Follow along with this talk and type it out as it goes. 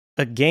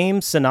A game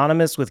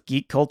synonymous with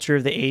geek culture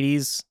of the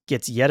 80s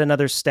gets yet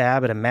another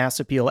stab at a mass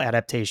appeal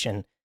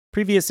adaptation.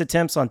 Previous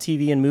attempts on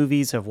TV and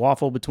movies have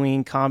waffled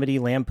between comedy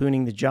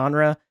lampooning the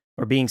genre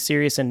or being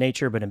serious in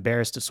nature but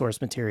embarrassed to source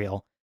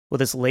material. Will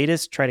this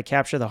latest try to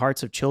capture the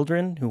hearts of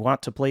children who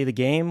want to play the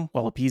game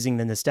while appeasing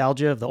the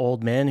nostalgia of the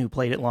old men who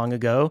played it long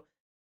ago?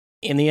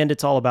 In the end,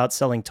 it's all about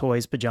selling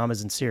toys,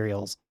 pajamas, and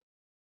cereals.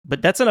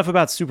 But that's enough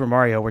about Super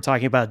Mario. We're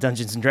talking about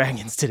Dungeons &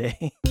 Dragons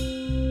today.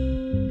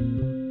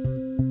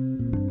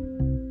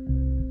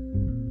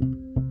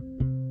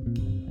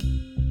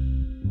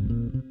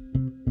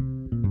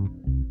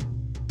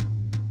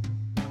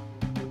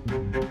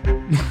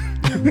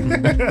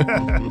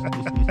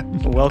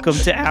 Welcome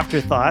to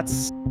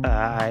Afterthoughts.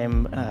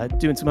 I'm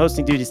doing some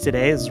hosting duties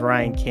today. This is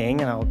Ryan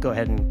King, and I'll go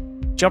ahead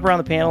and jump around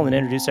the panel and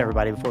introduce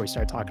everybody before we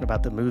start talking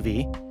about the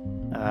movie.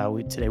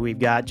 Today we've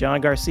got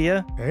John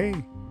Garcia. Hey.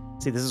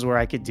 See, this is where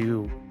I could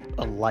do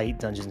a light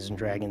Dungeons &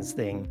 Dragons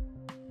thing.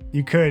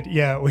 You could,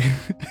 yeah.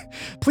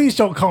 Please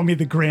don't call me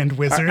the Grand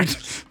Wizard.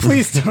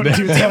 Please don't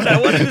do that.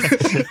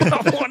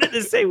 I wanted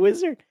to say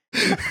wizard.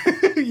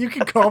 You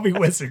can call me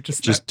wizard.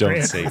 Just don't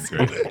Grand say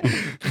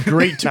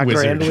Great not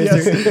wizard. Grand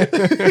Wizard.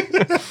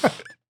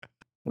 Yes.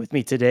 With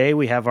me today,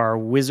 we have our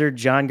wizard,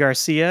 John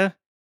Garcia.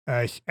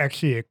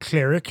 Actually a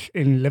cleric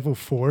in level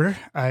 4.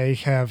 I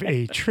have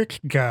a trick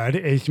god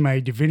as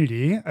my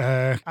divinity.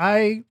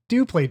 I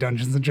do play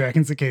Dungeons &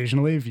 Dragons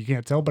occasionally, if you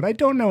can't tell, but I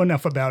don't know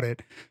enough about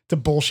it to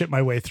bullshit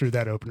my way through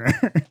that opener.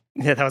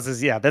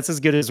 That's as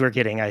good as we're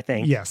getting, I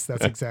think. Yes,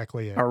 that's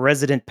exactly it. Our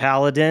resident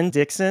paladin,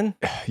 Dixon.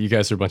 You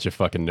guys are a bunch of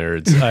fucking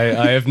nerds.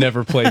 I have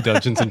never played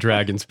Dungeons &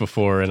 Dragons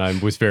before, and I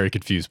was very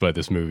confused by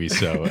this movie,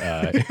 so...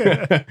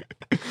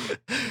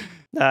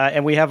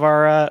 And we have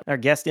our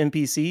guest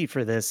NPC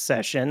for this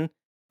session,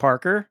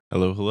 Parker.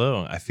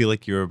 Hello. I feel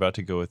like you were about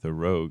to go with a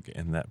rogue,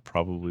 and that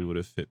probably would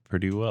have fit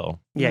pretty well.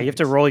 Yeah, you have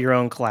to roll your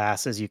own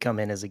class as you come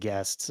in as a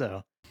guest,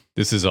 so...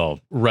 This is all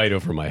right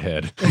over my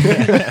head.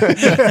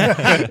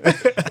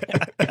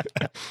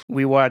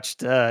 We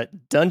watched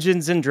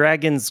Dungeons &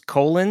 Dragons: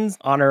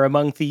 Honor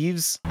Among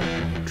Thieves.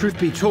 Truth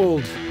be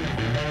told,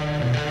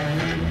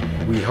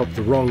 we helped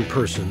the wrong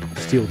person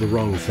steal the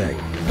wrong thing.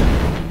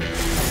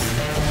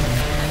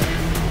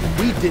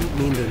 We didn't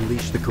mean to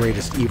unleash the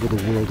greatest evil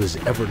the world has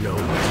ever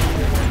known.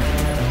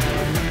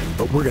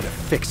 But we're gonna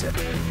fix it.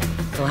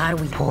 So how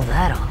do we pull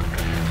that off?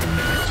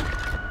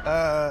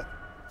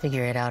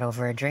 Figure it out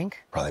over a drink?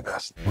 Probably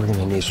best. We're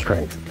gonna need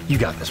strength. You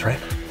got this, right?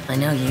 I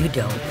know you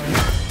don't.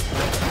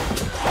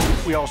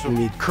 We also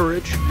need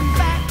courage,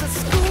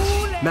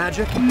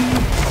 magic,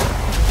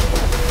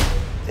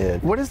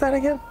 and what is that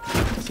again?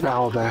 It's an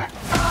owlbear.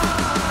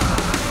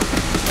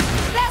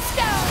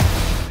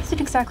 What is it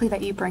exactly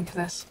that you bring to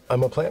this?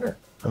 I'm a planner.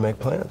 I make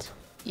plans.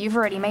 You've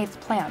already made the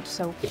plan,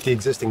 so... If the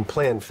existing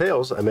plan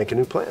fails, I make a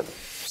new plan.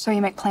 So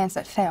you make plans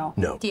that fail?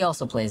 No. He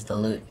also plays the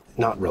lute.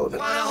 Not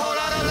relevant.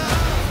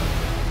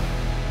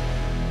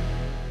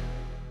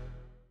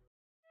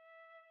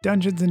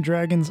 Dungeons &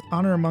 Dragons: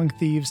 Honor Among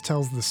Thieves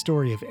tells the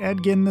story of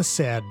Edgin the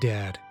Sad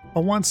Dad,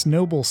 a once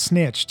noble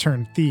snitch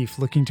turned thief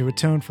looking to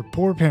atone for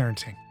poor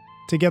parenting.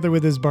 Together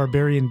with his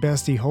barbarian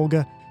bestie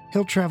Holga,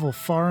 he'll travel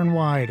far and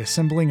wide,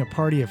 assembling a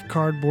party of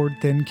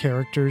cardboard-thin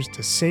characters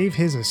to save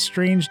his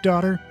estranged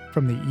daughter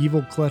from the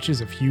evil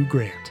clutches of Hugh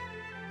Grant.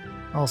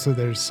 Also,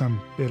 there's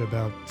some bit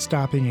about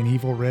stopping an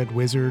evil red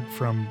wizard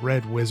from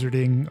red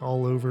wizarding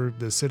all over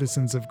the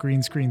citizens of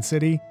Green Screen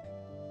City.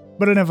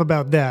 But enough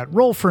about that.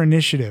 Roll for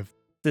initiative.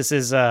 This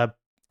is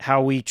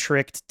how we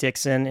tricked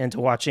Dixon into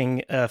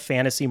watching a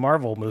fantasy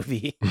Marvel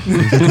movie.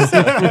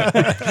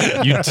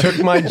 You took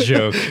my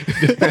joke.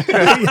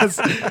 Yes,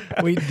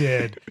 we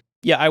did.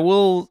 Yeah, I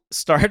will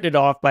start it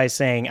off by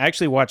saying I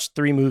actually watched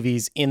 3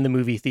 movies in the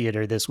movie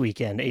theater this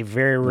weekend. A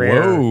very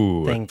rare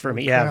thing for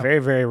me. Yeah, very,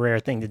 very rare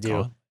thing to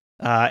do.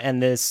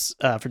 And this,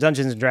 for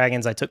Dungeons &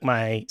 Dragons, I took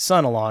my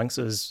son along.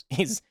 So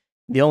he's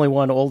the only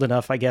one old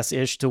enough, I guess,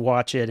 ish to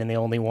watch it, and the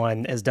only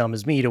one as dumb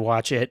as me to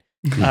watch it.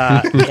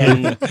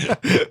 And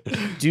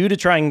due to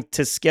trying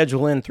to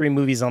schedule in 3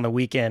 movies on the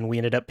weekend, we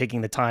ended up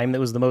picking the time that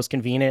was the most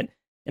convenient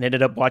and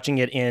ended up watching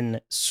it in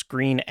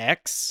Screen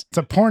X. It's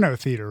a porno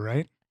theater,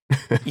 right?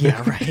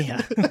 Yeah, right.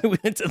 Yeah. We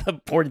went to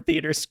the porn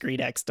theater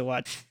Screen X to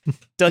watch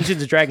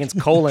Dungeons & Dragons: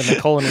 The colon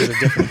was a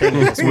different thing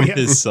in this one. With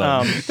his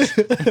son.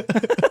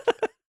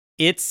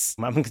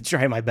 I'm going to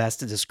try my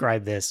best to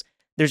describe this.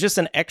 There's just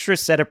an extra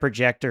set of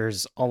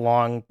projectors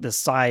along the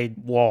side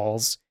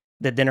walls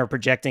that then are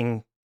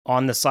projecting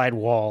on the side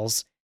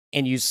walls,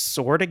 and you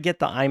sort of get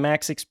the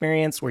IMAX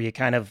experience where you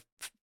kind of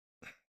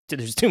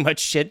there's too much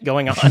shit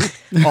going on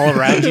all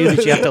around you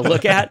that you have to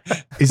look at.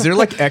 Is there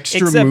like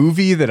extra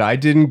movie that I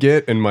didn't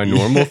get in my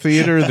normal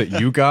theater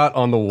that you got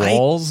on the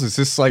walls? Is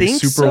this like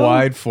super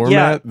wide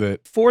format? Yeah,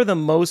 for the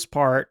most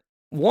part,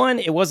 one,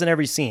 it wasn't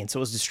every scene, so it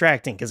was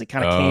distracting because it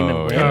kind of came and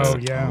went. Oh,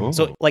 yeah. Cool.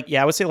 So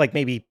I would say like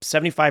maybe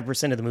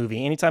 75% of the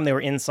movie, anytime they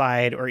were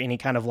inside or any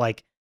kind of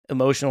like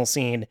emotional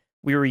scene,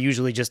 we were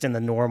usually just in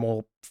the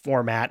normal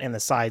format and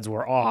the sides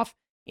were off.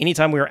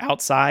 Anytime we were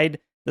outside,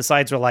 the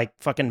sides were like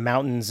fucking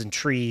mountains and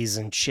trees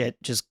and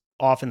shit just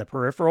off in the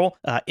peripheral.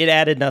 It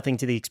added nothing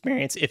to the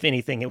experience. If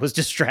anything, it was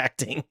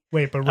distracting.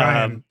 Wait, but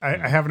Ryan,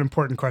 I have an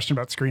important question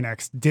about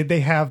ScreenX. Did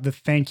they have the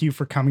thank you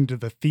for coming to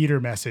the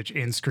theater message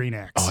in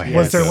ScreenX? Oh,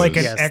 was there like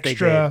an yes,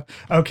 extra?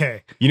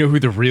 Okay. You know who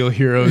the real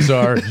heroes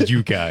are?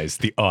 You guys,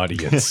 the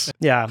audience.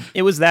 Yeah,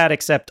 it was that,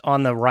 except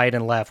on the right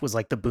and left was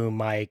like the boom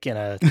mic and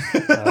a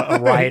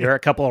writer, a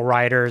couple of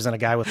writers, and a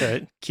guy with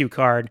a cue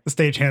card. The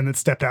stagehand that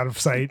stepped out of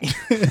sight.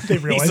 They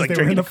realized like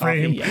they were in the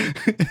drinking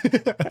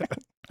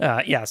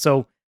frame. Yeah,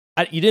 so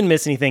you didn't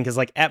miss anything because,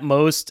 like, at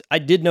most, I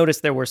did notice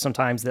there were some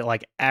times that,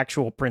 like,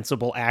 actual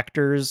principal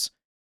actors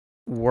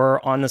were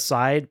on the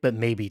side, but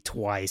maybe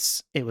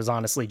twice. It was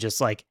honestly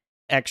just, like,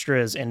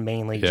 extras and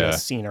mainly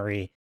just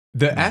scenery.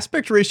 The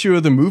aspect ratio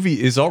of the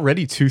movie is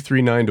already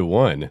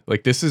 2:3:9:1.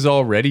 Like, this is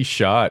already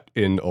shot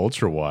in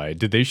ultra wide.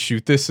 Did they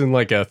shoot this in,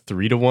 like, a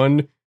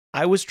 3:1?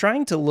 I was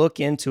trying to look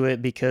into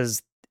it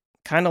because,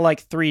 kind of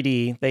like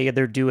 3D, they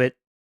either do it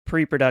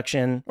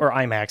pre-production or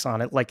IMAX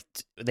on it. Like,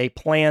 they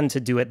plan to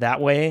do it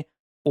that way,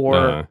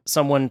 or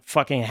someone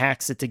fucking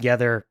hacks it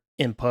together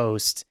in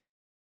post.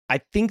 I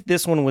think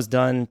this one was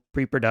done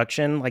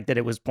pre-production, like that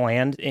it was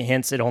planned,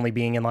 hence it only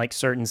being in like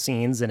certain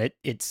scenes. And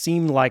it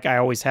seemed like I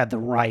always had the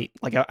right,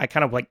 like I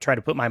kind of like try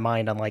to put my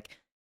mind on like,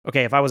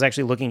 okay, if I was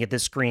actually looking at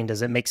this screen,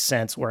 does it make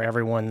sense where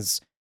everyone's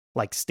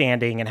like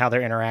standing and how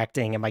they're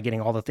interacting? Am I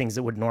getting all the things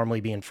that would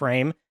normally be in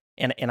frame?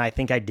 And I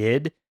think I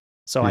did.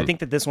 So I think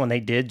that this one, they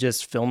did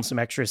just film some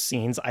extra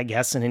scenes, I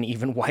guess, in an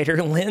even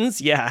wider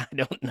lens. Yeah, I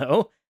don't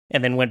know.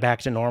 And then went back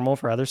to normal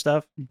for other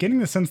stuff. Getting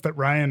the sense that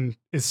Ryan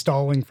is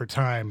stalling for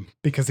time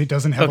because he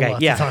doesn't have a lot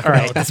to talk all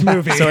about right. this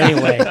movie. So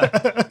anyway,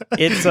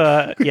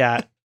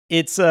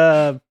 it's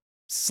a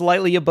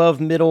slightly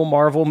above middle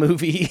Marvel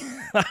movie,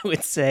 I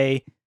would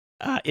say.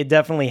 It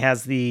definitely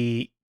has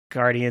the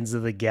Guardians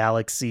of the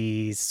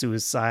Galaxy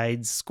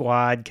Suicide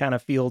Squad kind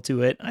of feel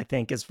to it, I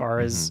think, as far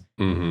as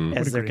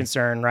they're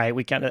concerned, right?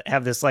 We kind of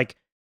have this like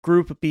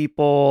group of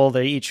people,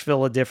 they each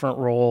fill a different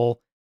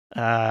role,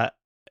 and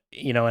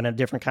a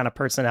different kind of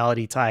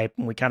personality type,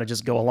 and we kind of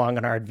just go along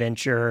on our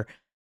adventure.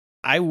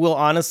 I will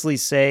honestly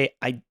say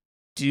the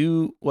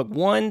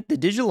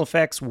digital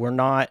effects were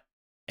not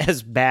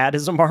as bad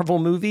as a Marvel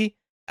movie.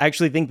 I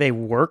actually think they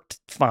worked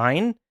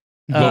fine.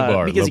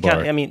 Low because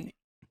bar.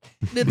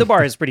 The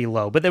bar is pretty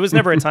low, but there was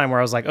never a time where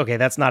I was like, okay,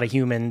 that's not a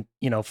human,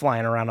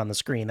 flying around on the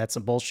screen. That's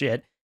some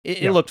bullshit.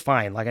 It looked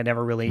fine. Like I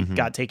never really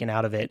got taken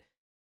out of it.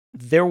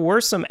 There were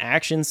some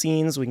action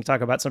scenes. We can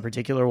talk about some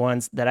particular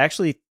ones that I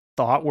actually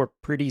thought were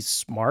pretty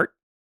smart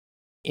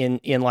in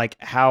like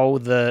how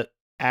the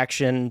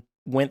action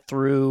went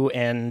through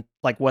and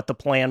like what the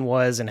plan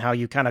was and how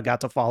you kind of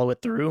got to follow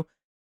it through.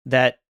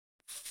 That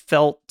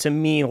felt to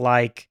me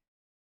like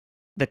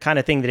the kind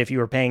of thing that if you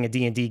were playing a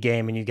D&D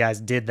game and you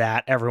guys did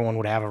that, everyone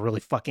would have a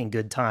really fucking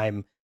good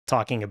time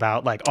talking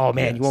about like, oh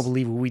man, you won't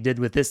believe what we did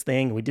with this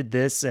thing. We did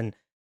this and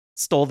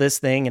stole this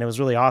thing and it was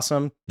really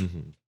awesome.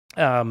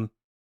 And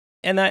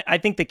I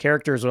think the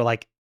characters were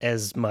like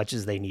as much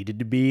as they needed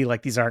to be.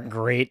 Like these aren't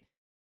great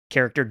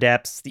character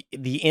depths.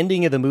 The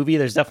ending of the movie,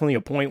 there's definitely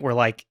a point where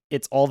like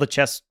it's all the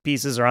chess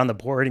pieces are on the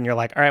board and you're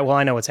like, all right, well,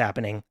 I know what's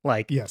happening.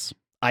 Like, yes.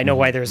 I know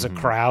why there's a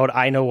crowd.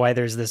 I know why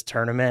there's this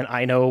tournament.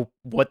 I know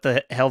what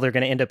the hell they're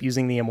going to end up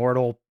using the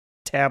Immortal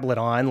tablet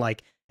on.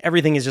 Like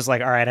everything is just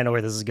like, all right, I know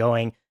where this is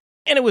going.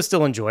 And it was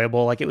still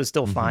enjoyable. Like it was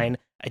still fine.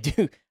 I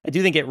do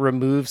think it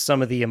removes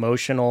some of the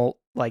emotional,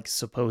 like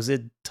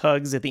supposed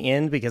tugs at the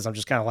end because I'm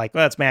just kind of like,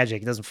 well, it's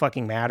magic. It doesn't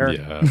fucking matter.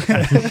 Yeah.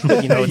 It's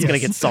going to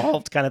get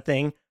solved kind of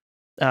thing.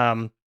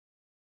 But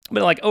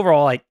like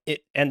overall, like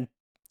it, and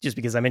just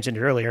because I mentioned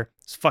it earlier,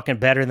 it's fucking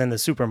better than the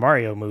Super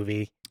Mario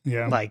movie.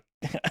 Yeah. Like,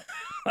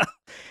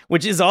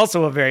 which is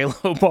also a very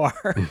low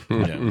bar.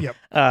 Yep.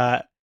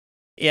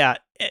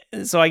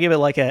 So I give it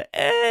like it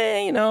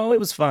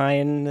was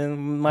fine.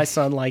 And my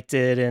son liked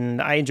it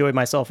and I enjoyed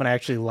myself and I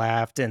actually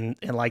laughed and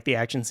liked the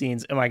action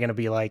scenes. Am I going to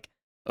be like,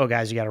 oh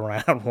guys, you got to run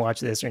out and watch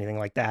this or anything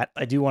like that?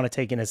 I do want to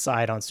take an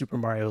aside on Super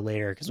Mario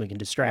later because we can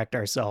distract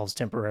ourselves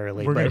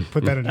temporarily. We're going to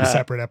put that in a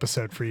separate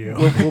episode for you.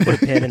 We'll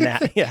put a pin in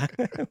that. Yeah.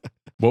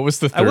 What was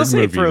the third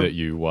movie that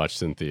you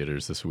watched in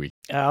theaters this week?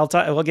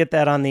 We'll get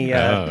that on the.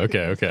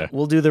 Okay.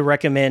 We'll do the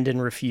recommend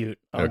and refute.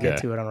 I'll get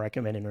to it on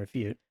recommend and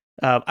refute.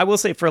 I will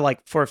say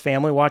for a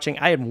family watching,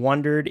 I had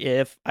wondered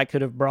if I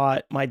could have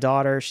brought my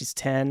daughter, she's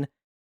 10,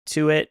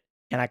 to it,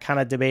 and I kind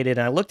of debated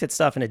and I looked at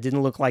stuff and it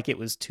didn't look like it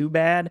was too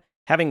bad.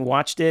 Having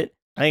watched it,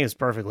 I think it was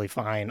perfectly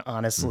fine,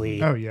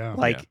 honestly. Oh yeah.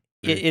 Like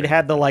it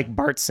had the like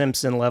Bart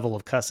Simpson level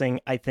of cussing.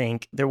 I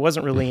think there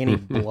wasn't really any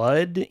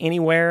blood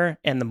anywhere,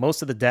 and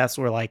most of the deaths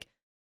were like,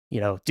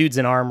 dudes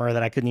in armor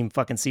that I couldn't even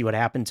fucking see what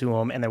happened to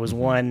them. And there was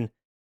one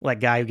like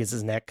guy who gets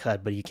his neck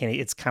cut, but you can't.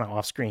 It's kind of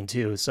off screen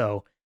too.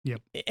 So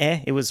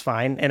it was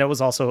fine, and it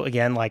was also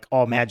again like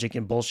all magic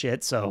and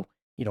bullshit. So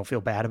you don't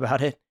feel bad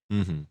about it.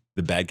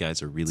 The bad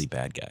guys are really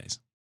bad guys.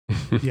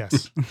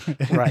 Yes.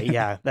 Right.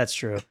 Yeah, that's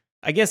true.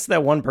 I guess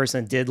that one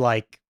person did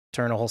like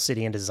turn a whole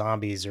city into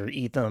zombies or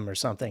eat them or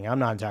something. I'm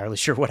not entirely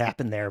sure what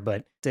happened there,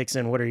 but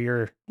Dixon,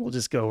 we'll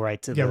just go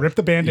right to rip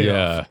the Band-Aid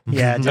off.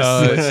 Yeah,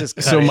 let's just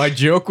cut it. My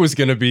joke was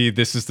going to be,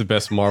 this is the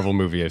best Marvel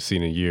movie I've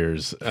seen in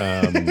years.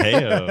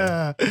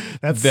 That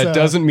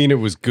doesn't mean it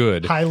was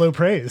good. High-low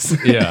praise.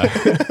 Yeah.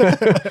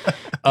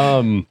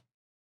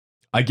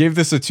 I gave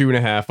this a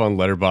 2.5 on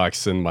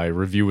Letterboxd, and my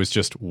review was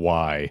just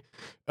why.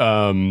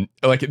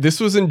 This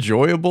was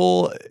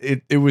enjoyable.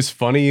 It was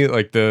funny.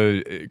 Like,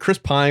 the Chris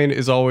Pine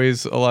is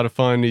always a lot of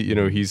fun. You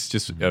know, he's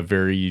just a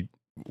very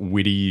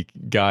witty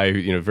guy,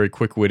 you know, very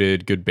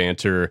quick-witted, good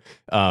banter.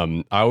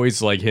 I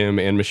always like him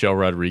and Michelle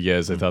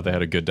Rodriguez. I thought they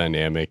had a good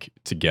dynamic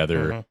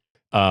together.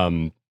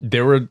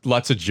 There were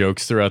lots of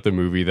jokes throughout the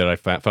movie that I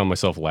found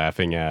myself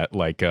laughing at,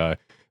 like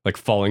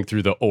falling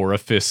through the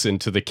orifice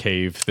into the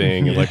cave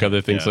thing, and like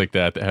other things like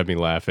that had me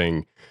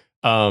laughing.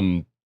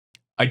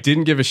 I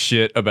didn't give a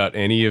shit about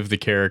any of the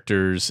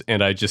characters,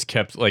 and I just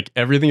kept, like,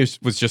 everything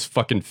was just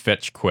fucking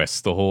fetch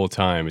quests the whole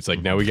time. It's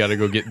like, now we got to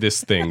go get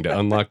this thing to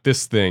unlock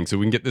this thing, so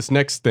we can get this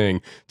next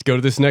thing to go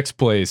to this next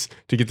place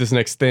to get this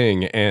next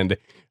thing. And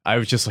I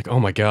was just like,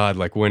 oh my God,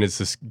 like, when is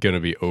this gonna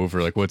be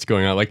over? Like, what's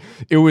going on? Like,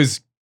 it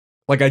was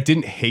like, I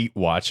didn't hate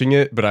watching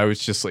it, but I was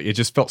just like, it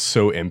just felt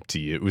so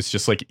empty. It was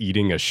just like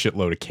eating a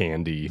shitload of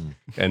candy,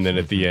 and then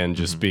at the end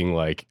just being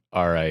like,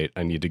 all right,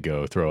 I need to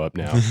go throw up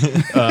now.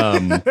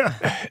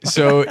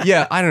 So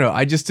yeah, I don't know.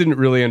 I just didn't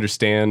really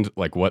understand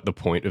like what the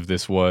point of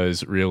this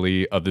was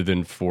really, other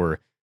than for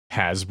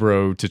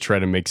Hasbro to try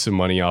to make some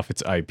money off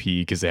its IP,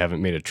 because they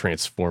haven't made a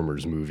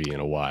Transformers movie in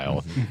a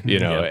while, you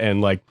know,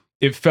 and like,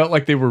 it felt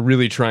like they were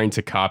really trying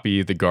to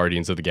copy the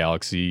Guardians of the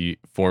Galaxy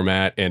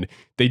format, and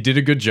they did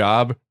a good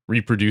job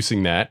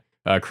reproducing that.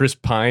 Chris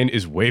Pine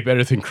is way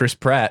better than Chris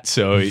Pratt,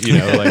 so you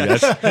know, like,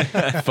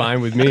 that's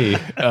fine with me.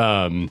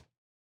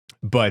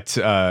 But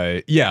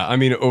yeah, I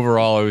mean,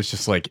 overall, I was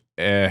just like,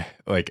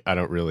 like, I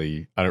don't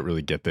really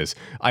get this.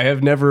 I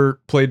have never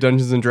played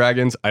Dungeons and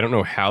Dragons. I don't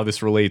know how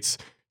this relates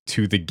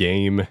to the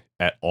game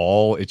at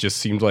all. It just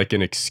seemed like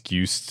an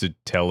excuse to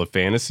tell a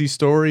fantasy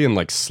story and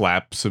like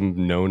slap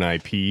some known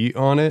IP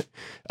on it.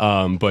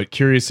 But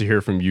curious to hear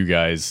from you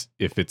guys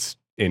if it's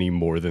any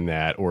more than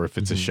that, or if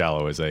it's as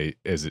shallow as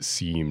it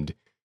seemed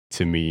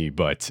to me.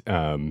 But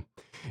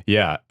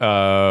yeah,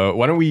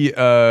 why don't we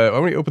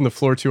open the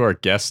floor to our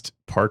guest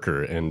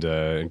Parker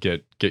and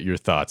get your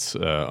thoughts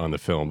on the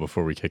film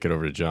before we kick it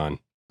over to John.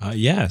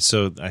 Yeah,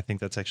 so I think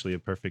that's actually a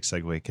perfect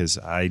segue, because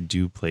I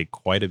do play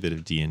quite a bit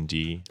of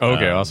D&D.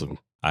 Okay, awesome.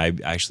 I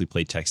actually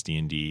play text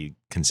D&D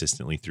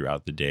consistently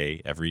throughout the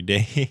day, every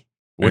day.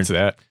 What's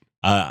that?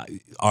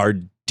 Our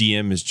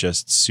DM is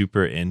just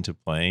super into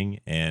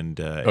playing, and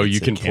you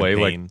can play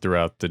like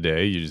throughout the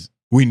day.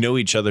 We know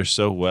each other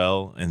so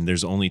well, and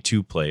there's only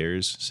 2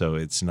 players, so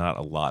it's not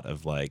a lot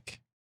of like,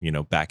 you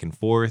know, back and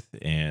forth,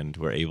 and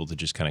we're able to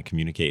just kind of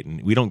communicate,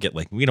 and we don't get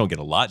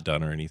a lot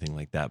done or anything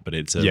like that, but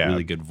it's a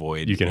really good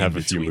void. You can have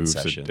a few moves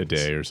a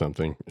day or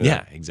something.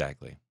 Yeah,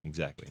 exactly.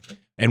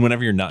 And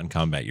whenever you're not in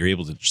combat, you're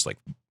able to just like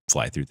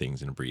fly through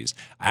things in a breeze.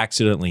 I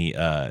accidentally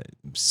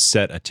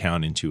set a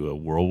town into a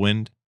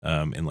whirlwind,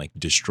 and like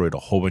destroyed a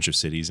whole bunch of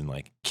cities and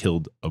like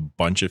killed a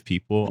bunch of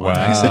people on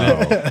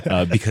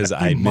accident, because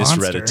I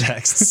misread a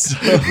text.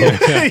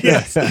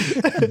 So,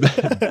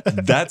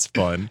 that's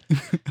fun.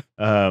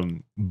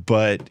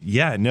 But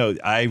yeah, no,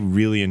 I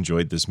really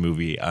enjoyed this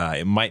movie.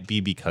 It might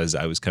be because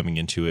I was coming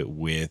into it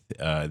with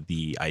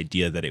the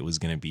idea that it was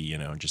going to be, you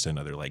know, just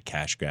another like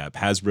cash grab.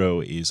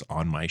 Hasbro is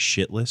on my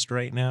shit list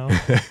right now.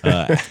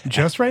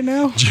 Just right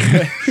now?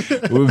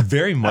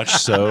 Very much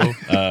so.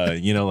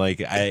 You know,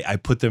 like I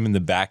put them in the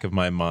back of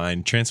my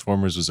mind.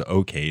 Transformers was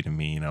okay to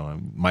me. You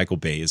know, Michael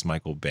Bay is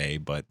Michael Bay,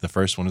 but the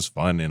first one was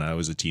fun, and I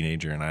was a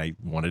teenager and I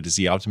wanted to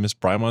see Optimus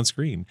Prime on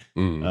screen.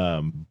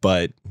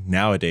 But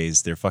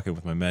nowadays they're fucking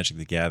with my Magic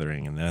the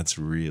Gathering, and that's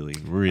really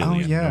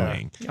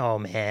annoying. Oh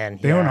man,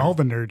 they own all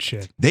the nerd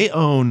shit. They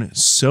own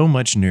so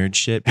much nerd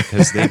shit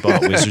because they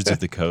bought Wizards of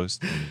the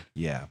Coast.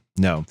 Yeah,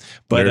 no,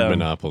 but nerd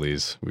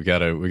monopolies. We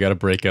gotta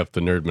break up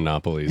the nerd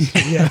monopolies.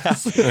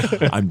 Yes,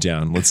 I'm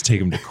down. Let's take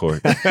them to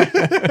court.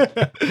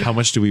 How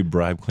much do we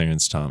bribe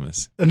Clarence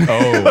Thomas?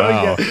 Oh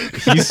wow,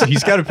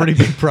 he's got a pretty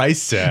big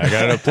price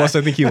tag. Plus,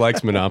 I think he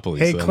likes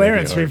monopolies. Hey, so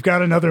Clarence, we've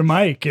got another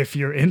mic. If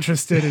you're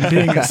interested in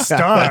being a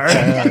star.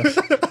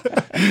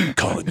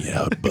 Calling you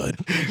out, bud.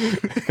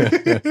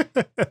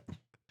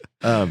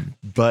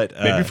 But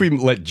maybe if we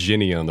let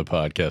Ginny on the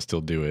podcast,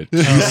 he'll do it.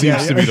 She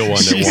seems to be the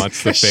one that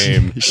wants the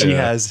fame. She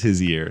has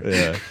his ear.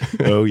 Yeah.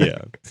 Oh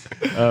yeah.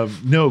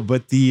 No,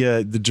 but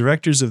the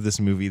directors of this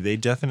movie, they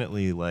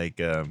definitely like.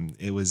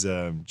 It was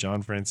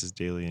John Francis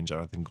Daley and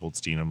Jonathan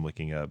Goldstein. I'm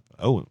looking up.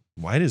 Oh,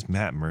 why is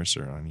Matt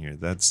Mercer on here?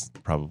 That's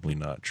probably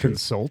not true.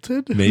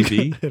 Consulted?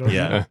 Maybe.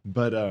 Yeah.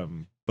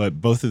 But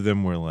both of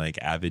them were like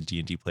avid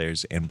D&D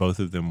players, and both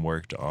of them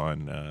worked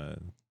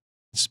on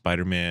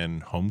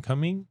Spider-Man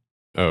Homecoming.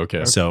 Oh,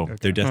 okay. So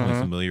they're definitely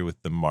familiar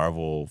with the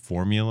Marvel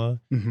formula.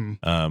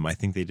 I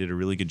think they did a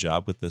really good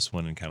job with this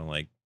one and kind of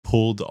like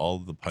pulled all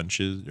the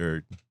punches,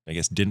 or I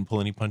guess didn't pull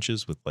any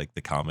punches with like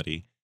the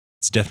comedy.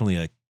 It's definitely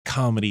a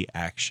comedy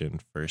action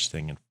first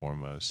thing and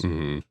foremost.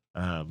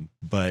 Mm-hmm.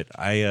 But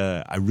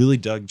I really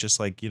dug just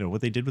like,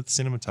 what they did with the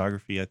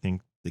cinematography. I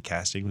think the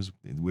casting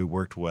it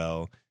worked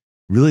well.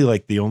 Really,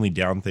 like the only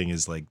down thing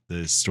is like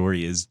the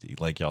story is,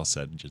 like y'all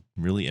said, just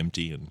really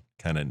empty and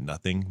kind of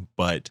nothing.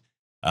 But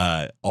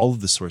all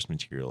of the source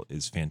material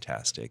is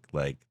fantastic.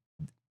 Like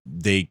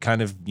they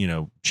kind of,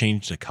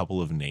 changed a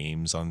couple of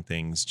names on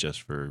things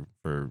just for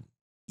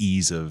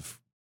ease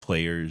of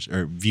players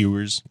or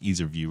viewers,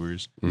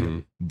 Mm-hmm.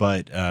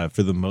 But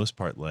for the most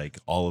part, like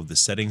all of the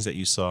settings that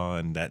you saw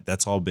and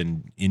that's all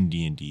been in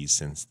D&D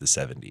since the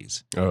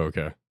 70s. Oh,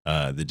 okay.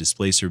 The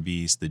displacer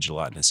beast, the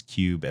gelatinous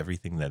cube,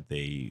 everything that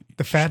the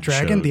fat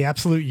dragon, showed. the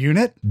absolute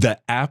unit. The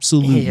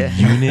absolute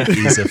unit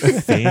is a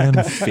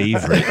fan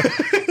favorite.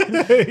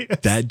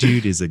 That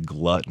dude is a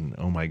glutton.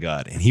 Oh my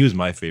god, and he was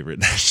my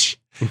favorite.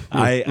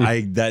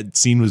 I that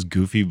scene was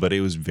goofy, but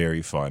it was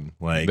very fun.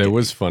 Like it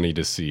was funny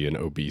to see an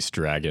obese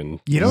dragon.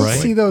 You don't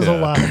see those a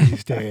lot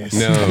these days.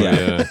 No,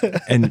 yeah.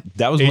 And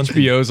that was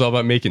HBO's all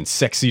about making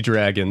sexy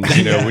dragons.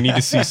 We need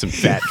to see some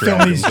fat Film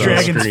dragons. these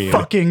dragons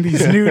fucking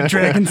these nude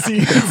dragon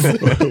scenes.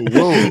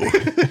 Whoa.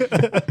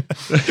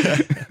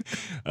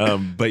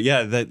 But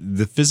yeah,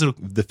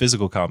 the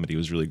physical comedy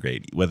was really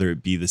great. Whether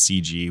it be the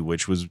CG,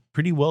 which was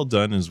pretty well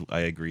done, as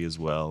I agree as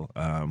well.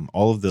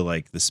 All of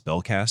the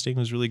spell casting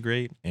was really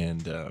great.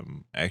 And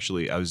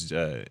actually,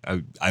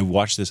 I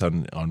watched this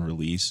on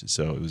release,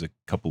 so it was a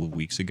couple of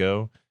weeks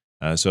ago.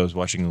 So I was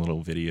watching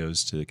little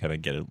videos to kind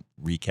of get a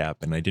recap,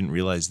 and I didn't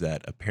realize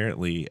that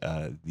apparently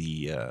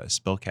the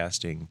spell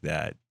casting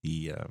that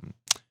the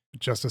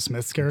Justice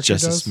Smith's character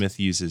Smith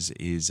uses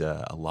is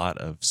a lot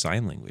of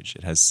sign language.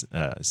 It has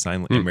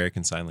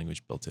American Sign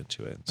Language built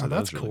into it. So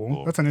that's really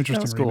cool. That's an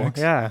interesting remix.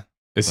 Yeah.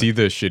 Is he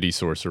the shitty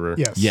sorcerer?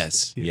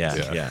 Yes.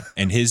 Yeah.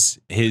 And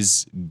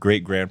his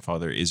great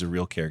grandfather is a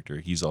real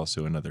character. He's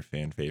also another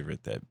fan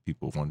favorite that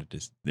people wanted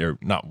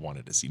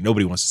to see.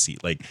 Nobody wants to see.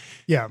 Like,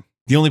 yeah.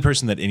 The only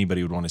person that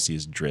anybody would want to see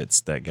is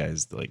Dritz. That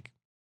guy's like,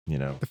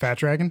 the fat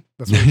dragon.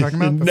 That's what you're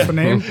talking about. That's the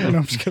name. No,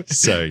 I'm just kidding.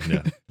 Sorry,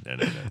 no.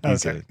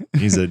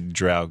 He's a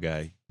drow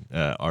guy.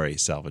 R.A.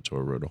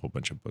 Salvatore wrote a whole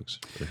bunch of books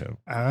for him.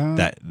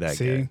 That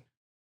guy.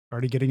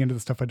 Already getting into the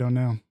stuff I don't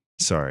know.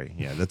 Sorry,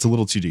 yeah, that's a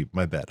little too deep.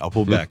 My bad. I'll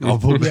pull back.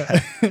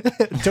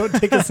 Don't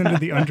take us into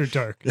the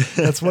Underdark.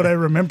 That's what I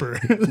remember.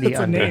 The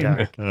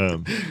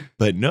Underdark.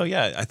 But no,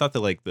 yeah, I thought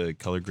that the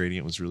color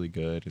gradient was really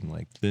good,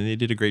 and they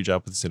did a great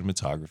job with the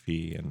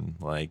cinematography, and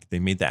they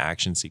made the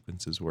action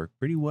sequences work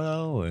pretty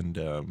well, and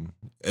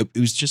it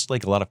was just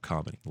a lot of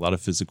comedy, a lot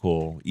of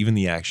physical. Even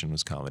the action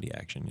was comedy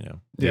action.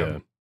 Yeah,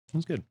 it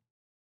was good.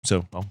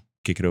 So I'll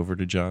kick it over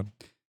to John.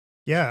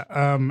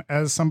 Yeah,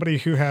 as somebody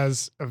who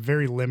has a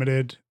very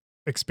limited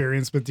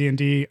experience with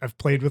D&D, I've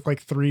played with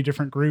 3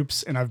 different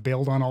groups and I've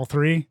bailed on all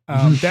 3.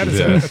 That is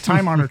a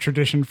time-honored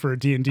tradition for a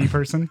D&D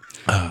person.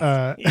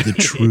 The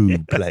true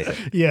player.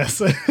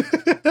 Yes.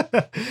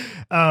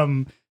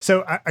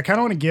 So I kind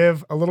of want to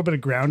give a little bit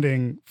of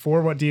grounding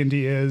for what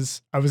D&D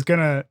is. I was going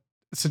to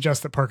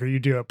suggest that, Parker, you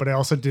do it, but I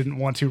also didn't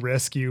want to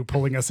risk you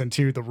pulling us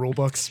into the rule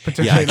books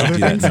potentially. Yeah, I can do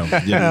that. No,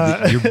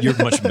 yeah, you're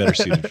much better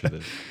suited for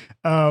this.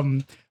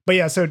 But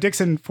yeah, so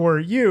Dixon, for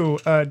you,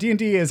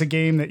 D&D is a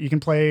game that you can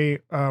play.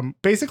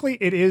 Basically,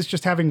 it is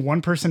just having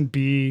one person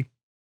be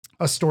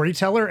a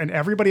storyteller and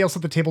everybody else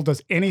at the table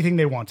does anything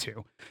they want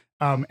to.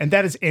 And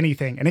that is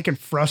anything. And it can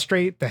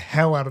frustrate the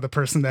hell out of the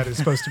person that is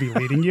supposed to be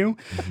leading you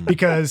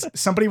because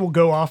somebody will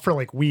go off for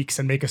weeks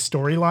and make a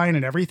storyline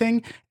and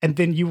everything. And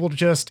then you will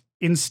just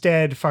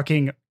instead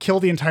fucking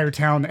kill the entire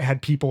town that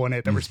had people in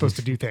it that were supposed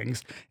to do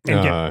things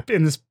and get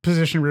in this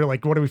position where you're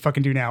like, what do we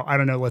fucking do now? I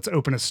don't know. Let's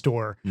open a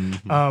store.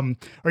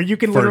 Or you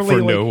can literally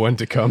for no one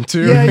to come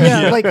to.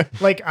 Yeah.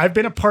 Like I've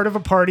been a part of a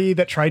party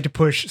that tried to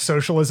push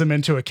socialism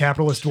into a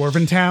capitalist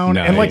dwarven town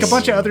and a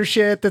bunch of other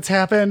shit that's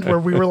happened where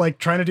we were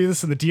trying to do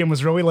this and the DM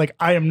was really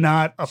I am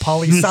not a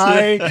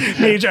poli-sci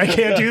mage. I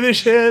can't do this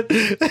shit.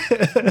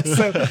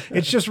 So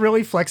it's just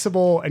really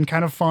flexible and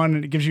kind of fun.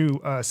 And it gives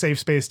you a safe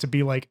space to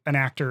be an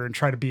actor and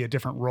try to be a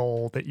different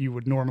role that you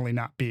would normally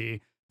not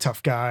be.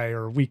 Tough guy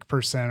or weak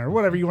person or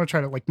whatever you want to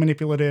try to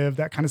manipulative,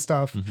 that kind of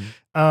stuff.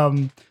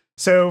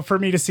 So for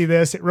me to see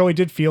this, it really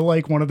did feel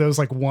like one of those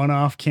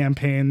one-off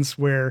campaigns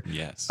where,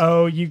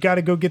 you got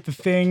to go get the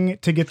thing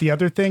to get the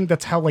other thing.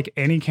 That's how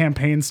any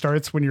campaign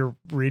starts when you're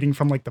reading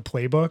from the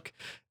playbook.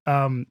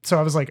 So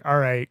I was like, all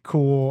right,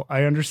 cool.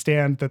 I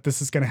understand that this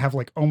is going to have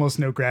almost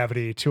no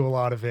gravity to a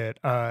lot of it.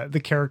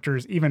 The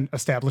characters, even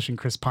establishing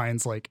Chris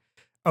Pine's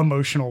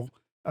emotional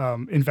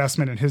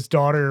investment in his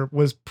daughter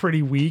was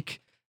pretty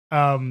weak.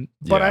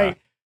 But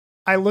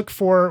I look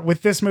for,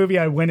 with this movie,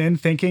 I went in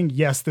thinking,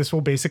 yes, this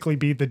will basically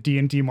be the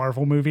D&D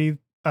Marvel movie.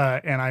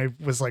 And I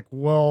was like,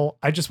 well,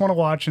 I just want to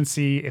watch and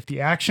see if the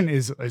action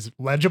is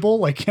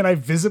legible. Can I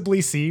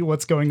visibly see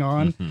what's going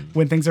on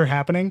when things are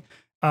happening?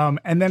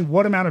 And then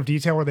what amount of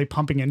detail are they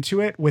pumping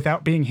into it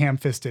without being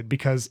ham-fisted?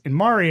 Because in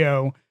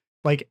Mario,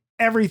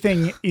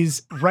 everything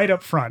is right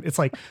up front. It's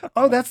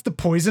oh, that's the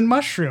poison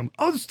mushroom.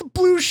 Oh, it's the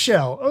blue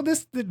shell. Oh,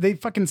 they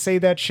fucking say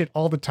that shit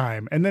all the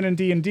time. And then in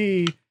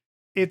D&D,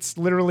 it's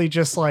literally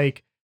just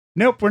like,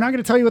 nope, we're not going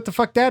to tell you what the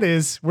fuck that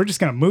is. We're just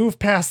going to move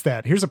past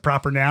that. Here's a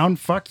proper noun.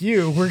 Fuck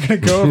you. We're going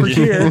to go over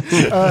here.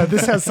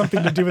 This has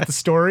something to do with the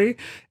story.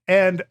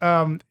 And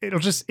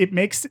it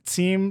makes it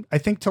seem, I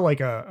think, to like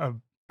a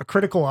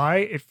critical eye,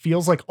 it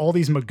feels like all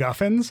these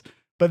MacGuffins.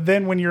 But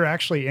then when you're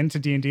actually into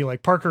D&D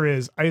like Parker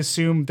is, I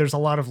assume there's a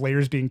lot of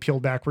layers being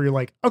peeled back where you're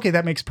like, okay,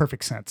 that makes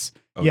perfect sense.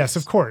 Oh, yes,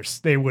 of course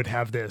they would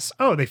have this.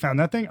 Oh, they found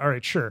that thing? All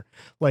right, sure.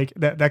 Like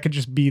that could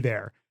just be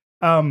there.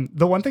 The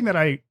one thing that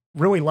I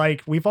really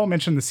like, we've all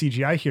mentioned the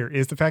CGI here,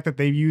 is the fact that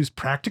they use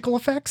practical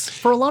effects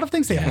for a lot of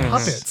things. They have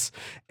puppets.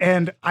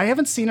 And I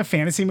haven't seen a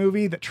fantasy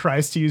movie that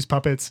tries to use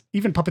puppets,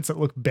 even puppets that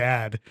look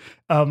bad.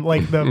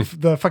 Like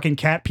the fucking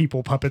cat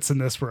people puppets in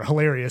this were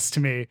hilarious to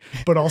me.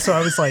 But also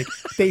I was like,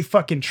 they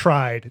fucking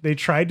tried. They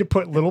tried to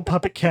put little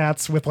puppet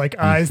cats with like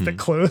eyes that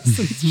close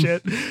and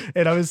shit.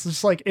 And I was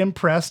just like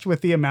impressed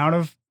with the amount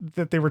of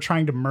that they were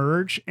trying to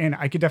merge. And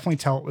I could definitely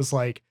tell it was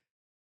like,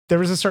 there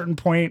was a certain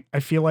point,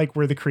 I feel like,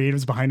 where the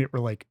creatives behind it were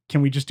like,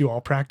 can we just do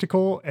all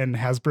practical? And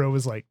Hasbro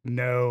was like,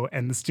 no.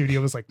 And the studio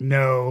was like,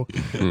 no.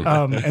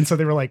 And so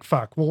they were like,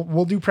 fuck,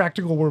 we'll do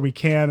practical where we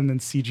can and then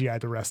CGI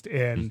the rest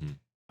in.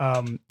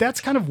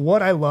 That's kind of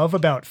what I love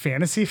about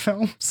fantasy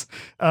films.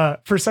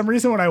 For some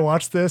reason, when I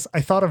watched this,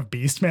 I thought of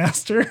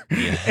Beastmaster.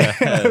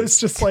 And I was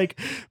just like,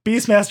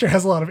 Beastmaster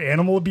has a lot of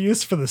animal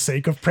abuse for the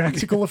sake of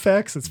practical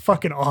effects. It's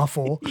fucking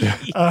awful.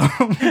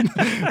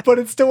 But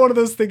it's still one of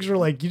those things where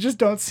like, you just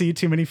don't see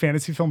too many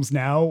fantasy films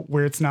now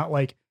where it's not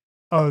like,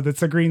 oh,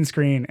 that's a green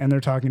screen and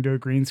they're talking to a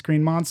green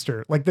screen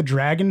monster. Like the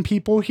dragon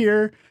people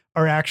here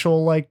are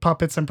actual like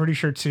puppets, I'm pretty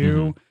sure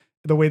too.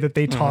 The way that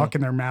they talk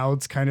and their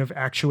mouths kind of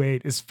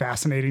actuate is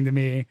fascinating to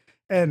me.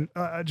 And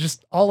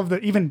just all of the,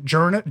 even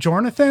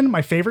Jonathan,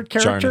 my favorite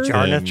character,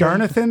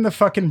 Jonathan, the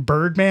fucking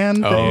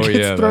Birdman that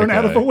gets thrown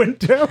out of a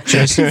window.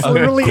 It's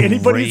literally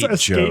anybody's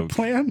escape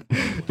plan.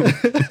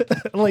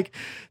 Like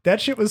that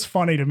shit was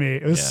funny to me.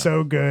 It was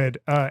so good.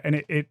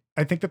 And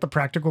I think that the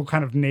practical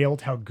kind of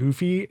nailed how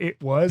goofy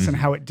it was and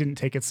how it didn't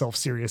take itself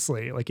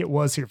seriously. Like it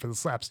was here for the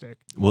slapstick.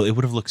 Well, it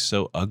would have looked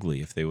so ugly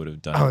if they would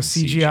have done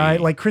CGI,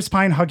 like Chris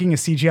Pine hugging a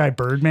CGI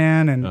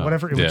Birdman and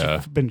whatever. It would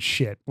have been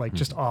shit, like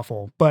just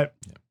awful. But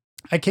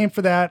I came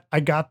for that. I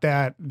got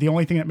that. The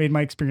only thing that made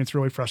my experience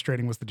really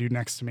frustrating was the dude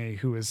next to me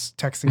who was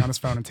texting on his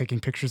phone and taking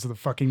pictures of the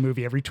fucking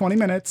movie every 20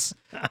 minutes,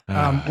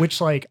 which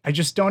like, I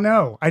just don't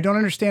know. I don't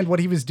understand what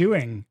he was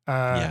doing.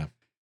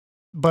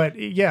 But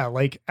yeah,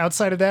 like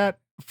outside of that,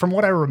 from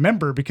what I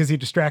remember, because he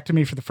distracted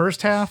me for the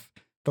first half,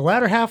 the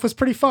latter half was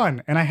pretty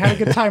fun and I had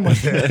a good time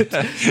with it.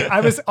 I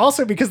was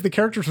also, because the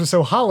characters were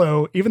so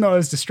hollow, even though I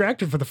was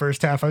distracted for the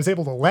first half, I was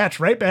able to latch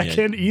right back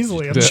in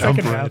easily on the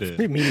second half.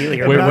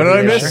 Immediately. Wait, what did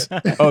I miss?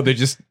 Oh, they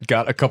just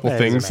got a couple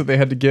things that they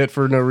had to get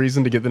for no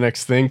reason to get the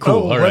next thing.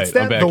 Cool. All right, what's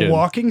that? The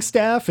walking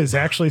staff is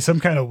actually some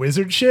kind of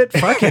wizard shit?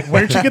 Fuck it.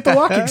 Where'd you get the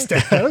walking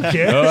staff?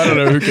 Okay. Oh, I don't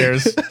know. Who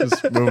cares?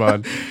 Just move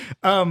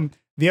on.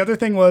 The other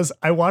thing was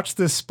I watched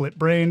this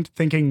split-brained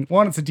thinking,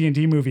 one, it's a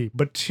D&D movie,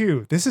 but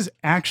two, this is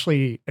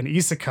actually an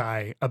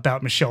isekai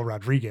about Michelle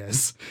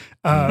Rodriguez.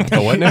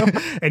 What now?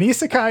 An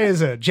isekai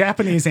is a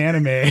Japanese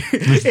anime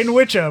in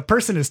which a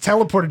person is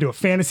teleported to a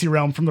fantasy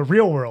realm from the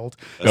real world.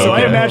 So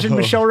I imagine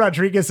Michelle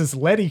Rodriguez's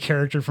Letty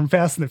character from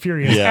Fast and the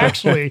Furious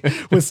actually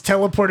was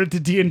teleported to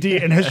D&D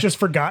and has just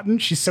forgotten.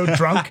 She's so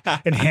drunk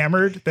and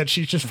hammered that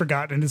she's just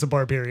forgotten and is a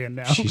barbarian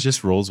now. She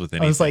just rolls with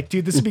anything. I was like,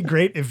 dude, this would be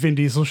great if Vin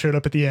Diesel showed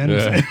up at the end.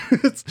 Yeah.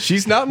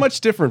 She's not much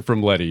different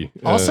from Letty.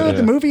 Also,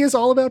 the movie is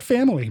all about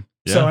family.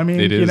 Yeah, so, I mean,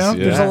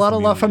 there's a lot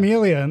of La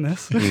Familia in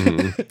this.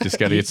 Just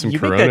got to get some you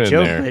Corona make that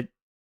joke, in there. But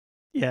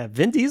yeah,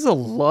 Vin Diesel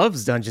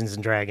loves Dungeons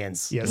and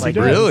Dragons. Yes, like,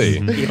 really?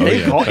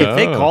 If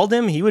they called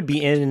him, he would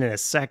be in a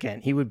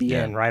second. He would be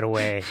in right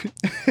away.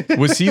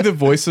 Was he the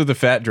voice of the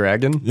fat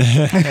dragon? Like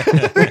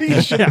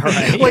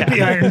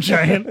the Iron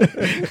Giant.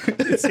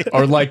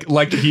 Or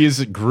like he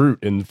is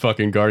Groot in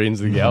fucking Guardians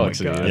of the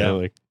Galaxy. God. You know,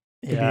 like,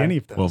 Could be any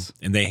of those. Well,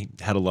 and they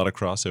had a lot of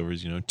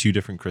crossovers, two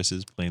different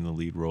Chris's playing the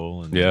lead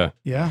role. And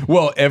yeah.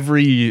 Well,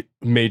 every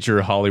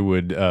major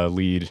Hollywood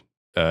lead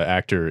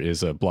actor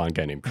is a blonde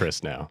guy named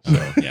Chris now. So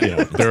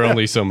there are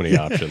only so many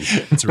options.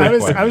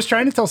 I was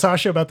trying to tell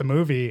Sasha about the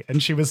movie,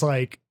 and she was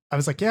like, I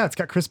was like, yeah, it's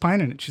got Chris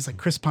Pine in it. She's like,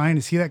 Chris Pine,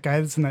 is he that guy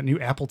that's in that new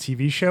Apple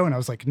TV show? And I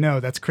was like, no,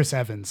 that's Chris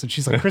Evans. And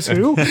she's like, Chris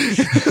who? Like,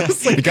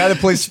 the guy that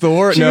plays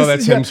Thor? No,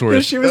 that's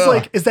Hemsworth. She was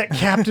like, is that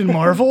Captain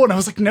Marvel? And I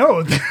was like,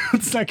 no,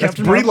 that's not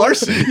Captain Brie Marvel.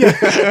 Larson.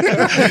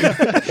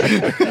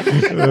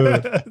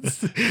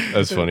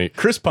 That's funny.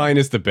 Chris Pine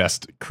is the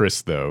best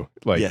Chris, though.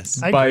 Like,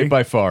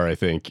 by far, I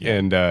think.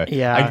 And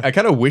I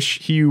kind of wish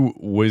he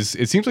was.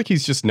 It seems like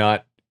he's just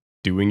not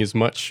doing as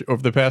much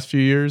over the past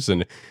few years.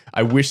 And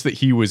I wish that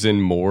he was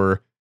in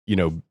more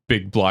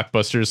big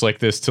blockbusters like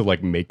this to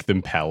like make them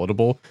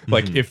palatable.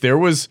 Like if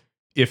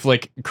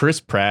like Chris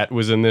Pratt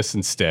was in this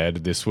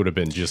instead, this would have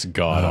been just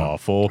god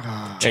awful.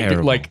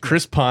 And like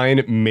Chris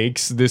Pine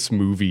makes this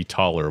movie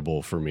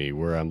tolerable for me,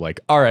 where I'm like,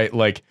 all right,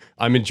 like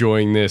I'm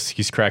enjoying this.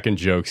 He's cracking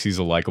jokes. He's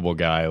a likable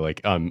guy.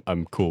 Like I'm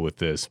cool with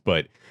this.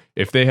 But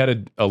if they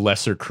had a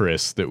lesser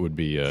Chris, that would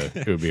be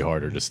it would be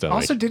harder to stomach.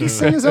 Also, did he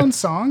sing his own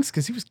songs?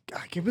 Because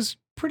it was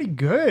pretty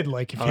good.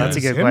 Like, if that's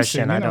a good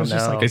question. I don't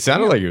know. It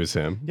sounded like it was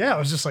him. Yeah, I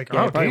was just like,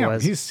 Yeah, oh it probably damn,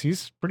 was.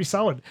 he's pretty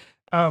solid.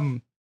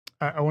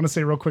 I want to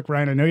say real quick,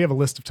 Ryan, I know you have a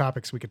list of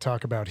topics we could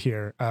talk about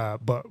here,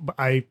 but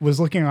I was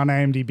looking on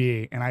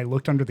IMDb and I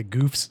looked under the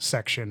goofs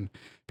section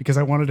because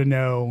I wanted to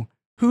know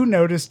who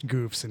noticed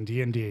goofs in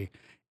D&D.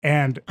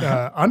 And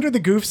under the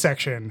goof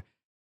section,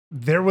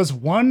 there was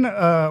one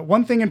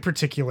thing in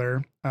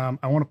particular.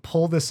 I want to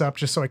pull this up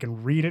just so I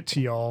can read it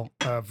to y'all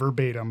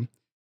verbatim.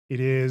 It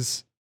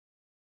is...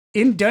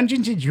 In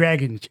Dungeons &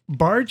 Dragons,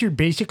 bards are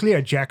basically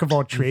a jack of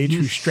all trades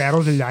who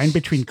straddle the line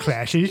between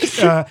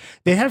classes.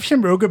 They have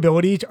some rogue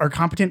abilities, are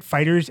competent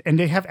fighters, and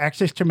they have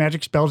access to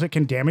magic spells that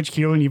can damage,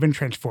 heal, and even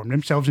transform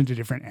themselves into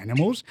different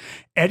animals.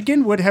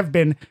 Edgin would have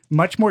been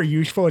much more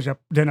useful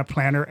than a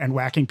planner and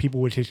whacking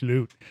people with his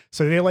loot.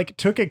 So they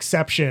took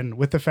exception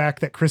with the fact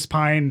that Chris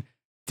Pine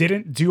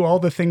didn't do all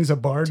the things a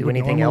bard would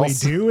normally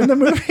do in the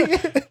movie.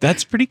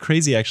 That's pretty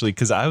crazy, actually,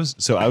 because I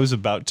was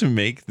about to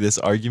make this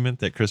argument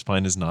that Chris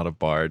Pine is not a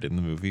bard in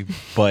the movie,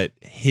 but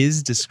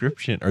his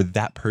description, or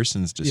that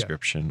person's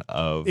description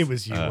of it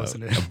was you,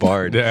 wasn't it? A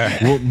bard.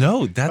 Well,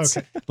 no, that's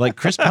like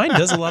Chris Pine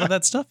does a lot of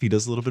that stuff. He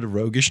does a little bit of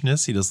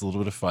roguishness. He does a little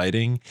bit of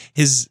fighting.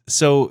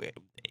 So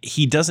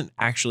he doesn't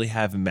actually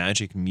have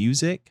magic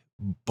music.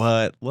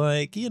 But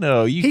you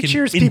can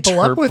cheers people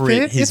up with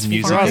it. His it's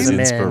music fine. as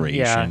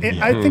inspiration. Yeah.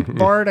 I think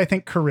bard. I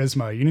think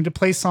charisma. You need to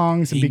play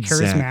songs and be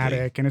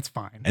charismatic, and it's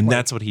fine. And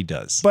that's what he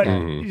does. But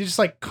you just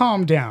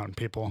calm down,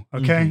 people.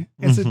 Okay,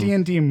 it's a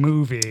D&D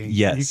movie.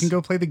 Yes, you can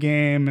go play the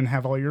game and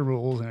have all your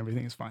rules, and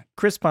everything is fine.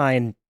 Chris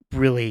Pine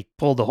really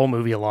pulled the whole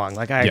movie along.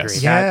 I agree.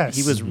 Yes.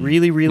 He was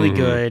really, really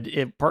good.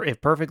 It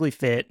perfectly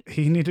fit.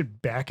 He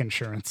needed back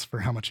insurance for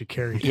how much he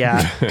carried.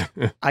 Yeah.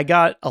 I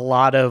got a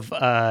lot of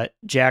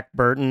Jack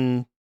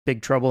Burton,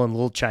 Big Trouble in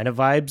Little China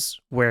vibes,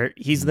 where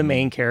he's the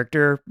main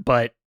character,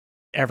 but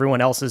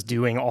everyone else is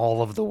doing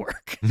all of the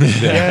work.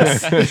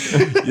 Yes.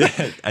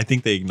 Yeah, I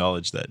think they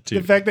acknowledge that too.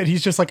 The fact that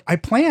he's just I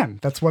plan.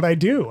 That's what I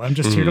do. I'm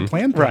just here to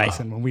plan things. Right.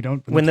 And when we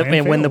don't, when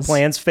the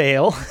plans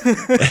fail,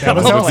 that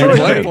was also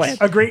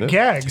a great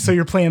gag. So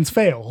your plans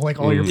fail,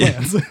 all your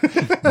plans.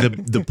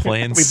 the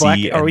plan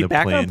C. Are we and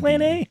back plan on plan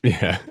B.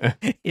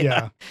 A?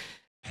 Yeah.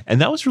 And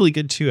that was really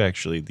good too,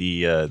 actually.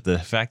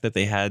 The fact that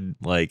they had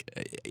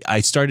I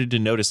started to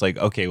notice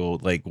okay, well,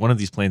 one of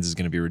these plans is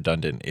going to be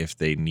redundant if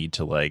they need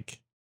to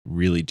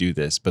really do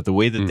this, but the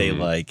way that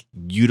they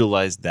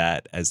utilized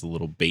that as a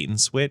little bait and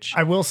switch.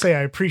 I will say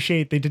I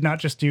appreciate they did not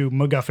just do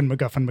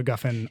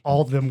MacGuffin,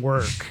 all of them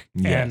work.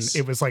 Yes. And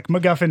it was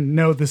MacGuffin,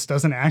 no, this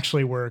doesn't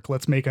actually work.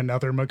 Let's make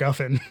another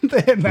MacGuffin.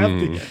 And have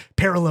the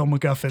parallel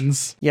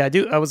MacGuffins. Yeah,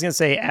 I was gonna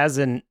say as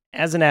an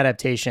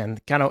adaptation,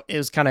 it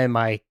was kind of in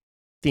my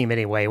theme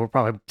anyway. We'll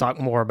probably talk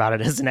more about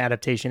it as an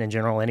adaptation in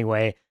general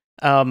anyway.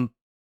 While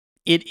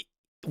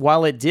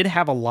it did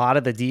have a lot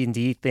of the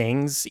D&D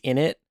things in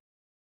it,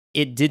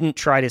 it didn't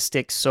try to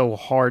stick so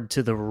hard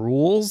to the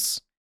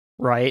rules,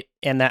 right?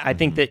 And that I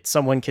think that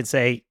someone could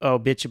say, oh,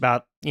 bitch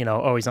about,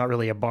 oh, he's not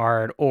really a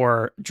bard,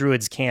 or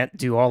druids can't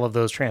do all of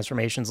those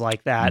transformations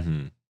like that.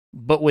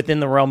 But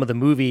within the realm of the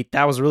movie,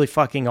 that was a really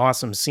fucking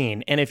awesome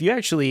scene. And if you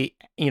actually,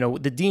 the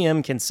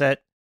DM can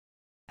set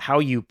how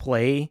you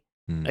play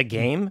a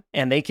game,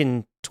 and they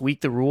can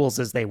tweak the rules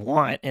as they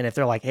want. And if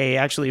they're like, hey,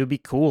 actually, it would be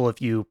cool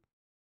if you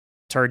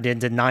turned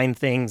into 9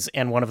 things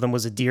and one of them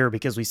was a deer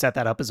because we set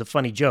that up as a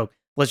funny joke.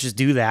 Let's just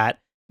do that.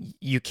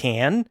 You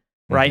can,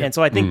 right? And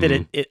so I think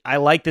that I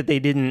like that they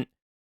didn't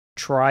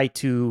try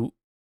to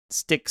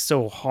stick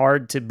so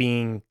hard to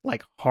being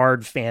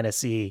hard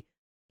fantasy,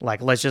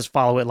 let's just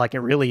follow it like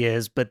it really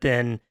is, but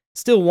then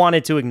still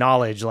wanted to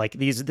acknowledge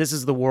this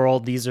is the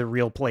world, these are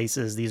real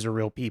places, these are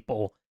real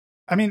people.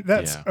 I mean,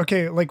 that's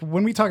okay.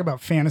 When we talk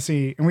about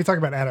fantasy and we talk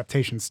about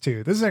adaptations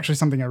too, this is actually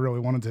something I really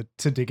wanted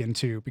to dig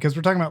into, because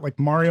we're talking about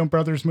Mario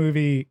Brothers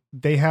movie.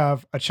 They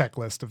have a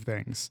checklist of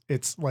things.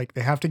 It's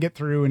they have to get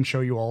through and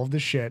show you all of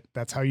this shit.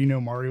 That's how you know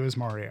Mario is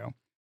Mario.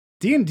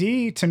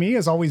 D&D to me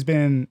has always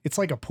been, it's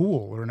like a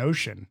pool or an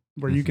ocean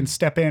where you can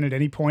step in at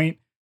any point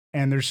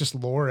and there's just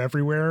lore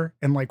everywhere.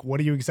 And what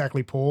do you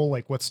exactly pull?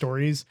 What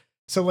stories?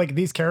 So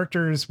these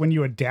characters, when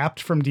you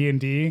adapt from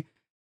D&D,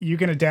 you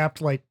can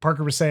adapt,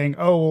 Parker was saying,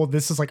 oh, well,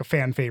 this is a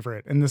fan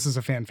favorite, and this is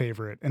a fan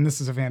favorite, and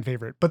this is a fan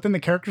favorite. But then the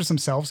characters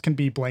themselves can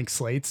be blank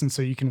slates, and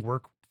so you can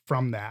work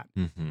from that,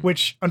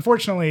 which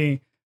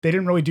unfortunately they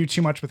didn't really do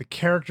too much with the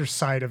character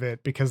side of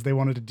it because they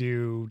wanted to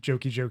do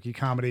jokey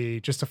comedy,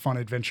 just a fun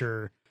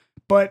adventure.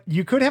 But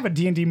you could have a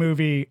D&D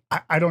movie.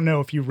 I don't know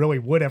if you really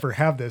would ever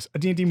have this, a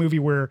D&D movie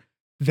where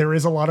there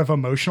is a lot of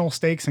emotional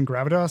stakes and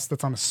gravitas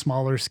that's on a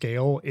smaller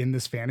scale in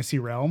this fantasy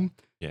realm.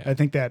 Yeah. I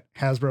think that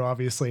Hasbro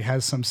obviously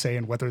has some say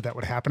in whether that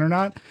would happen or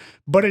not,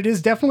 but it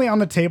is definitely on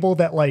the table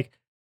that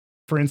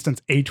for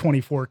instance,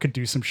 A24 could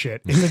do some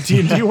shit in the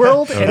D&D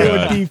world, and it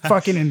would be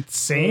fucking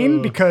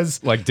insane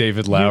because like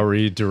David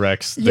Lowery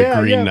directs the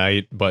Green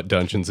Knight, but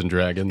Dungeons and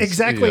Dragons.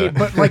 Exactly,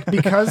 but like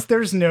because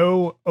there's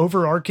no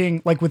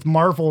overarching, like with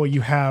Marvel,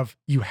 you have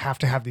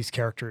to have these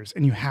characters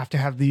and you have to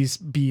have these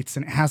beats,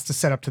 and it has to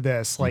set up to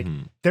this. Like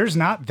there's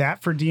not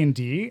that for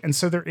D&D, and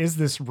so there is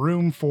this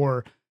room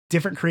for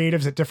different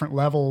creatives at different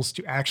levels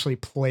to actually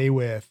play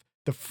with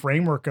the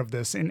framework of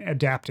this and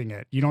adapting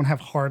it. You don't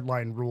have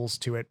hardline rules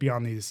to it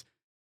beyond these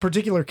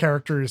particular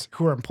characters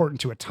who are important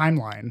to a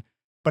timeline.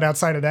 But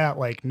outside of that,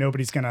 like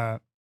nobody's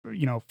gonna,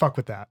 fuck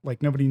with that.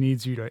 Like nobody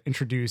needs you to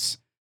introduce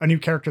a new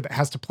character that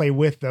has to play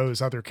with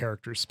those other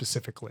characters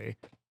specifically.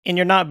 And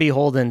you're not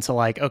beholden to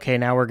like, okay,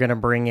 now we're going to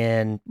bring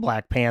in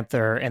Black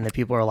Panther, and the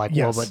people are like,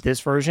 well, but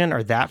this version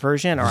or that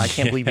version, or I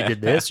can't believe you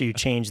did this, or you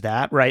changed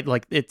that, right?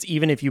 Like it's,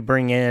 even if you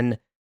bring in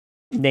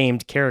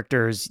named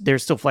characters,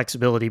 there's still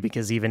flexibility,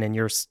 because even in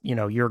your,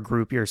 your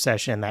group, your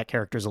session, that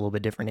character is a little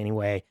bit different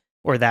anyway,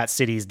 or that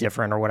city's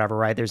different or whatever,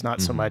 right? There's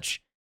not so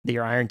much that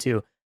you're ironed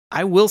to.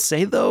 I will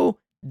say though,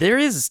 there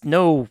is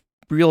no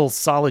real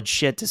solid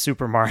shit to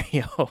Super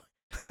Mario.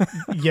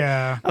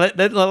 Yeah.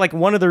 Like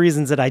one of the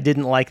reasons that I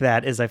didn't like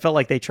that is I felt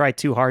like they tried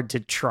too hard to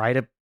try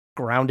to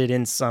ground it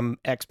in some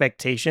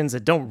expectations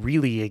that don't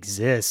really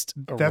exist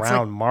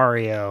around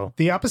Mario.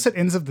 The opposite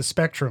ends of the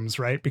spectrums,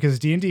 right? Because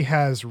D&D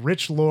has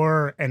rich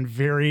lore and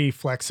very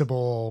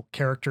flexible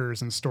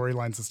characters and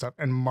storylines and stuff.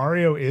 And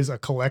Mario is a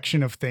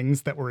collection of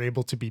things that were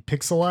able to be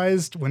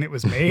pixelized when it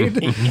was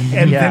made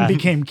and then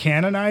became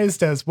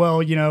canonized as,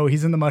 well,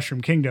 he's in the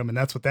Mushroom Kingdom, and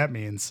that's what that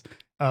means.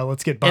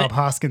 Let's get Bob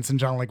Hoskins and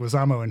John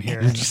Leguizamo in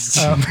here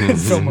and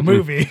film a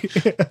movie.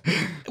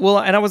 Well,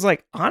 and I was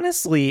like,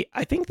 honestly,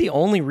 I think the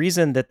only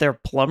reason that they're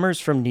plumbers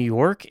from New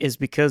York is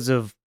because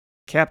of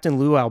Captain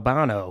Lou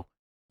Albano.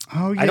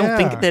 Oh, yeah.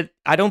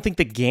 I don't think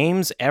the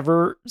games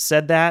ever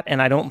said that,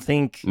 and I don't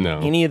think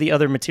any of the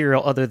other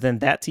material other than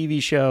that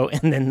TV show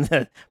and then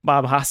the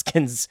Bob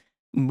Hoskins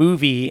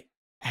movie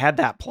had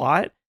that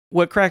plot.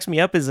 What cracks me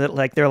up is that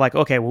like they're like,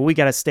 okay, well, we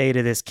got to stay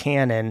to this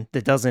canon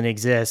that doesn't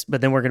exist, but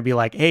then we're going to be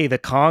like, hey, the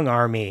Kong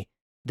army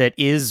that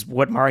is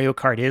what Mario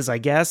Kart is, I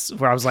guess.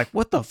 Where I was like,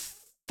 what the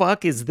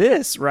fuck is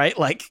this, right?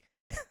 Like,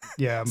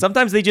 yeah.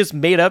 Sometimes they just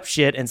made up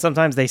shit, and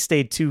sometimes they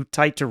stayed too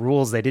tight to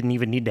rules they didn't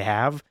even need to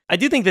have. I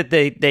do think that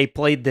they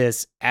played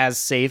this as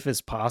safe as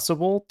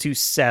possible to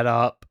set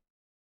up,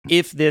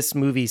 if this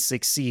movie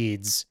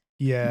succeeds,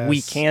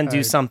 we can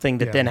do something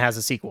that then has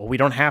a sequel. We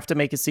don't have to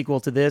make a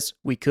sequel to this.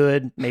 We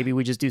could. Maybe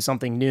we just do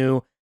something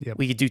new. Yep.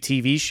 We could do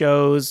TV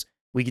shows.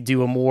 We could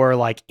do a more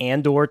like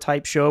Andor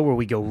type show where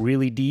we go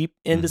really deep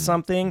into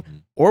something.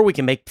 Or we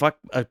can make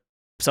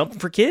something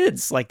for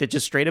kids, like that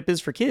just straight up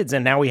is for kids.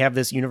 And now we have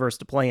this universe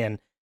to play in.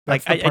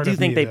 Like, I do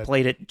think they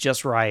played it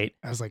just right.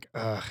 I was like,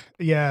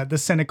 yeah, the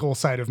cynical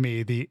side of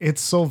me, the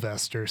it's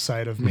Sylvester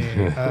side of me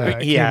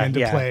came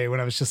into play when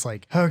I was just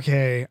like,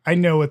 okay, I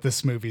know what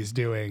this movie's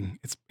doing.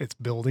 It's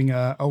building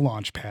a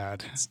launch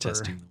pad. It's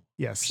testing.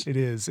 Yes, it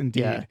is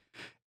indeed.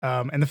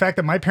 Yeah. And the fact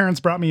that my parents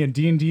brought me a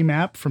D&D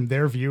map from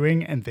their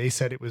viewing and they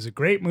said it was a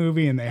great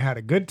movie and they had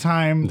a good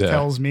time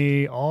tells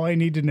me all I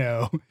need to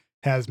know.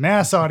 Has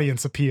mass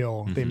audience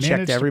appeal. They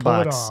managed to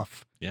pull it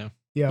off. Yeah.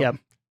 Yep.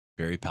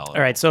 Very palatable.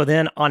 All right, so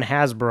then on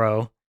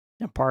Hasbro,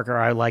 and Parker,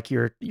 I like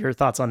your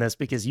thoughts on this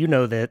because you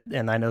know that,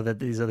 and I know that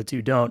these other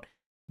two don't.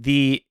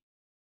 The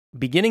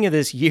beginning of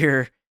this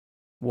year,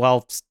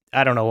 well,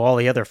 I don't know all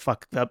the other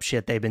fucked up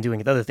shit they've been doing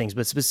with other things,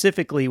 but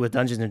specifically with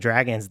Dungeons and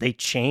Dragons, they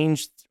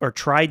changed or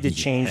tried to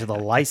change the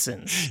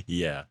license.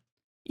 Yeah.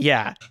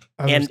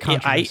 And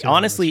I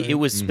honestly, it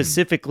was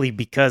specifically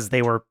because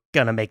they were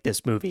gonna make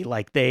this movie.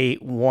 Like they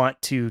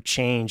want to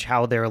change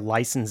how they're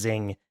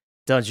licensing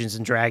Dungeons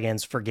and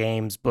Dragons for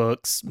games,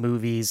 books,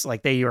 movies.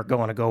 Like they are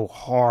going to go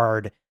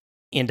hard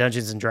in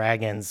Dungeons and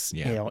Dragons,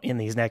 in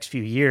these next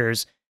few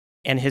years.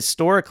 And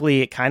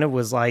historically, it kind of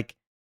was like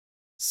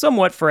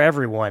somewhat for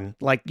everyone.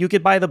 Like you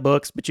could buy the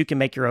books, but you can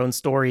make your own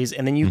stories,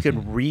 and then you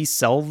could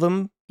resell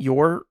them,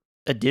 your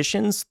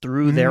editions,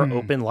 through their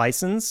open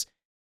license.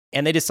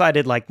 And they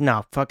decided, like,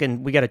 no,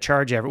 fucking, we got to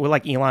charge we're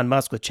like Elon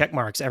Musk with check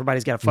marks.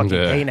 Everybody's got to fucking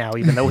pay now,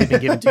 even though we've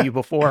been given to you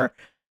before.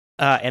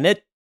 And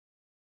it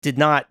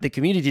the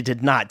community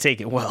did not take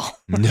it well.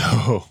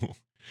 No.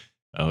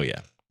 Oh,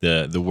 yeah.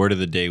 The word of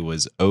the day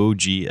was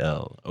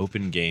OGL,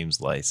 Open Games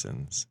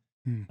License.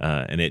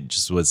 And it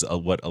just was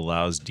what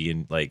allows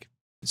D&D, like,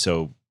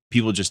 so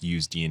people just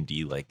use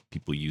D&D like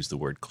people use the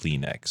word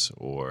Kleenex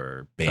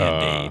or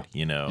Band-Aid,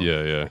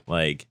 Yeah.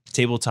 Like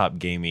tabletop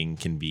gaming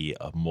can be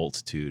a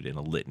multitude and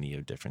a litany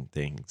of different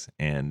things.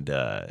 And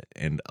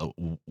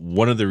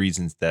one of the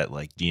reasons that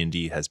like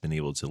D&D has been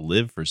able to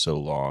live for so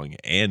long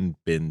and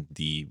been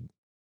the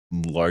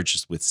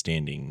largest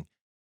withstanding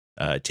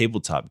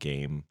tabletop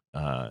game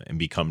and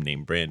become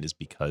name brand is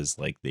because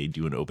like they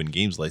do an open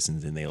games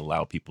license and they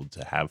allow people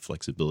to have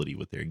flexibility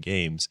with their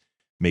games,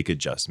 make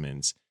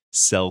adjustments,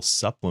 sell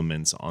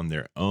supplements on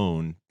their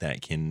own that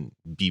can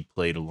be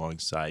played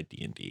alongside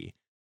D&D.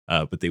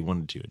 But they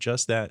wanted to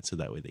adjust that so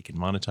that way they can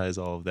monetize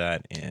all of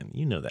that, and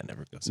that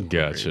never goes over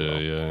Gotcha.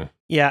 very well. Yeah.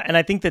 Yeah, and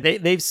I think that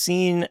they've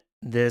seen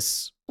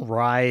this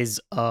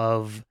rise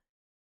of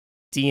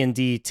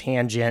D&D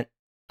tangent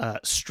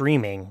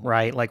streaming,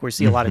 right? Like we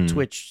see a lot of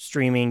Twitch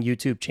streaming,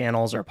 YouTube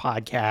channels or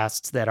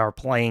podcasts that are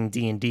playing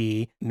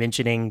D&D,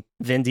 mentioning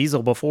Vin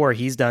Diesel before.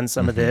 He's done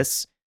some of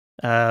this.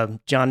 John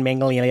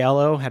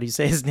Manganiello, how do you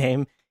say his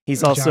name?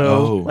 He's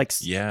also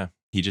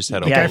he just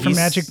had the guy from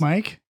Magic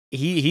Mike.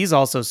 He's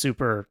also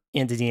super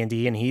into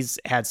D&D, and he's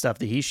had stuff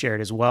that he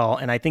shared as well.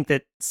 And I think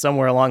that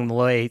somewhere along the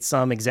way,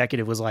 some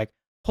executive was like,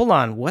 hold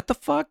on, what the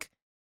fuck?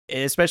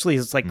 Especially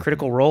it's like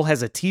Critical Role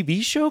has a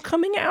TV show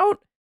coming out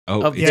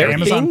of their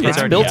Amazon thing Prime.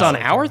 that's built on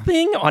our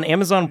thing on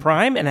Amazon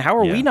Prime. And how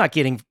are we not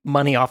getting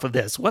money off of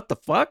this? What the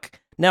fuck?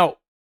 Now,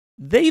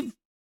 they've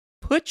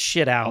put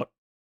shit out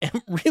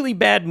and really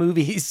bad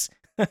movies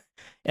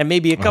and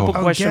maybe a couple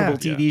questionable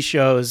TV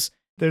shows.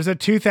 There's a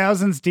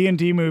 2000s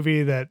D&D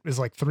movie that is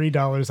like $3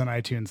 on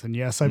iTunes, and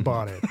yes, I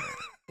bought it.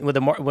 With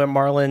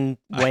Marlon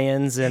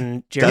Wayans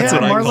and Jeremy. That's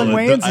what Marlon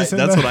Wayans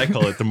that's what I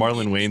call it, the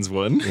Marlon Wayans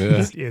one.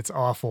 Yeah. It's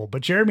awful,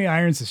 but Jeremy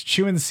Irons is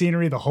chewing the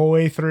scenery the whole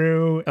way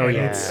through. Oh,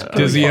 yeah.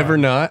 Does he ever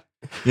not?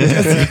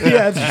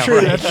 That's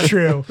true. That's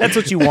true. That's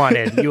what you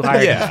wanted. You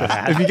hired him for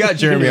that. If you got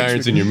Jeremy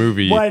Irons in your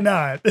movie, why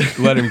not?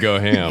 Let him go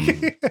ham.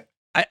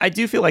 I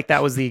do feel like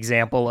that was the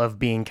example of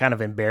being kind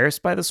of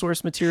embarrassed by the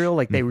source material.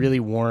 Like they really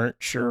weren't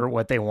sure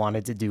what they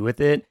wanted to do with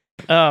it.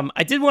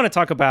 I did want to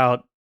talk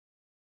about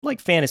like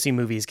fantasy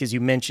movies because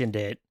you mentioned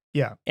it.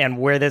 Yeah. And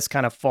where this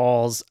kind of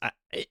falls.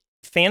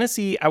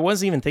 Fantasy, I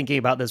wasn't even thinking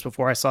about this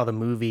before I saw the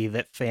movie,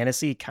 that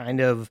fantasy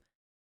kind of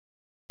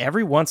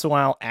every once in a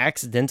while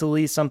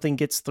accidentally something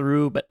gets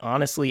through, but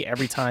honestly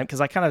every time,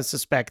 because I kind of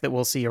suspect that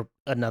we'll see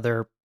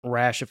another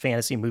rash of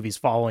fantasy movies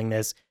following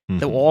this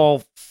that will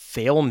all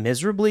fail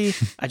miserably.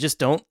 I just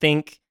don't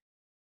think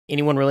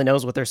anyone really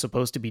knows what they're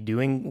supposed to be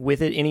doing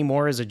with it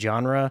anymore as a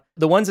genre.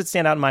 The ones that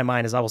stand out in my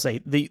mind is, I will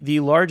say, the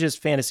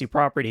largest fantasy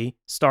property,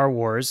 Star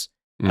Wars,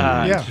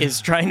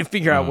 is trying to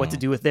figure out what to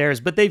do with theirs,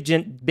 but they've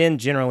been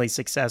generally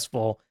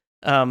successful.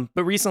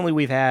 But recently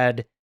we've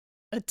had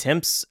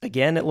attempts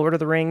again at Lord of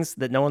the Rings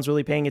that no one's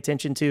really paying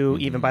attention to,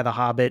 even by the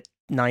Hobbit,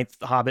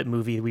 9th Hobbit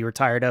movie. We were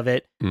tired of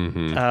it.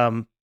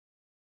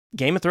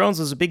 Game of Thrones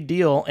was a big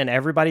deal, and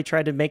everybody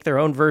tried to make their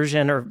own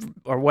version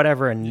or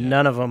whatever, and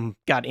none of them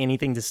got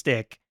anything to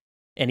stick.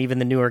 And even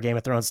the newer Game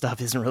of Thrones stuff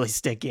isn't really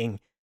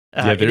sticking.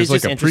 There's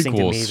like a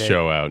prequel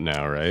show out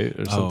now, right?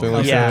 Or something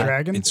like that.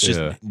 Dragon? It's just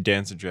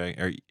Dance of Dragon,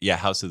 or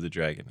House of the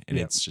Dragon, and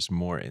it's just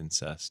more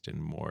incest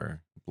and more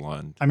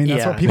blonde. I mean,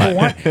 that's what people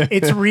want.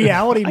 It's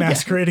reality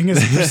masquerading as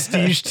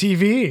prestige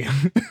TV.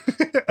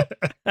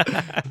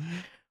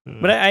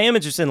 But I am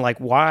interested in like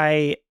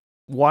why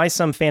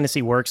some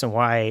fantasy works and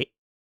why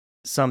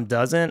some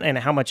doesn't, and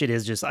how much it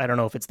is just, I don't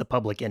know if it's the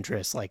public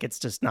interest. Like it's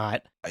just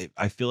not.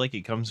 I feel like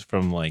it comes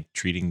from like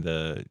treating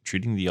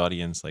the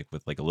audience like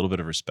with like a little bit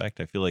of respect.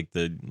 I feel like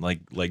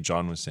like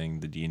John was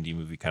saying, the D&D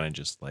movie kind of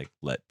just like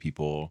let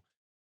people,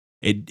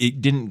 it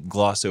didn't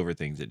gloss over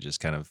things. It just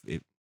kind of,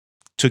 it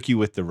took you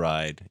with the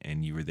ride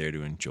and you were there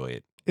to enjoy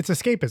it. It's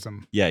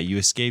escapism. Yeah, you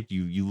escaped,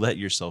 you let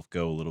yourself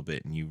go a little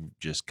bit, and you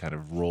just kind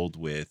of rolled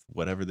with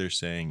whatever they're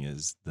saying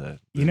is the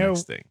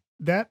next thing.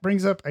 That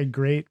brings up a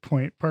great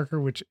point,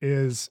 Parker, which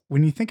is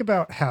when you think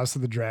about House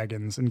of the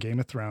Dragons and Game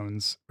of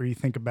Thrones, or you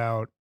think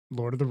about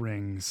Lord of the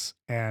Rings,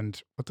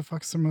 and what the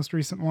fuck's the most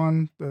recent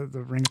one? The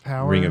Ring of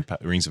Power?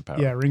 Rings of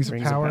Power. Yeah, Rings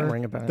of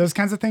Power. Those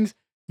kinds of things.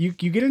 You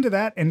get into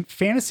that, and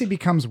fantasy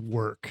becomes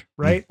work,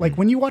 right? Like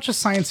when you watch a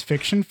science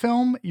fiction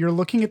film, you're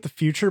looking at the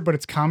future, but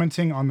it's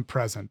commenting on the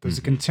present. There's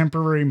a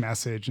contemporary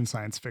message in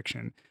science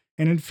fiction.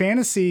 And in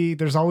fantasy,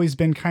 there's always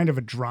been kind of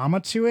a drama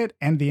to it,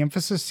 and the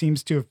emphasis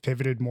seems to have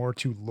pivoted more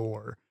to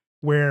lore,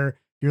 where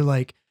you're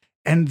like,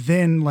 and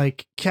then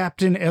like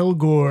Captain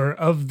Elgor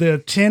of the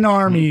 10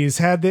 armies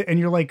had the, and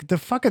you're like, the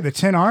fuck are the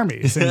 10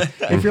 armies? And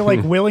if you're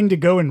like willing to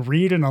go and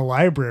read in a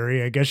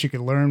library, I guess you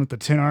could learn what the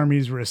 10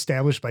 armies were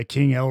established by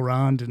King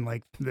Elrond in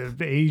like the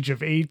age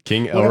of 8.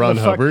 King Elrond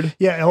Hubbard?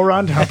 Yeah,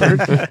 Elrond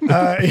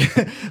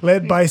Hubbard,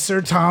 led by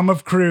Sir Tom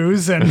of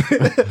Cruise. And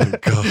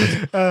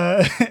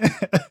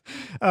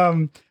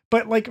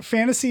but like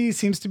fantasy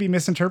seems to be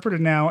misinterpreted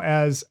now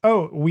as,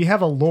 oh, we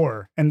have a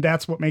lore and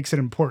that's what makes it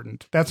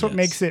important. That's what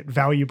makes it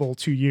valuable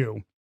to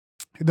you,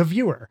 the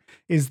viewer,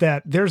 is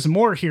that there's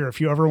more here if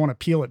you ever want to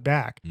peel it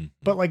back.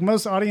 But like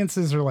most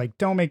audiences are like,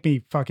 don't make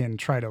me fucking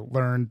try to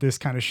learn this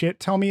kind of shit.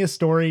 Tell me a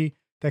story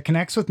that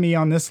connects with me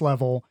on this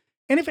level.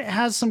 And if it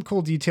has some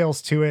cool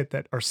details to it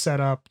that are set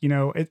up, you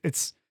know,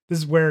 this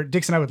is where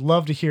Dixon, I would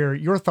love to hear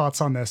your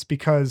thoughts on this,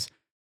 because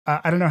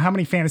I don't know how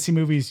many fantasy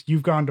movies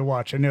you've gone to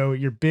watch. I know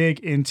you're big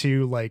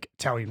into like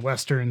Italian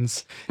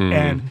Westerns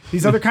and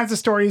these other kinds of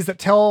stories that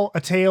tell a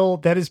tale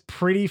that is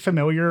pretty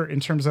familiar in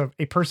terms of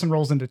a person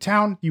rolls into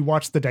town. You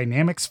watch the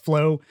dynamics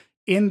flow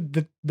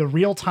in the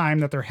real time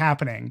that they're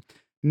happening.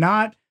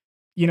 Not,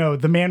 you know,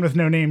 the man with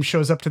no name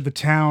shows up to the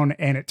town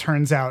and it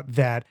turns out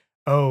that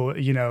oh,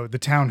 the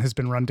town has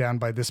been run down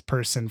by this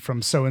person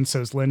from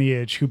so-and-so's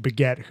lineage who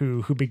beget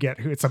who.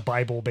 It's a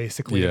Bible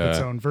basically of its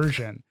own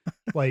version.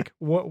 Like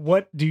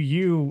what do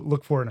you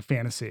look for in a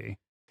fantasy?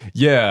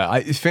 Yeah,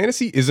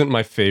 fantasy isn't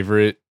my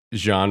favorite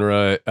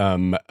genre.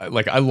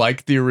 Like I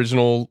like the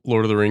original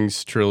Lord of the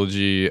Rings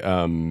trilogy.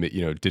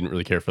 Didn't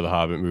really care for the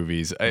Hobbit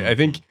movies. I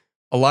think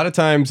a lot of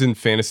times in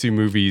fantasy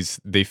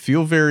movies, they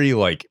feel very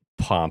like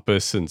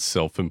pompous and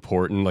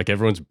self-important, like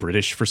everyone's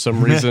British for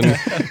some reason.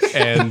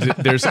 And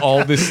there's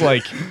all this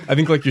like, I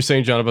think like you're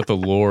saying, John, about the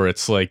lore,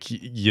 it's like,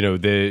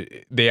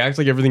 they act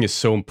like everything is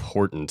so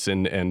important,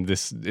 and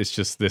this, it's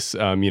just this,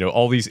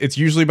 all these, it's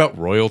usually about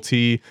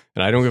royalty,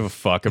 and I don't give a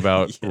fuck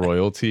about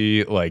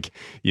royalty. Like,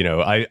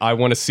 I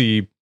want to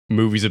see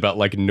movies about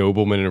like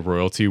noblemen and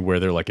royalty where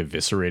they're like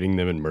eviscerating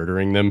them and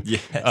murdering them.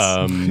 Yes.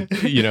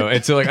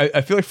 And so like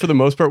I feel like for the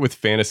most part with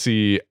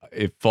fantasy,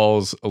 it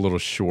falls a little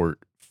short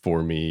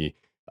for me.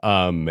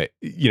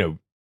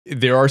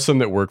 There are some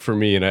that work for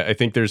me, and I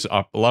think there's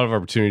a lot of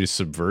opportunity to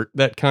subvert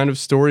that kind of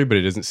story, but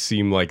it doesn't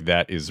seem like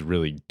that is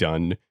really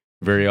done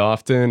very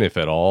often, if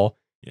at all.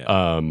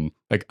 Yeah.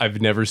 Like I've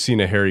never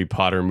seen a Harry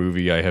Potter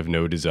movie. I have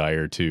no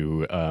desire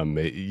to.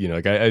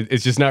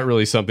 It's just not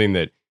really something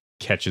that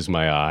catches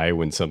my eye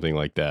when something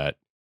like that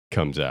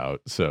comes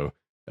out. So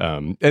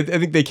I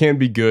think they can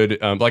be good.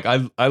 Like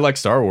I like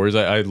Star Wars.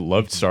 I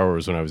loved Star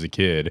Wars when I was a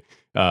kid.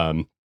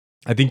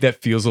 I think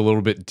that feels a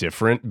little bit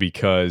different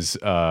because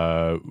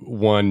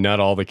one, not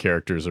all the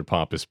characters are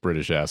pompous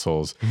British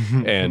assholes,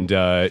 and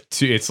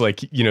two, it's like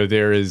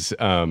there is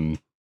I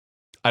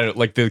don't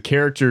like the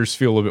characters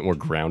feel a little bit more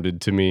grounded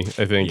to me.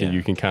 I think, and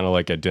you can kind of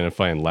like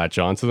identify and latch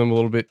onto them a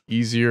little bit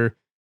easier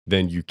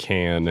than you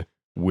can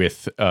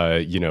with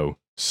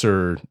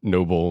Sir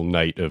Noble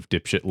Knight of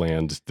Dipshit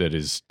Land that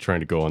is trying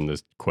to go on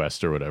this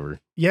quest or whatever.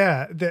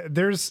 Yeah,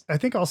 there's, I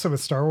think also with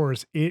Star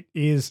Wars, it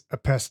is a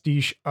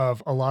pastiche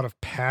of a lot of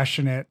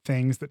passionate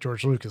things that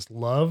George Lucas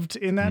loved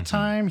in that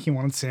time. He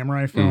wanted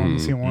samurai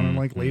films, he wanted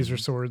like laser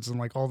swords and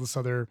like all this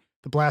other,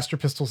 the blaster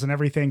pistols and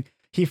everything.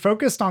 He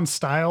focused on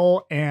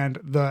style and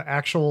the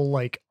actual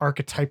like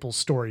archetypal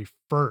story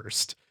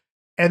first.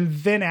 And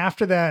then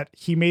after that,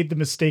 he made the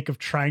mistake of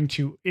trying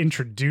to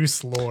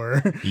introduce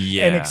lore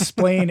and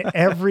explain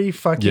every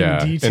fucking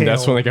detail. And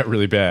that's when they got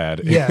really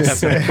bad.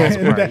 Yes.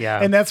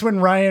 And that's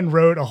when Ryan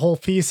wrote a whole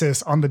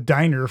thesis on the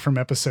diner from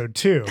episode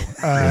 2.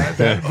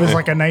 That was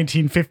like a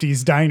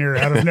 1950s diner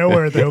out of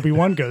nowhere that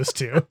Obi-Wan goes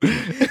to.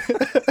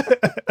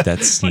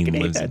 That scene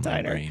lives in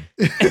my brain.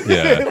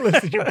 Yeah. It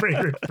lives in your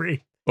brain rent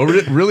free. Well,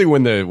 really,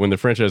 when the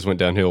franchise went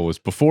downhill was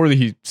before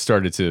he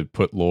started to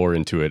put lore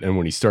into it, and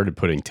when he started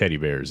putting teddy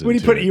bears. When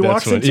he put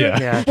Ewoks into it,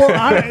 yeah.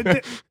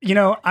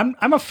 Well,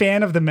 I'm a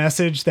fan of the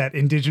message that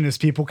indigenous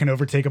people can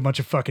overtake a bunch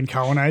of fucking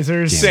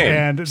colonizers,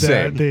 Same.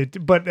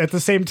 But at the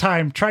same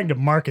time, trying to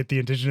market the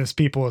indigenous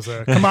people as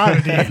a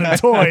commodity and a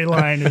toy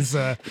line is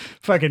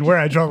fucking where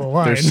I draw the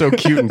line. They're so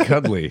cute and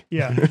cuddly.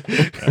 Yeah.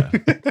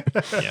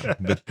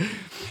 But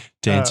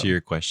to answer your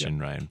question,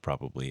 Ryan,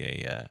 probably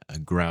a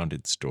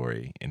grounded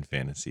story in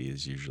fantasy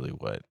is usually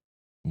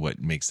what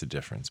makes the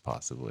difference,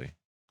 possibly.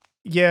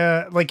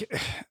 Yeah, like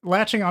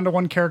latching onto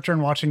one character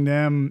and watching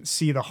them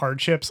see the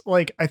hardships.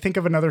 Like I think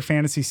of another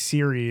fantasy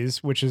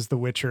series, which is The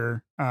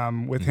Witcher,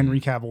 with Henry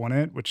Cavill in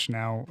it, which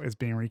now is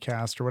being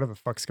recast or whatever the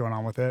fuck's going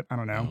on with it. I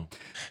don't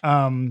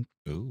know.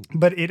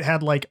 But it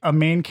had like a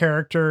main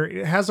character.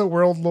 It has a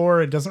world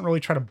lore. It doesn't really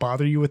try to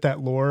bother you with that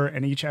lore.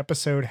 And each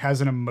episode has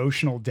an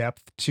emotional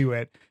depth to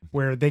it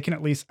where they can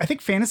at least, I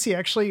think fantasy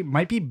actually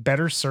might be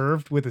better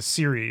served with a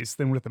series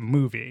than with a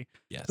movie.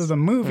 Yes. So the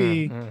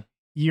movie,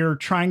 you're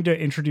trying to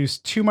introduce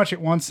too much at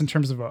once in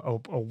terms of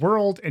a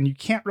world, and you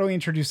can't really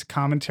introduce a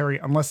commentary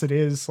unless it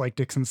is, like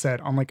Dixon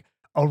said, on like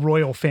a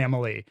royal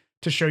family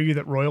to show you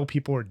that royal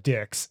people are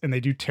dicks and they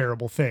do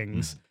terrible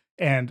things.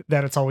 And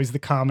that it's always the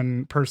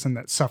common person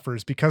that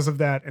suffers because of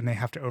that, and they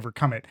have to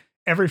overcome it.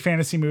 Every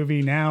fantasy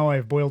movie now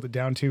I've boiled it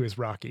down to is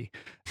Rocky.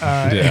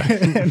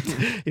 And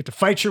you have to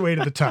fight your way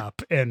to the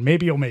top, and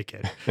maybe you'll make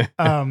it.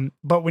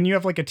 But when you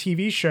have like a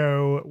TV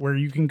show where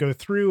you can go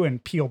through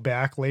and peel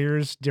back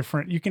layers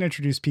different, you can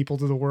introduce people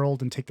to the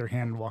world and take their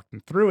hand and walk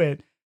them through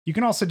it. You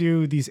can also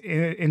do these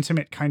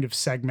intimate kind of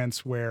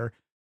segments where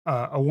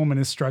a woman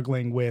is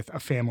struggling with a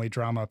family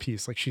drama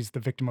piece, like she's the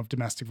victim of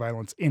domestic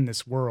violence in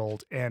this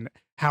world, and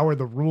how are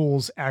the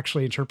rules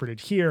actually interpreted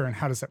here, and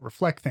how does that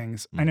reflect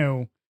things? I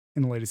know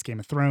in the latest Game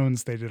of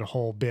Thrones, they did a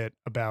whole bit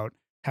about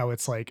how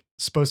it's like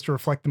supposed to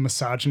reflect the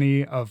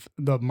misogyny of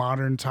the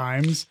modern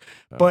times.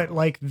 But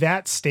like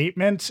that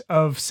statement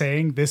of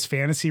saying this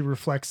fantasy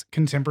reflects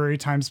contemporary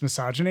times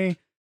misogyny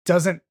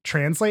doesn't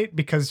translate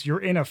because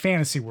you're in a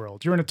fantasy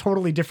world. You're in a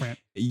totally different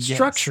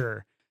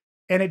structure,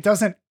 and it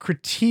doesn't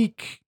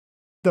critique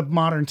the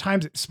modern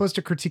times. It's supposed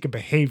to critique a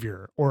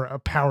behavior or a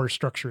power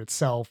structure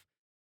itself,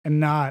 and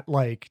not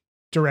like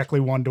directly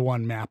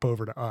one-to-one map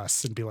over to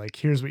us and be like,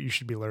 here's what you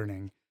should be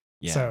learning.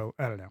 Yeah. So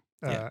I don't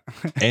know.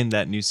 And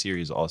that new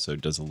series also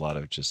does a lot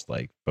of just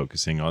like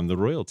focusing on the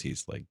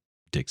royalties, like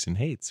Dixon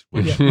hates,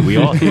 which we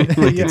all hate.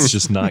 Like, it's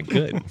just not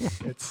good.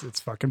 It's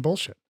fucking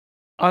bullshit.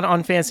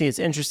 on fantasy, it's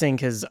interesting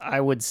because I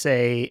would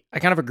say I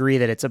kind of agree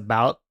that it's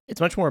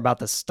much more about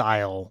the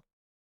style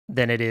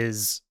than it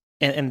is,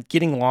 and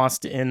getting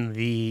lost in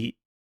the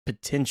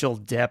potential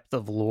depth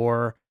of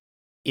lore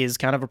is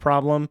kind of a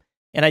problem.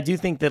 And I do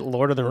think that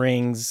Lord of the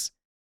Rings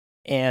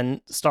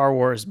and Star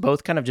Wars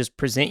both kind of just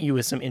present you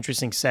with some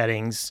interesting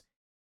settings,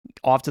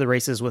 off to the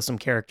races with some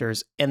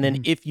characters, and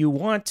then if you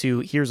want to,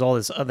 here's all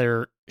this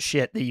other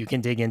shit that you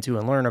can dig into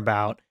and learn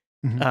about.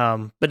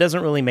 But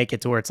doesn't really make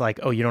it to where it's like,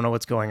 oh, you don't know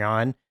what's going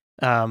on.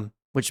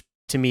 Which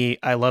to me,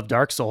 I love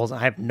Dark Souls. I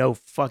have no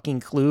fucking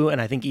clue, and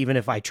I think even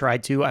if I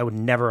tried to, I would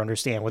never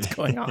understand what's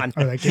going on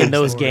in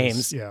those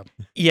games.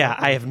 Yeah,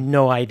 I have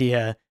no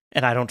idea,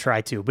 and I don't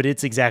try to. But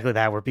it's exactly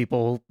that, where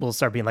people will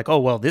start being like, oh,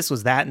 well, this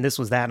was that, and this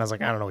was that, and I was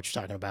like, I don't know what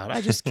you're talking about.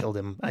 I just killed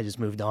him. I just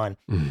moved on.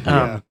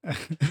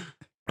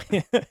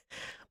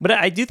 But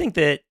I do think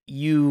that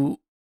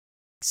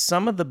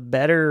some of the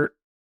better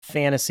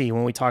fantasy,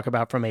 when we talk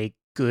about from a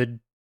good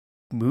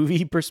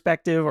movie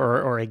perspective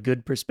or a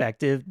good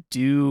perspective,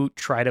 do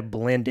try to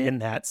blend in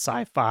that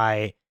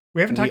sci-fi.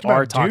 We haven't talked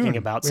about Dune.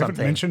 We haven't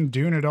mentioned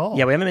Dune at all.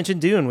 Yeah, we haven't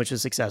mentioned Dune, which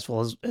is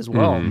successful as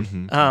well.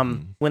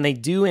 When they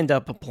do end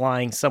up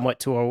applying somewhat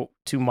to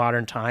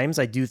modern times,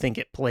 I do think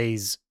it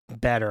plays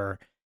better.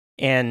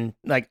 And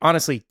like,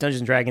 honestly,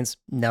 Dungeons and Dragons,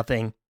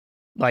 nothing.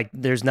 Like,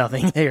 there's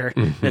nothing there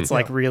that's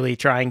like really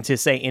trying to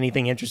say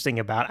anything interesting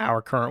about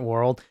our current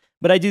world.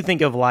 But I do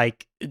think of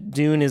like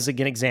Dune is an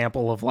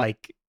example of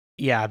like,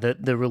 yeah,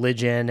 the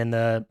religion and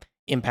the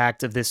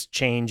impact of this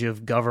change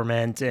of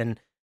government. And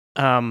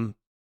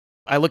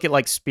I look at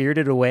like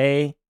Spirited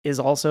Away is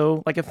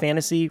also like a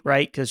fantasy,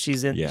 right? Because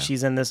she's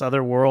in this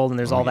other world and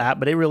there's all that,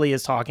 but it really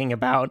is talking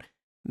about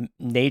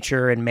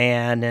nature and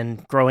man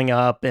and growing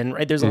up, and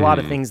right, there's a lot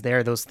of things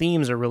there. Those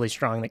themes are really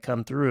strong that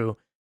come through.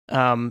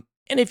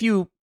 And if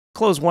you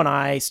close one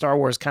eye, Star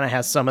Wars kind of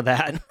has some of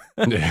that.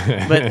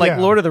 But like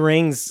Lord of the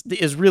Rings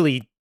is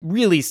really,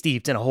 really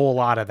steeped in a whole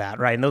lot of that,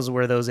 right? And those are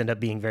where those end up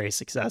being very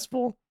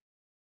successful.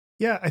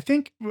 Yeah, I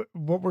think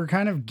what we're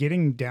kind of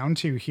getting down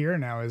to here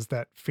now is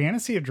that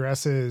fantasy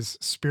addresses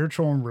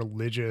spiritual and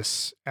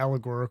religious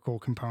allegorical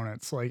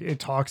components. Like, it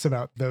talks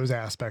about those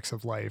aspects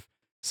of life.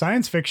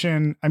 Science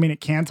fiction, I mean,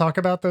 it can talk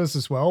about those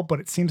as well, but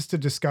it seems to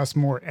discuss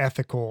more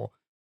ethical,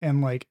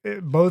 and like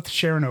both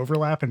share an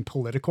overlap in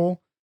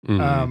political.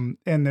 And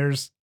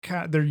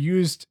they're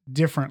used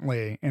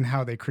differently in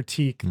how they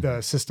critique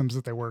the systems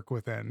that they work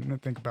within. And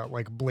think about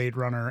like Blade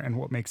Runner and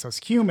what makes us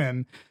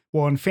human.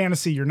 Well, in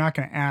fantasy, you're not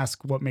going to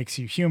ask what makes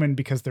you human,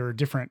 because there are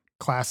different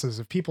classes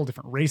of people,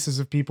 different races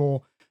of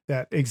people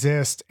that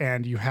exist.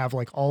 And you have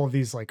like all of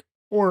these like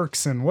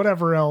orcs and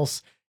whatever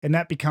else. And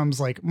that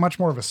becomes like much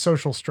more of a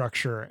social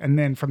structure. And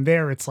then from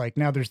there, it's like,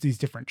 now there's these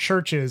different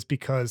churches,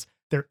 because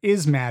there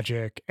is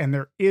magic and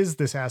there is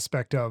this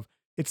aspect of,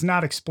 it's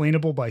not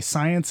explainable by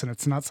science, and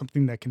it's not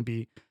something that can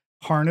be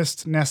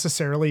harnessed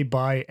necessarily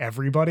by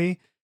everybody.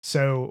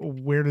 So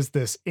where does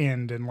this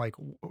end? And like,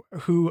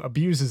 who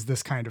abuses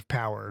this kind of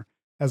power,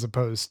 as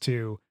opposed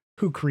to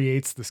who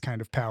creates this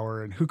kind of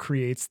power and who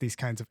creates these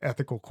kinds of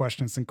ethical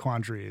questions and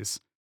quandaries.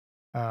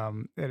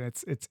 And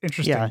it's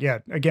interesting. Yeah.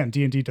 Again,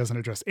 D&D doesn't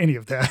address any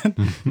of that,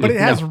 but it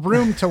has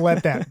room to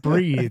let that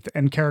breathe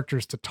and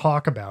characters to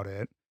talk about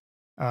it.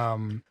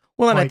 And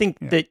I think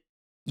that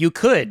you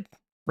could,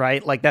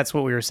 right? Like, that's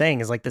what we were saying,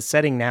 is like the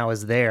setting now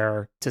is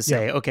there to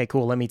say, okay,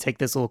 cool, let me take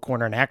this little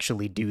corner and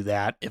actually do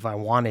that if I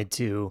wanted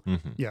to.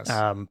 Yes.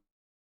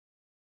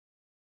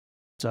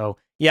 So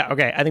yeah,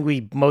 okay. I think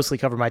we mostly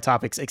covered my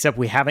topics, except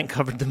we haven't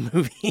covered the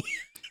movie.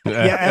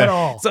 At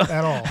all.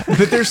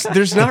 But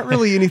there's not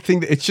really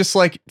anything. It's just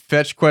like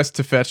fetch quest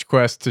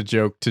to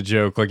joke to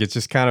joke. Like, it's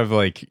just kind of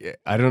like,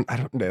 I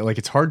don't know. Like,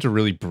 it's hard to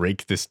really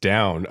break this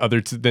down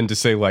than to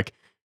say like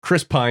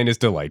Chris Pine is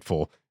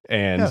delightful.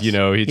 And you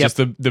know, just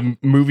the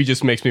movie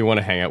just makes me want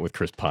to hang out with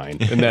Chris Pine,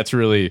 and that's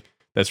really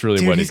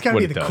Dude, what he's it gotta what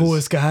be it the does.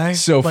 coolest guy.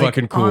 So like,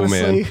 fucking cool,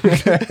 honestly,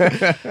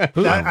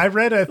 man. I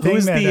read a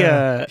thing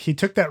that he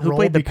took that role. Who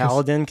played the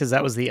Paladin? Because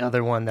that was the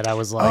other one that I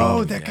was like,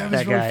 oh, that guy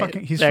was really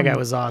fucking. That guy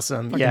was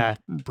awesome. Yeah,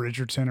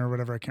 Bridgerton or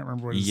whatever. I can't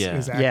remember what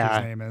his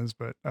actor's name is,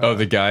 but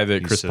the guy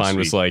that Chris Pine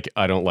was like,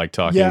 I don't like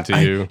talking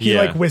to you. He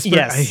like whispered,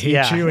 I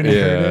hate you, and he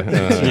heard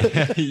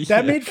it.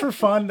 That made for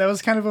fun. That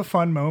was kind of a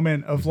fun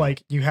moment of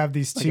like, you have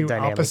these two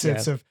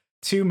opposites of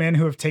two men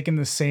who have taken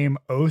the same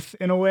oath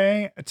in a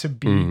way to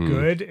be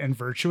good and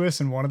virtuous,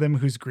 and one of them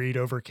whose greed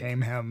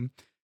overcame him.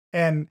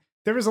 And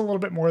there was a little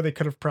bit more they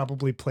could have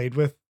probably played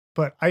with,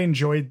 but I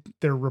enjoyed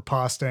their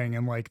riposting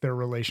and like their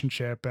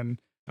relationship. And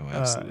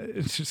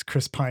it's just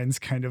Chris Pine's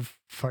kind of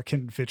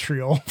fucking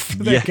vitriol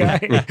for that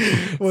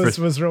guy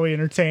was really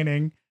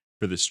entertaining.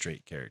 For the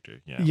straight character.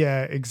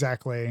 Yeah,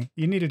 exactly.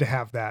 You needed to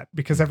have that,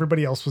 because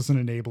everybody else was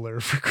an enabler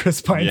for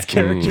Chris Pine's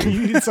character.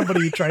 You needed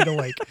somebody who tried to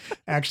like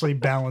actually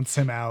balance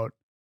him out.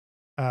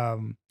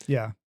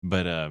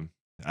 But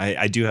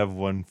I do have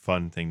one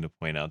fun thing to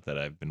point out that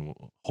I've been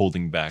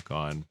holding back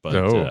on.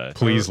 But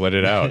please let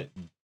it out.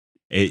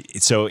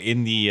 So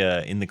in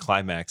the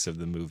climax of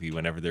the movie,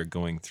 whenever they're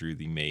going through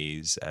the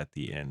maze at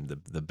the end,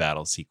 the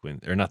battle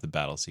sequence, or not the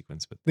battle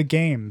sequence, but the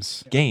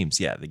games.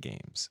 Yeah, the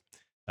games.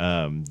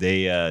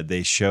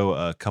 They show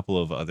a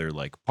couple of other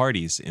like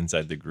parties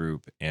inside the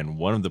group, and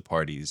one of the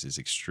parties is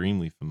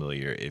extremely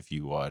familiar. If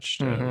you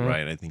watched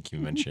Ryan, I think you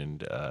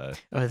mentioned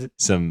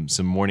some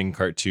morning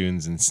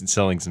cartoons and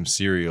selling some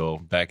cereal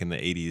back in the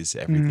 80s.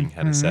 Everything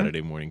had a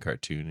Saturday morning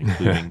cartoon,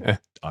 including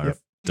our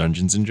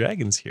Dungeons and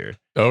Dragons here.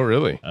 Oh,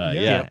 really?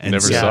 Yeah. And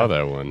never saw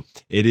that one.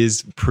 It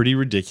is pretty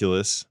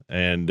ridiculous,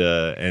 and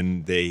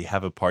they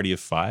have a party of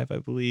 5, I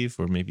believe,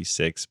 or maybe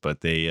 6,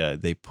 but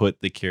they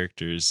put the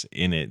characters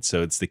in it,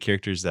 so it's the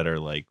characters that are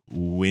like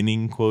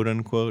winning, quote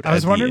unquote. I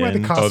was wondering why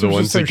the costumes the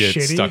ones are so that get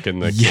shitty stuck in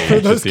the for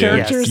those cage at the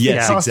end. characters.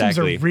 Yes, the costumes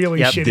exactly. are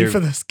really shitty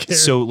for those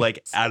characters. So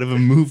like out of a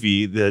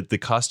movie, the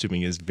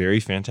costuming is very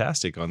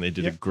fantastic. They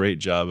did a great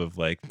job of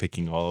like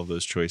picking all of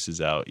those choices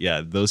out.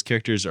 Yeah, those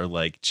characters are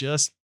like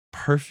just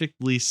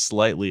perfectly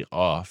slightly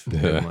off,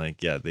 and like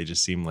they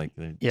just seem like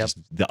they're just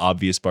the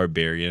obvious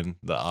barbarian,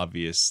 the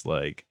obvious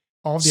like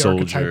all the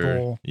soldier.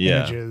 archetypal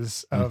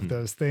images of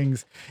those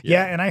things.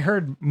 Yeah, and I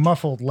heard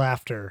muffled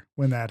laughter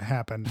when that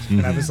happened,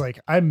 and I was like,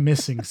 I'm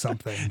missing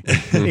something.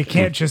 It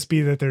can't just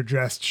be that they're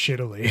dressed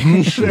shittily.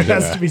 There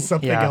has to be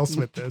something else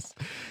with this.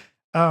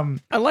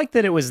 I like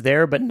that it was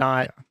there, but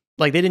not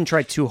like they didn't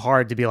try too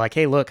hard to be like,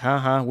 hey, look,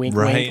 wink,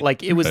 wink.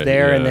 Like it was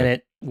there, and then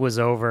it was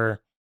over.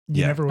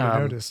 You never would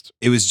have noticed.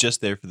 It was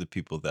just there for the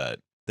people that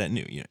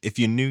knew. You know, if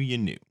you knew, you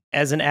knew.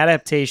 As an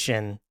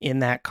adaptation in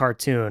that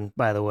cartoon,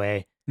 by the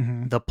way,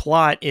 the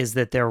plot is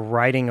that they're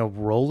riding a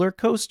roller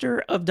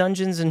coaster of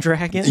Dungeons and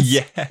Dragons,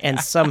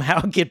 and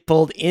somehow get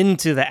pulled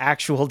into the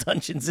actual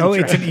Dungeons and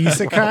Dragons. It's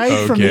an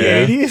isekai from the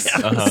 80s.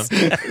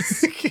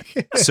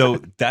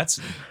 So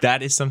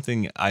that is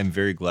something I'm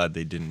very glad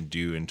they didn't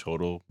do in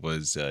total,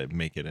 was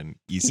make it an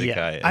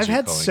isekai. I've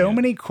had so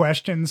many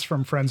questions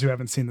from friends who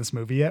haven't seen this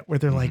movie yet, where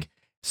they're like,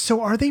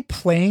 so are they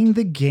playing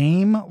the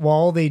game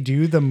while they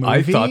do the movie?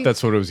 I thought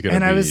that's what it was going to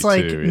be. And I was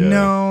like, too,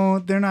 no,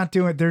 they're not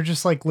doing it. They're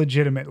just like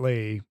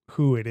legitimately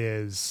who it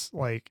is,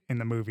 like in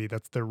the movie.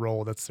 That's their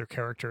role. That's their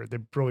character. They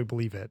really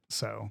believe it.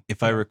 So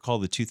if I recall,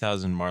 the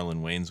 2000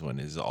 Marlon Wayans one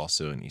is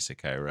also an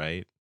isekai,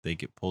 right? They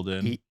get pulled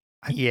in.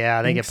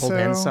 They get pulled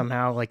in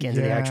somehow, like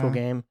into the actual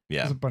game.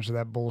 Yeah. There's a bunch of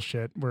that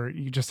bullshit where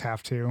you just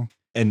have to.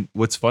 And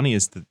what's funny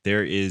is that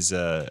there is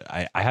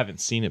I haven't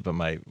seen it, but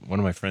one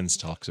of my friends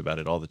talks about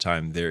it all the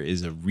time. There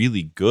is a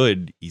really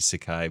good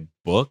isekai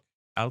book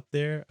out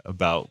there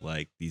about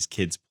like these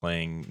kids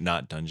playing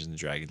not Dungeons and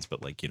Dragons,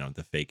 but like, you know,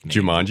 the fake name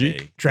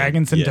Jumanji,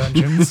 Dragons and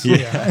Dungeons.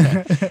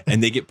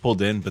 And they get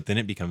pulled in, but then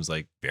it becomes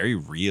like very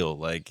real.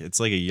 Like it's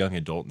like a young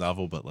adult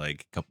novel, but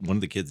like one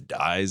of the kids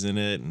dies in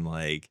it, and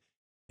like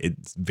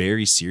it's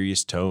very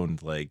serious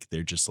toned. Like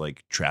they're just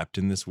like trapped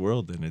in this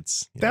world, and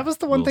it's that was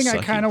the one thing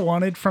I kind of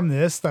wanted from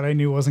this that I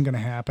knew wasn't going to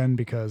happen,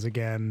 because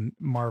again,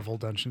 Marvel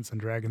Dungeons and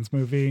Dragons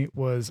movie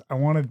was, I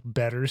wanted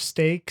better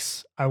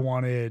stakes. I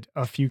wanted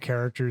a few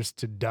characters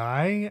to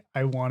die.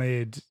 I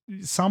wanted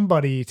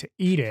somebody to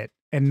eat it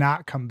and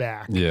not come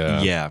back.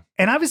 Yeah.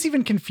 And I was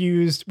even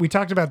confused. We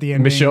talked about the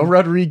ending. Michelle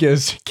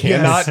Rodriguez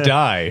cannot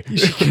die.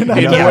 She cannot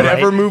in die.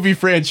 whatever movie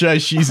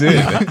franchise she's in.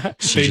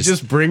 They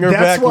just bring her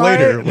back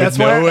later with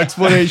no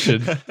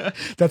explanation.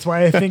 That's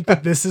why I think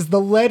that this is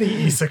the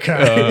Letty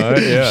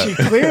isekai. She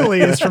clearly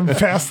is from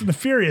Fast and the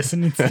Furious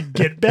and needs to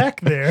get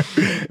back there.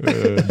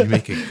 You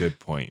make a good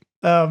point.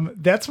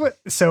 That's what.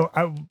 So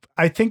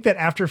I think that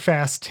after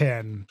Fast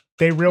 10,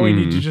 they really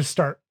need to just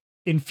start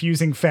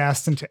infusing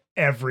Fast into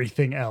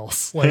everything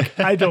else. Like,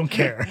 I don't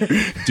care.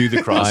 Do the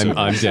crossover.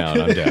 I'm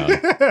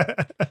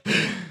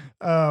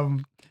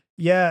down.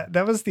 Yeah,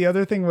 that was the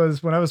other thing,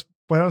 was when I was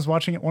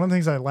watching it, one of the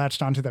things I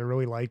latched onto that I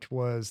really liked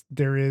was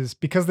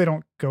because they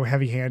don't go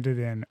heavy handed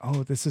in,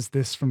 this is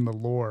this from the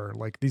lore,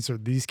 like these are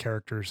these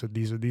characters, or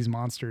these are these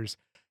monsters.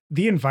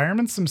 The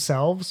environments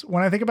themselves,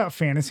 when I think about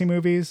fantasy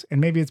movies,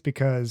 and maybe it's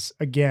because,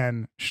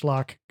 again,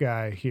 schlock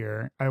guy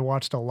here, I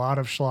watched a lot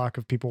of schlock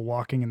of people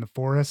walking in the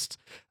forest.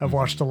 I've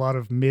watched a lot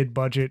of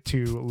mid-budget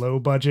to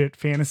low-budget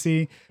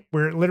fantasy,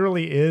 where it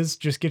literally is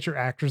just get your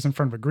actors in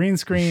front of a green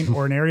screen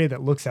or an area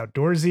that looks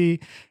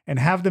outdoorsy and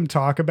have them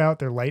talk about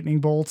their lightning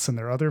bolts and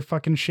their other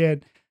fucking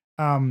shit.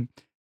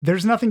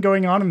 There's nothing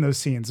going on in those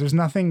scenes. There's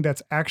nothing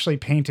that's actually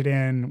painted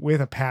in with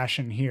a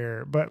passion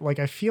here. But like,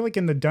 I feel like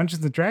in the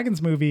Dungeons and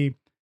Dragons movie,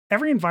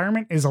 every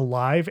environment is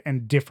alive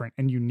and different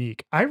and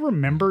unique. I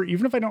remember,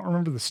 even if I don't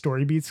remember the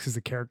story beats because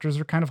the characters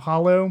are kind of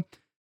hollow,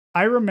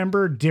 I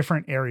remember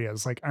different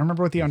areas. Like I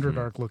remember what the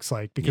Underdark looks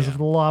like because of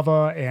the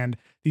lava and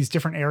these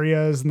different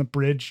areas and the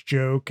bridge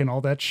joke and all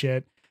that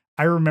shit.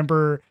 I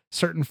remember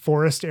certain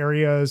forest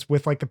areas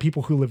with like the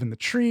people who live in the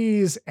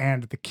trees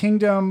and the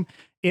kingdom.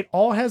 It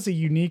all has a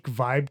unique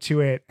vibe to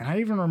it. And I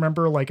even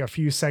remember like a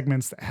few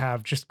segments that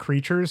have just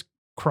creatures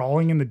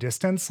crawling in the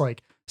distance,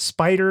 like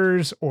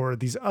spiders or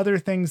these other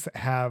things that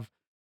have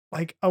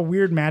like a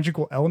weird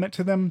magical element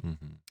to them,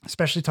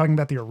 especially talking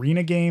about the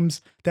arena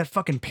games. That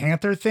fucking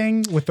panther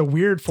thing with the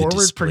weird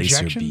forward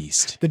projection.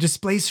 Beast. The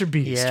displacer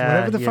beast, Yeah,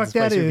 whatever the fuck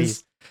that Displacer is.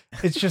 Beast.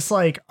 It's just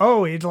like,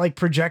 oh, it like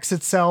projects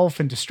itself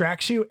and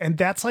distracts you. And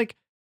that's like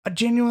a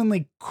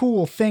genuinely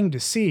cool thing to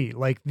see.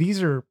 Like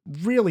these are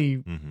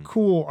really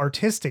cool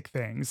artistic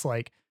things.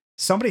 Like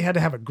somebody had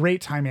to have a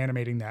great time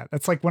animating that.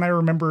 That's like when I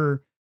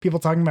remember people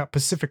talking about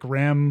Pacific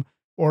Rim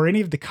or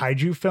any of the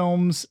kaiju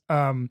films.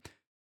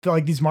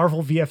 Like these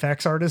Marvel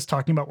VFX artists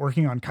talking about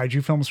working on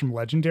kaiju films from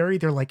Legendary.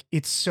 They're like,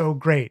 it's so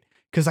great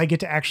because I get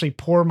to actually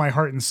pour my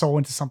heart and soul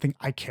into something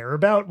I care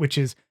about, which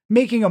is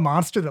making a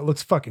monster that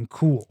looks fucking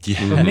cool.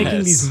 Or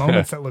making these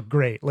moments that look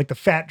great, like the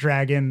fat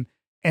dragon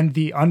and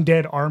the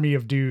undead army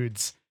of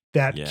dudes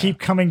that keep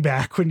coming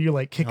back when you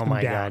like kick them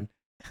down. God.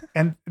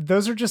 And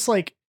those are just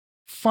like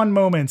fun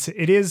moments.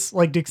 It is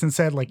like Dixon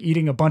said, like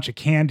eating a bunch of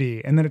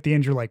candy. And then at the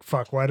end, you're like,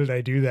 fuck, why did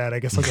I do that? I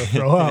guess I'll go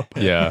throw up.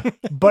 Yeah.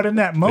 But in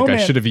that moment, like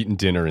I should have eaten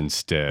dinner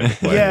instead.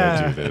 Why did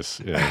I do this?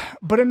 Yeah.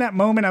 But in that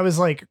moment, I was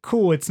like,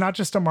 cool. It's not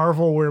just a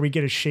Marvel where we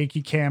get a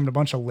shaky cam and a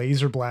bunch of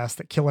laser blasts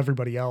that kill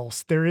everybody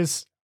else. There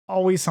is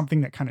always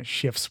something that kind of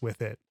shifts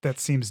with it that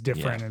seems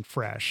different and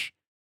fresh.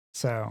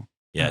 So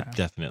yeah,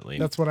 definitely.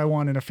 That's what I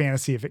want in a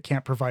fantasy if it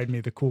can't provide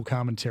me the cool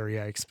commentary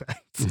I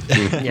expect.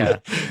 Yeah.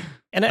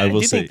 And I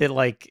do think that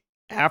like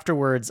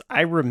afterwards,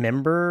 I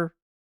remember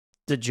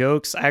the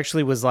jokes. I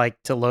actually was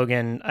like to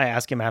Logan, I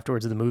asked him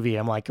afterwards of the movie,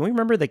 I'm like, can we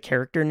remember the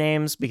character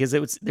names? Because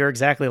they're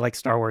exactly like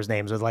Star Wars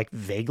names with like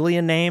vaguely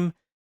a name.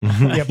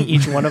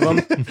 Each one of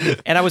them.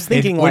 And I was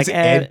thinking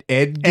Edgin?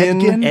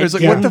 Edgin? I was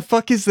like, what the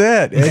fuck is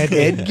that?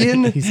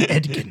 Edgin? He's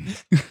Edgin.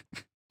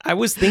 I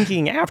was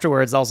thinking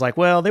afterwards, I was like,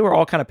 well, they were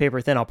all kind of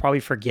paper thin. I'll probably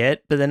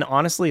forget. But then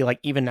honestly,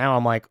 like even now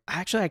I'm like,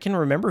 actually, I can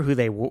remember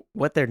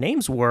what their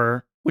names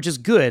were, which is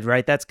good,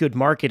 right? That's good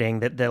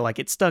marketing that they're like,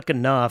 it's stuck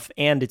enough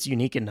and it's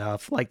unique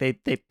enough. Like they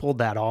pulled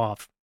that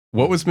off.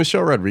 What was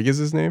Michelle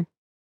Rodriguez's name?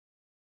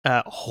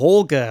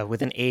 Holga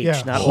with an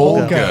H, not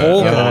Holga.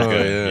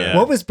 Holga.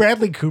 What was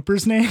Bradley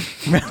Cooper's name?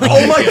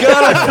 Oh my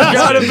God, I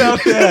forgot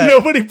about that.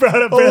 Nobody brought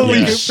up Bradley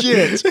Cooper.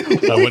 Shit.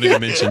 I wanted to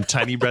mention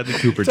Tiny Bradley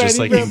Cooper, just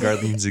like in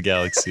Guardians of the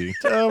Galaxy.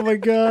 Oh my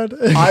God.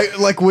 I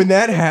like when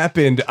that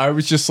happened, I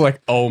was just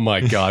like, oh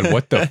my God,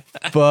 what the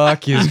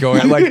fuck is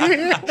going on? Like,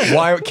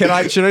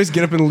 should I just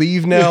get up and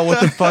leave now?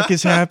 What the fuck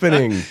is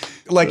happening?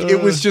 Like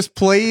it was just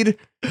played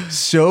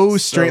so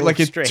straight, like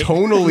it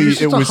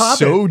tonally, it was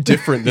so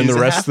different than the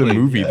rest of the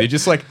movie. They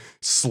just like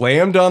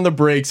slammed on the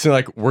brakes and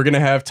like, we're gonna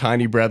have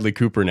Tiny Bradley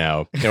Cooper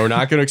now, and we're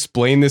not gonna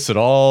explain this at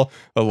all,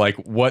 like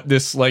what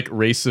this like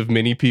race of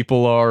mini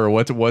people are or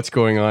what's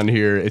going on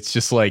here. It's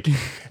just like,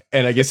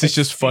 and I guess it's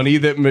just funny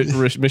that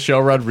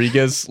Michelle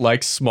Rodriguez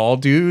likes small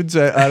dudes.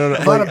 I don't know.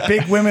 A lot of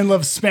big women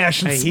love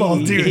smashing small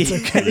dudes.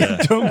 Okay,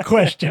 don't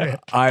question it.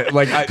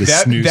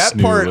 That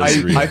part.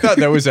 I thought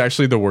that was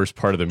actually the worst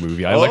part of the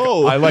movie. I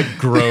like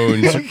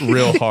groaned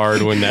real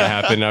hard when that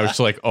happened. I was just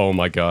like, oh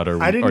my God,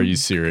 are you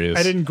serious?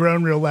 I didn't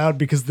groan real loud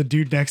because the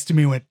dude next to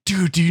me went,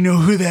 dude, do you know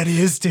who that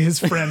is, to his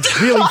friends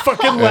really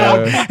fucking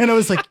loud. And I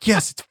was like,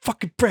 yes, it's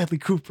fucking Bradley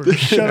Cooper.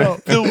 Shut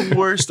up. The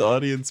worst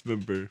audience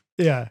member.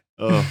 Yeah.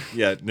 Oh,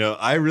 yeah. No,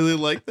 I really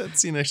like that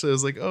scene. Actually, I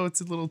was like, oh,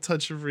 it's a little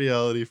touch of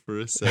reality for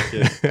a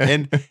second.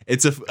 And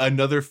it's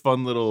another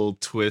fun little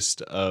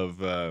twist of,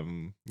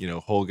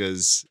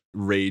 Holga's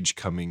rage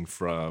coming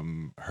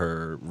from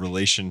her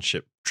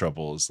relationship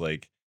troubles.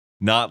 Like,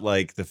 not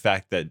like the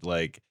fact that,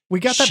 like, we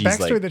got that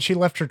backstory that she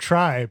left her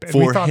tribe, and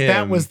we thought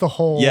that was the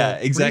whole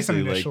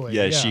exactly. reason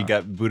Like, she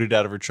got booted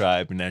out of her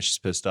tribe, and now she's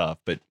pissed off.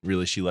 But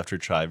really, she left her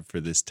tribe for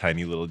this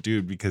tiny little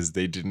dude because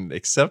they didn't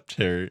accept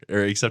her or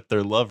accept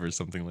their love or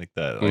something like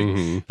that.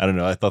 Like, I don't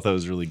know. I thought that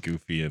was really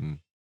goofy and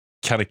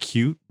kind of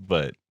cute,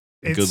 but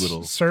good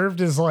little. Served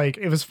as like,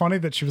 it was funny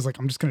that she was like,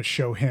 I'm just going to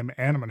show him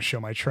and I'm going to show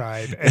my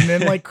tribe. And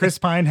then like Chris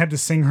Pine had to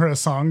sing her a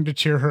song to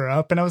cheer her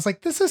up. And I was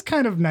like, this is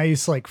kind of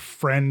nice, like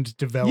friend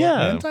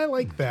development. I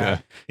like that. Yeah,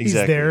 exactly. He's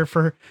there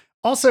for her.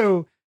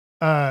 Also,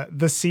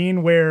 the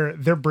scene where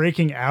they're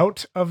breaking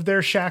out of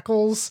their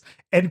shackles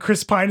and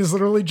Chris Pine is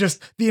literally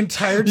just the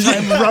entire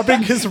time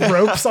rubbing his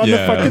ropes on the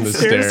fucking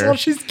stairs while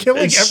she's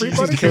killing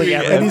everybody.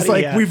 And he's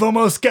like, we've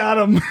almost got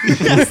him.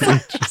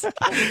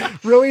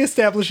 Just really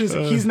establishes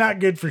he's not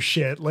good for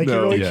shit. Like, he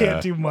really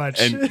can't do much.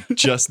 And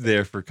just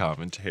there for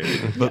commentary,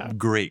 but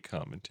great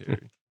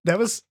commentary. That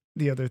was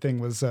the other thing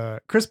was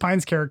Chris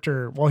Pine's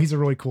character, while he's a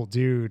really cool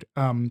dude,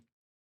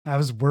 I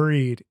was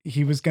worried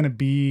he was going to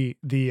be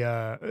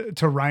the,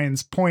 to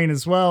Ryan's point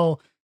as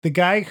well, the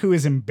guy who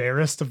is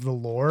embarrassed of the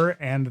lore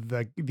and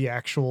the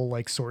actual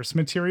like source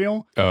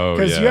material. Oh,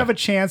 because you have a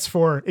chance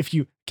for,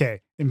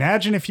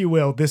 imagine if you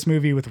will, this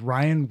movie with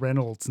Ryan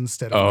Reynolds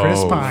instead of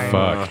Chris Pine.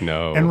 Fuck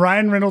no. And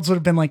Ryan Reynolds would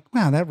have been like,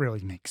 wow, that really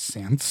makes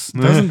sense.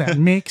 Doesn't that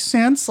make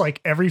sense? Like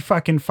every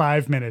fucking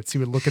 5 minutes he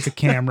would look at the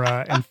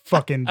camera and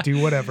fucking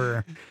do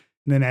whatever. And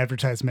then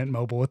advertisement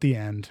mobile at the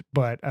end.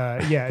 But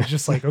it's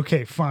just like,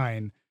 okay,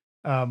 fine.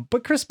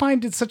 But Chris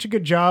Pine did such a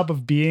good job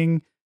of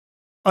being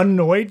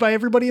annoyed by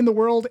everybody in the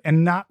world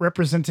and not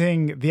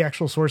representing the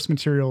actual source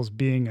materials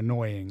being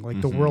annoying.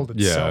 Like the world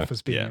itself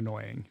is being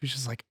annoying. He was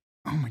just like,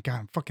 oh my God,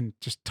 I'm fucking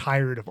just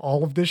tired of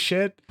all of this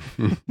shit.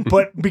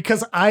 But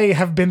because I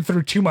have been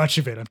through too much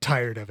of it, I'm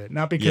tired of it.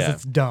 Not because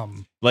it's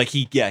dumb. Like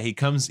he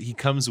comes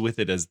with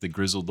it as the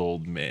grizzled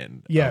old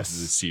man of the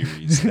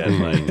series that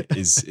like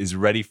is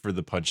ready for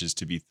the punches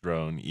to be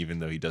thrown, even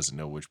though he doesn't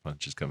know which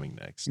punch is coming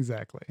next.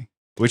 Exactly.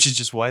 Which is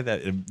just why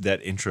that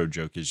intro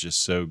joke is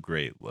just so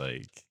great.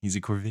 Like, he's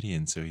a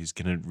Corvidian, so he's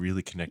gonna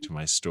really connect to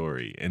my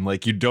story, and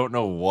like you don't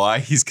know why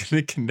he's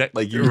gonna connect.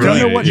 Like you don't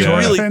know what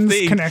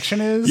Jonathan's connection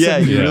is. Yeah,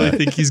 you really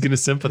think he's gonna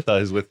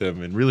sympathize with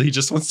him, and really he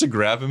just wants to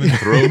grab him and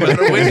throw him out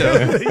a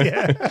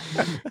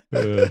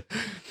window.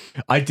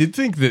 I did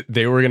think that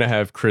they were gonna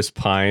have Chris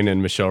Pine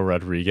and Michelle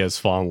Rodriguez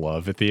fall in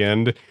love at the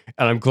end,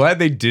 and I'm glad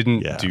they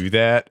didn't do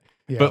that.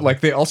 Yeah. But like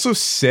they also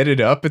set it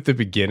up at the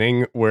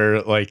beginning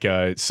where like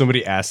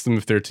somebody asked them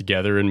if they're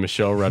together and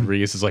Michelle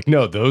Rodriguez is like,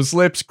 no, those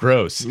lips,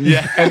 gross.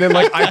 Yeah. And then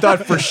like I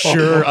thought for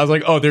sure, I was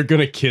like, oh, they're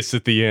gonna kiss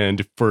at the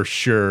end for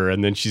sure.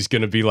 And then she's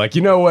gonna be like,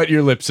 you know what,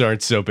 your lips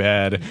aren't so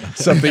bad.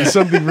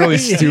 Something really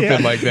stupid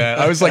like that.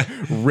 I was like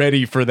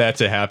ready for that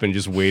to happen,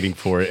 just waiting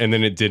for it. And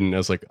then it didn't. I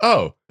was like,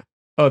 oh,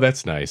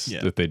 that's nice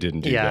that they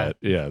didn't do that.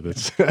 Yeah,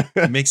 that's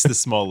it makes the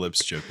small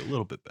lips joke a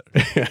little bit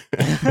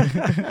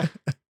better.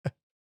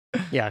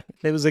 Yeah,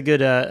 it was a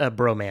good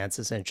bromance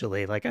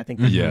essentially. Like I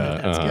think that's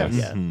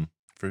good.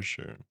 For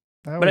sure.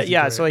 But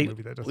so like,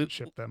 movie that doesn't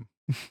ship them.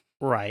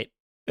 Right.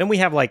 And we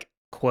have like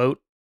quote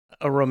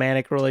a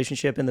romantic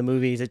relationship in the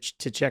movie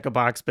to check a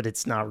box, but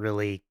it's not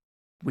really,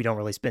 we don't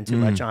really spend too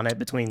much on it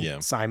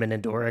between Simon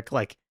and Doric.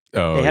 Like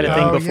they had a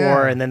thing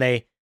before and then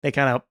they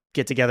kind of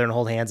get together and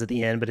hold hands at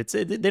the end, but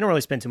they don't really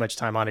spend too much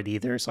time on it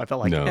either. So I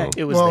felt like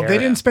it was there. They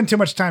didn't spend too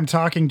much time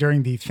talking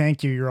during the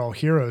 "Thank You, You're All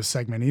Heroes"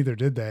 segment either,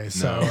 did they?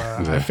 So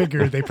I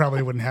figured they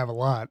probably wouldn't have a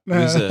lot.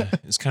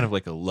 It was kind of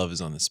like a Love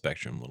Is on the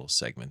Spectrum little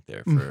segment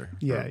there for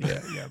I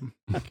can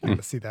kind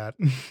of see that.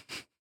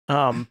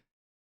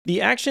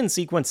 The action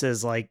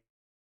sequences, like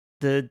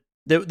there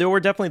were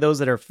definitely those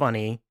that are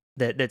funny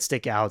that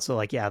stick out. So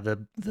like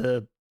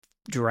the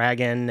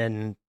dragon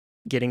and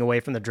getting away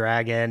from the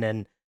dragon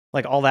and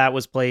like all that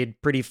was played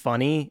pretty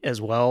funny as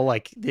well.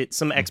 Like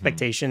some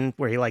expectation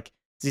where does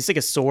he stick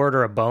a sword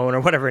or a bone or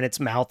whatever in its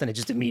mouth and it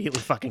just immediately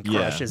fucking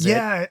crushes it.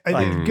 Yeah,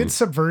 good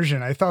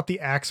subversion. I thought the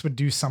axe would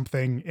do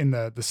something in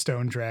the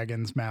stone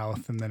dragon's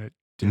mouth and then it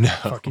didn't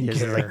fucking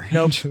care. Like,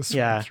 nope. Just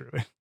went through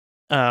it.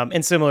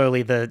 And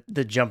similarly,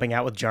 the jumping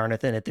out with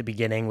Jonathan at the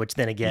beginning, which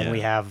then again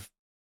we have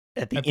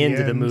at the end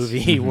of the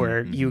movie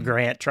where Hugh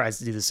Grant tries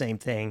to do the same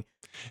thing.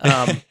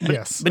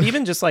 But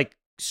even just like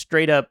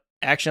straight up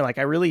action, like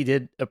I really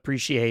did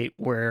appreciate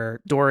where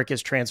Doric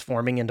is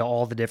transforming into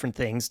all the different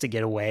things to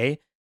get away.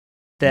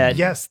 That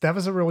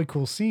was a really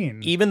cool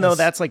scene. Even though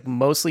that's like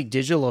mostly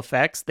digital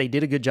effects, they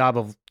did a good job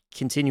of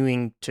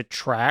continuing to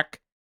track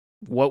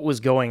what was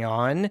going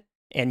on,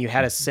 and you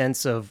had a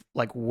sense of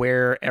like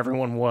where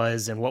everyone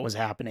was and what was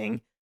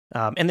happening.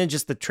 And then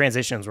just the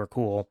transitions were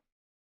cool.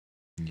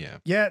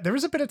 Yeah, there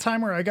was a bit of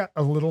time where I got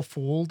a little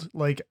fooled.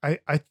 Like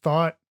I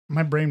thought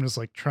my brain was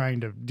like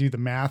trying to do the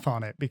math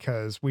on it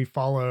because we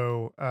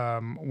follow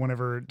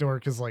whenever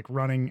Doric is like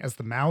running as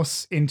the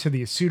mouse into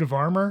the suit of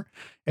armor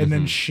and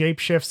then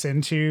shapeshifts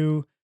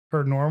into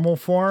her normal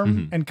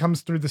form and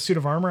comes through the suit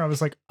of armor. I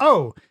was like,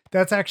 oh,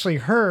 that's actually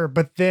her.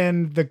 But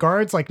then the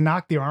guards like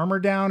knock the armor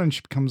down and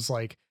she becomes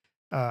like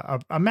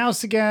a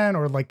mouse again,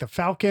 or like the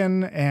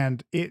Falcon,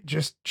 and it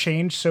just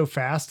changed so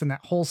fast. And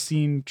that whole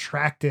scene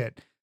tracked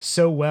it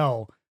so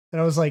well that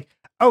I was like,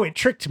 oh, it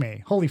tricked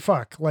me. Holy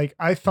fuck. Like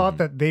I thought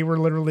that they were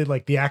literally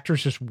like the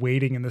actors just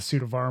waiting in the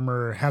suit of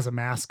armor, has a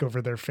mask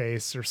over their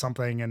face or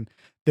something, and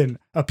then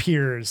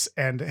appears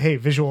and hey,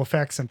 visual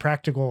effects and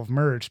practical have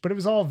merged, but it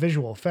was all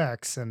visual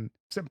effects and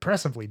it's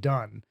impressively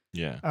done.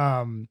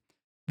 Yeah.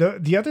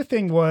 The other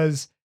thing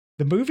was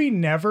the movie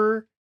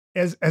never,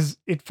 as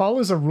it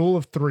follows a rule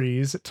of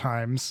threes at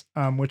times,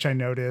 which I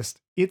noticed,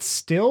 it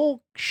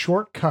still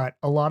shortcut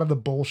a lot of the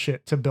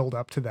bullshit to build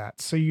up to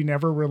that. So you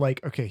never were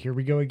like, okay, here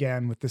we go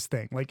again with this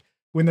thing. Like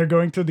when they're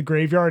going through the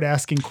graveyard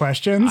asking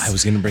questions. I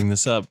was going to bring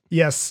this up.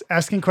 Yes,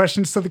 asking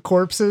questions to the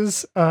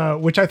corpses,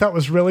 which I thought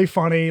was really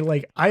funny.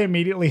 Like I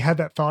immediately had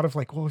that thought of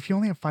like, well, if you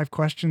only have 5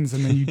 questions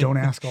and then you don't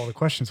ask all the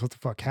questions, what the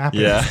fuck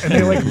happens? Yeah. And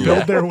they like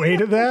build their way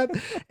to that.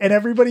 And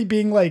everybody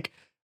being like,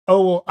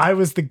 oh, well, I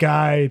was the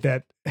guy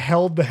that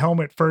held the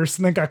helmet first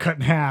and then got cut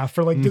in half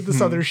or like did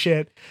this other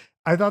shit.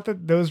 I thought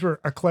that those were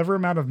a clever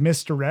amount of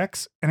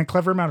misdirects and a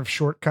clever amount of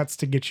shortcuts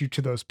to get you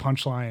to those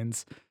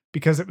punchlines,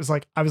 because it was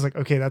like, I was like,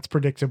 okay, that's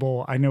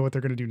predictable. I know what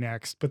they're going to do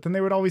next. But then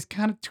they would always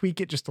kind of tweak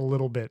it just a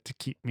little bit to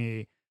keep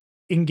me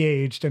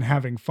engaged and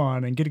having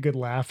fun and get a good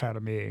laugh out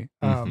of me.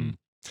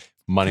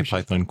 Monty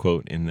Python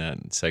quote in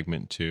that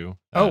segment too.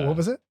 Oh, what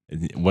was it?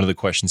 One of the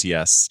questions he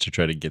asks to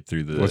try to get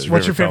through the what's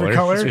your favorite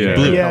color? Yeah.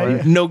 Blue.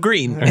 Yeah. No,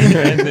 green.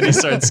 And then he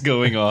starts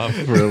going off.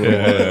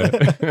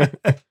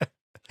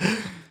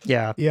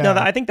 Yeah. Yeah. No,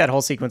 I think that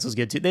whole sequence was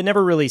good too. They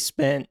never really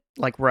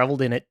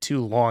reveled in it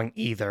too long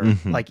either.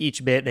 Mhm. Like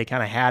each bit, they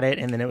kind of had it,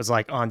 and then it was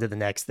like on to the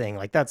next thing.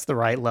 Like that's the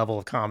right level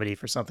of comedy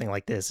for something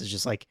like this. Is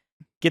just like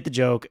get the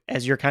joke.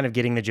 As you're kind of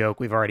getting the joke,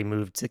 we've already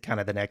moved to kind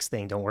of the next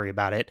thing. Don't worry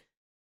about it.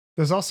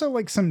 There's also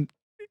like some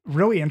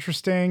really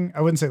interesting,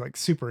 I wouldn't say like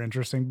super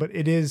interesting, but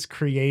it is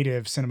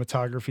creative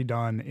cinematography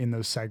done in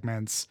those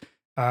segments.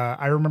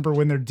 I remember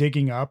when they're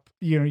digging up,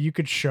 you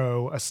could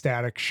show a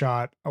static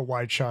shot, a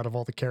wide shot of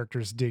all the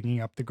characters digging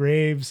up the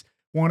graves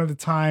one at a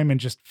time and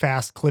just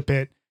fast clip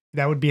it.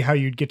 That would be how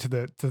you'd get to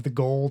the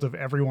gold of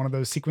every one of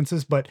those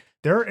sequences. But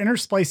there are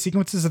interspliced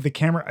sequences of the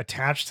camera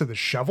attached to the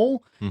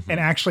shovel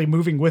and actually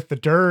moving with the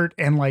dirt,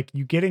 and like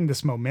you getting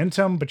this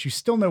momentum, but you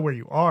still know where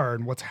you are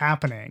and what's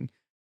happening.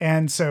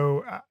 And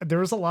so there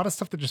was a lot of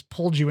stuff that just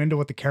pulled you into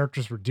what the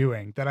characters were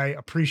doing that I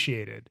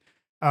appreciated.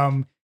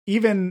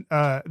 Even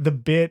the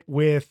bit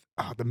with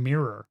the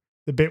mirror,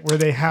 the bit where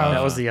they have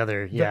that was the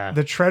other,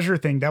 the treasure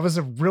thing. That was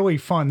a really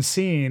fun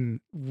scene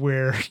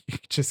where you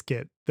just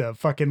get the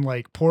fucking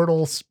like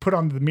portals put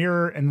on the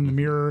mirror, and then the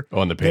mirror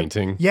on the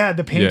painting.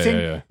 The painting.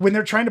 Yeah. When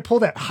they're trying to pull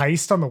that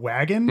heist on the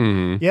wagon.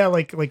 Mhm. Yeah,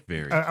 like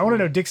Very I want to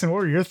know, Dixon,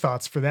 what were your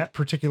thoughts for that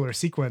particular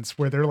sequence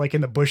where they're like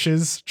in the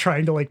bushes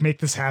trying to like make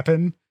this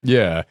happen?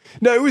 Yeah,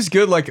 no, it was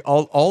good. Like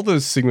all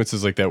those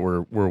sequences like that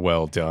were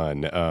well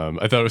done.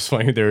 I thought it was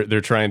funny.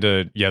 They're trying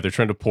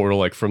to portal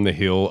like from the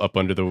hill up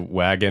under the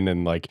wagon,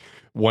 and like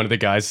one of the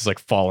guys is like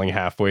falling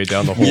halfway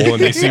down the hole,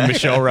 and they see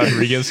Michelle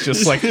Rodriguez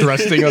just like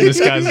thrusting on this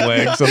guy's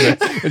legs,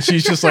 and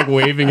she's just like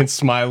waving and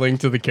smiling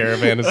to the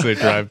caravan as they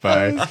drive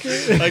by.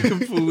 I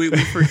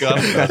completely forgot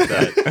about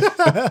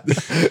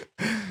that.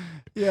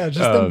 Yeah,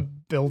 just them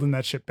building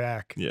that shit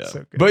back. Yeah. So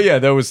good. But yeah,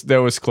 that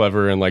was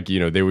clever, and like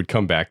they would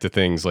come back to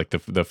things like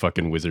the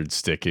fucking wizard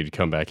stick. He'd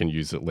come back and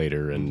use it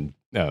later, and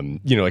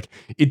like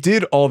it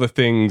did all the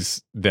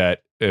things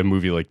that a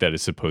movie like that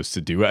is supposed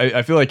to do.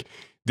 I feel like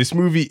this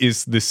movie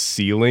is the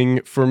ceiling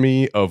for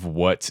me of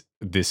what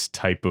this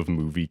type of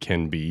movie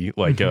can be,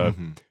 like a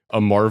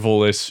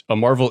Marvel-ish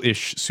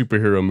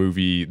superhero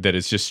movie that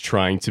is just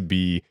trying to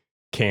be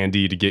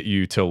candy to get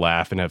you to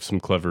laugh and have some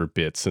clever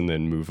bits and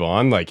then move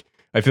on. Like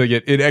I feel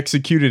like it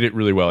executed it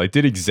really well. It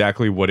did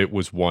exactly what it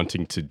was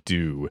wanting to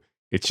do.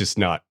 It's just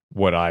not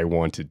what I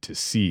wanted to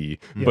see,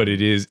 but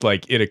it is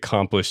like it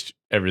accomplished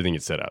everything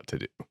it set out to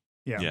do.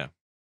 Yeah.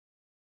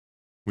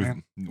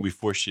 We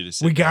forced you to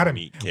sit We got down him.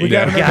 and eat We cake.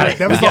 got him. Got it.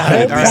 That was We the got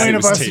whole it. All right. point It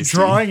of was us tasty.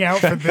 drawing out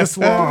for this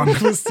long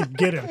was to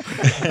get him.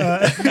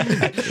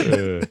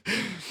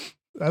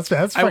 That's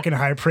fucking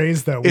high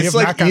praise, though. It's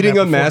like eating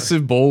a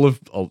massive bowl of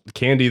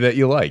candy that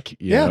you like,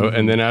 you know,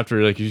 and then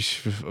after like,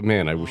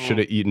 man, I should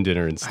have eaten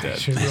dinner I instead.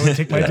 should really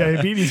take my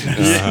diabetes.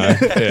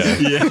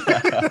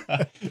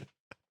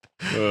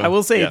 I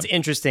will say it's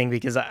interesting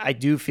because I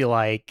do feel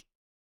like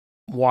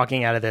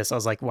walking out of this, I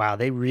was like, wow,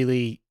 they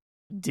really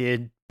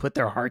did put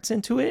their hearts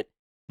into it.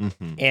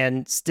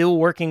 And still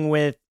working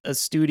with a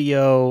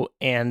studio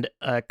and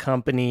a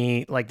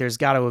company, like there's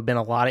got to have been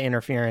a lot of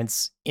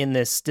interference in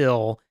this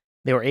still.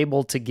 They were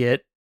able to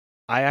get,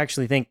 I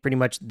actually think, pretty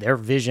much their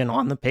vision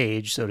on the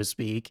page, so to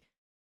speak,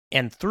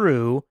 and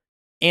through,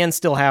 and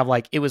still have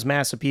like, it was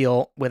mass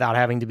appeal without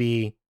having to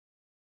be,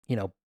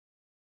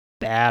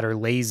 bad or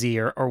lazy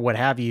or what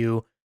have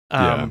you.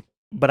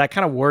 But I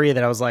kind of worry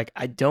that I was like,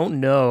 I don't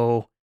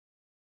know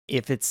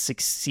if it's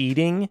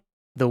succeeding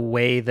the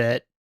way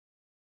that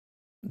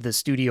the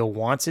studio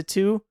wants it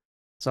to.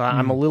 So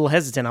I'm a little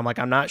hesitant. I'm like,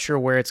 I'm not sure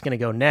where it's going to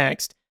go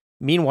next.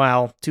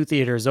 Meanwhile, 2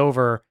 theaters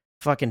over,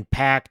 fucking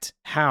packed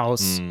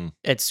house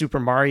at Super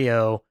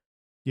Mario.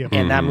 Yep.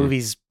 And that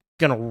movie's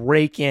going to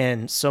rake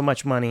in so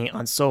much money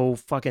on so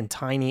fucking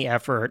tiny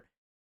effort.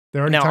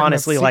 They're already Now, talking about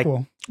honestly, like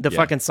sequel. the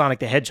fucking Sonic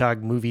the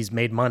Hedgehog movies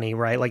made money,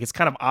 right? Like it's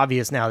kind of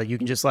obvious now that you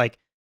can just like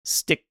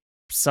stick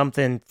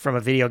something from a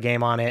video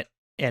game on it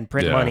and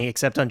print money,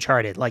 except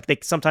Uncharted. Like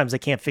sometimes they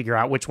can't figure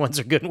out which ones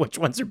are good and which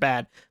ones are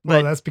bad. But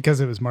Well, that's because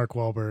it was Mark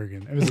Wahlberg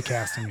and it was a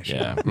casting issue.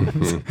 Yeah.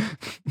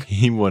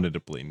 He wanted to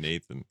play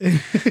Nathan. I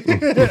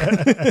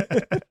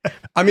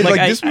mean, Like,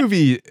 like this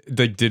movie,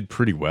 they did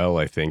pretty well.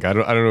 I think. I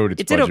don't know what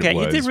its it did budget okay.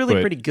 was, It did really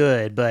but pretty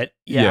good. But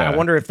Yeah, I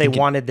wonder if they think it-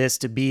 wanted this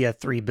to be a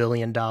 $3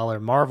 billion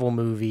Marvel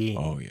movie.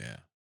 Oh yeah.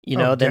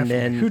 Oh, then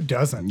definitely. Who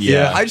doesn't?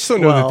 Yeah, I just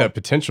don't know Well- that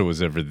potential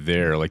was ever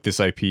there. Like this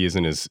IP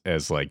isn't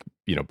as like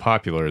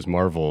popular as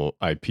Marvel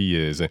IP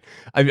is. And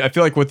I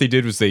feel like what they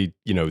did was they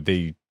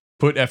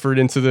put effort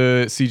into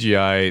the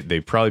CGI. They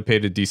probably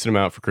paid a decent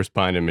amount for Chris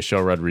Pine and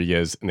Michelle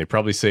Rodriguez, and they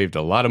probably saved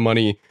a lot of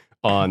money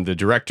on the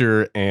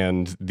director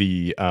and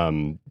the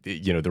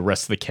the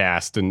rest of the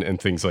cast and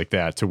things like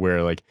that, to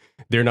where like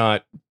they're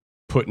not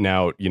putting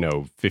out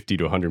 $50 to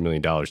 $100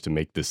 million to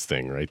make this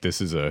thing, right? This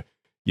is a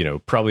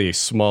probably a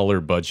smaller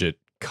budget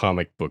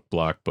comic book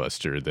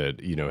blockbuster that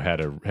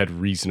had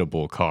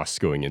reasonable costs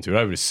going into it.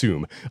 I would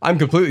assume. I'm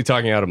completely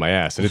talking out of my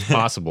ass, and it's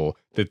possible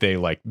that they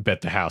like bet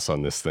the house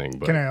on this thing.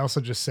 But can I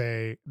also just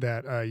say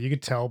that you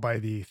could tell by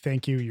the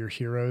 "Thank You, Your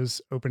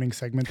Heroes" opening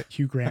segment that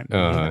Hugh Grant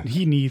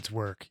he needs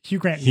work. Hugh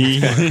Grant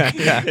needs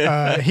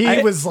work.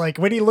 He was like,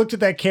 when he looked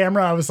at that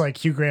camera, I was like,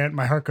 Hugh Grant,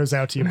 my heart goes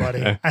out to you,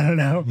 buddy. I don't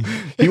know.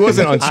 He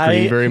wasn't on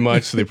screen very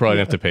much, so they probably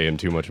didn't have to pay him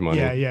too much money.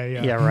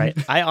 Yeah, right.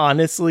 I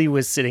honestly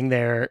was sitting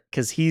there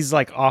because he's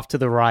like off to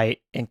the right,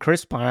 and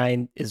Chris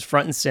Pine is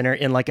front and center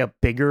in like a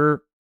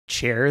bigger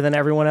chair than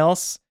everyone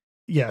else.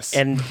 Yes,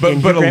 but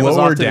a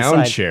lower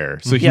down chair,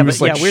 so he was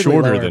like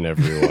shorter than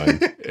everyone.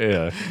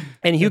 Yeah,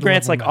 and Hugh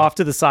Grant's like off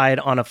to the side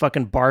on a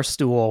fucking bar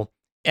stool,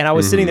 and I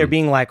was sitting there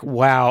being like,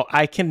 "Wow,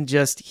 I can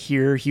just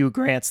hear Hugh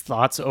Grant's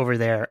thoughts over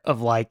there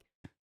of like,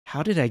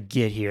 how did I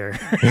get here?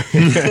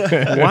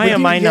 Why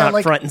am I not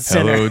like, front and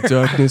center? Hello,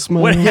 darkness,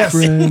 my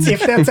friend." If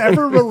that's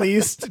ever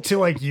released to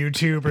like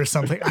YouTube or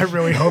something, I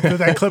really hope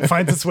that clip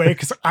finds its way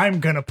because I'm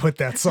gonna put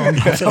that song on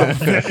top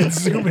of it and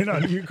zoom in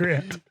on Hugh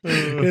Grant.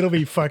 It'll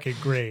be fucking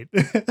great.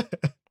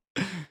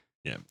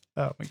 Yeah.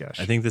 Oh my gosh.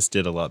 I think this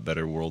did a lot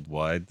better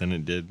worldwide than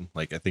it did.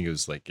 Like I think it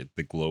was like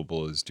the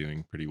global is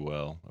doing pretty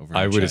well over.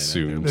 I would China.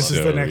 assume this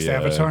is the next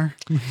Avatar.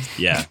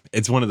 Yeah,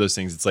 it's one of those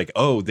things. It's like,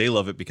 oh, they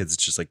love it because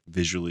it's just like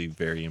visually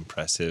very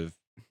impressive.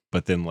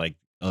 But then like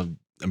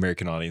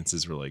American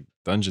audiences were like,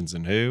 Dungeons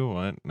and who?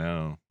 What?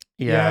 No.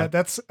 Yeah,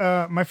 that's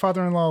my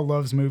father-in-law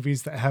loves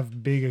movies that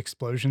have big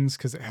explosions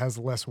because it has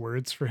less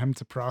words for him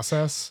to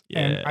process. Yeah.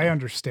 And I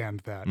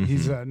understand that.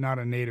 He's not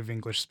a native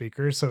English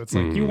speaker. So it's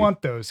like, you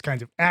want those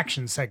kinds of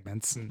action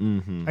segments.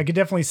 And I could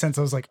definitely sense,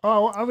 I was like,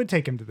 oh, I would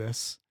take him to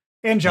this.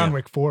 And John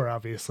Wick 4,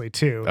 obviously,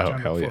 too. Oh,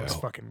 John Wick 4 is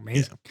fucking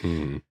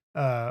amazing.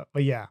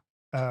 But yeah.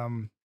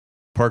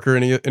 Parker,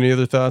 any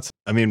other thoughts?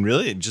 I mean,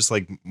 really, just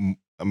like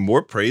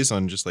more praise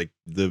on just like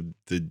the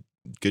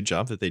good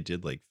job that they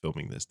did like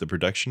filming this. The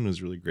production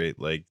was really great.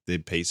 Like the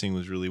pacing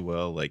was really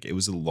well. Like it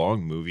was a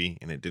long movie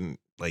and it didn't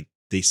like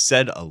they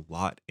said a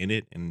lot in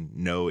it, and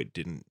no, it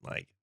didn't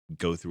like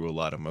go through a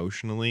lot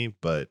emotionally,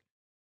 but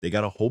they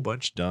got a whole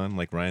bunch done.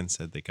 Like Ryan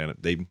said, they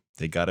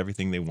got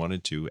everything they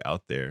wanted to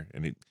out there,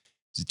 and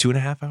it's a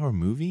 2.5 hour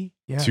movie.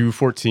 Yeah.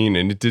 2:14,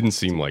 and it didn't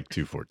seem like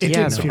 2:14.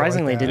 Yeah,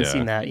 surprisingly, it didn't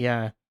seem that.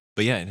 Yeah.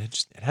 But yeah,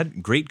 it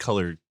had great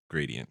color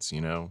gradients, you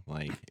know,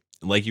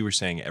 like you were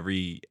saying,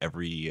 every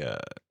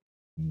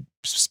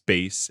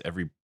space,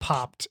 every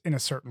popped in a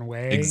certain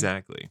way.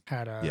 Exactly.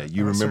 Had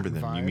you remember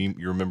them. Vibe.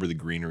 You remember the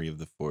greenery of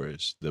the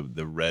forest,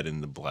 the red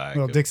and the black.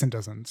 Well, Dixon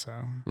doesn't, so.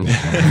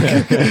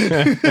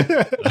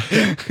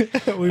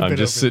 I'm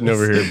just sitting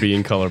over here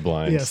being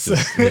colorblind. Yes.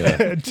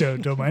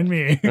 Don't mind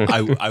me.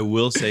 I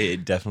will say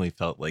it definitely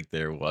felt like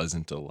there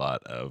wasn't a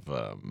lot of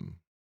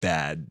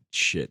bad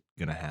shit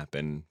gonna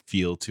happen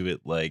feel to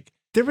it. Like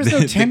there was no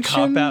tension.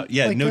 Cop out.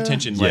 Yeah, like no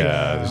tension. Like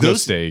there's no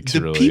stakes.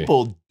 The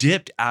people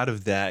dipped out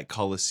of that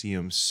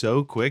Coliseum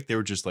so quick. They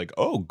were just like,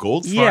 "Oh,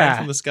 gold's flying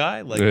from the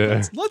sky! Like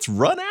let's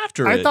run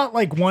after it." I thought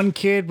like one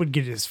kid would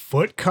get his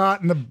foot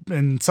caught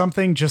in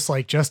something, just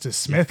like Justice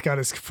Smith got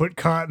his foot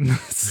caught in the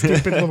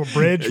stupid little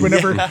bridge.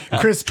 Whenever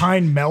Chris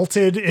Pine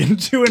melted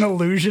into an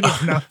illusion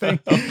of nothing,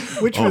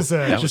 which was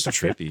just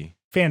trippy.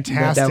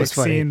 Fantastic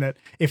scene that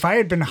if I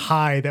had been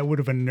high, that would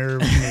have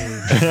unnerved me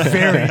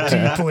very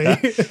deeply.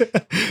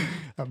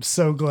 I'm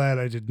so glad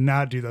I did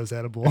not do those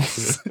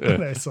edibles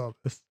when I saw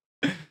this.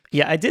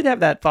 Yeah, I did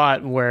have that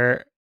thought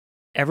where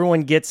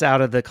everyone gets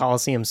out of the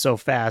Coliseum so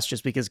fast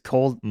just because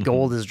gold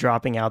is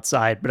dropping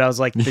outside. But I was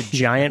like, the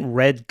giant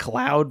red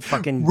cloud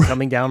fucking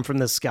coming down from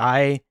the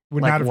sky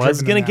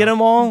was going to get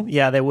them all.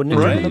 Yeah, they wouldn't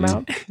have driven them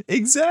out.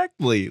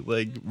 Exactly.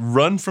 Like,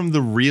 run from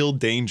the real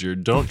danger.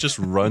 Don't just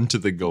run to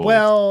the gold.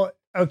 Well,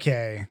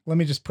 okay, let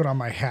me just put on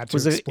my hat.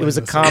 It was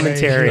a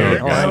commentary.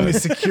 Let me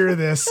secure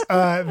this.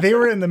 They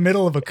were in the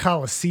middle of a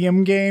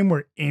Coliseum game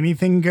where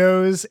anything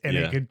goes and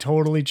it could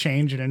totally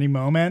change at any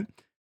moment.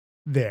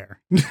 There.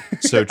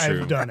 So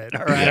true. I've done it.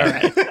 All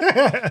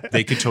right.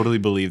 They could totally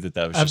believe that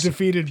was I've just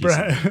defeated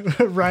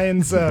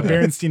Ryan's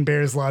Berenstein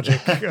Bears logic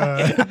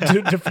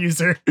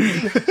diffuser.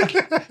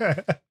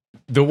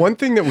 The one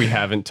thing that we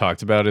haven't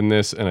talked about in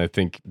this, and I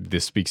think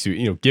this speaks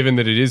to, given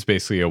that it is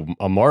basically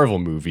a Marvel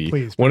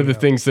movie, one of the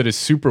things that is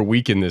super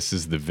weak in this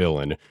is the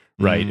villain,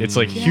 right? It's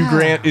like Hugh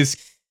Grant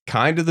is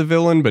kind of the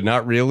villain, but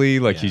not really.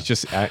 Like he's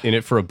just in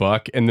it for a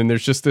buck. And then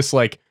there's just this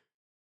like,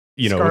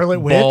 Scarlet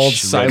bald,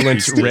 Witch.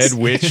 silent red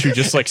witch who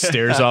just like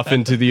stares off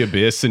into the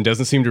abyss and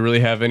doesn't seem to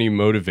really have any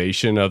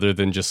motivation other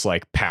than just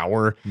like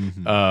power.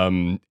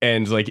 And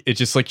like it's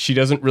just like she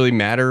doesn't really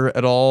matter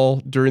at all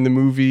during the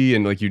movie,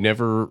 and like you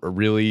never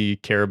really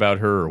care about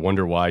her or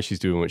wonder why she's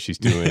doing what she's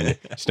doing.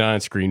 She's not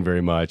on screen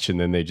very much, and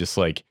then they just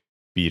like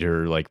beat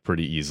her like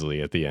pretty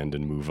easily at the end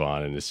and move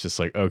on, and it's just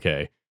like,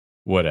 okay,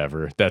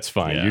 whatever, that's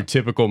fine. Your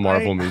typical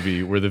Marvel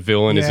movie where the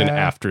villain is an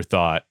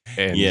afterthought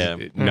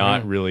and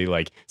not really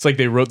like, it's like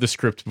they wrote the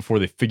script before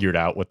they figured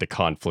out what the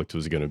conflict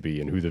was going to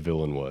be and who the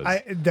villain was.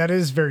 That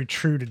is very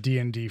true to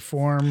D&D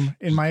form,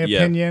 in my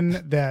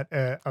opinion, that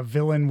a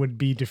villain would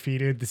be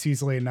defeated this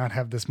easily and not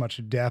have this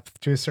much depth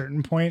to a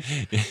certain point.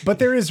 But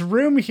there is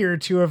room here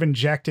to have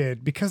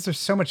injected, because there's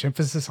so much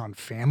emphasis on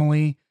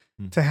family,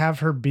 to have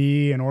her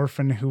be an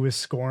orphan who was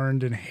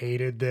scorned and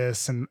hated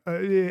this and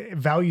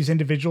values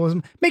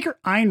individualism. Make her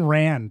Ayn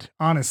Rand,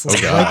 honestly.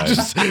 Like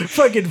just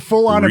fucking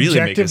full on Really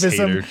make us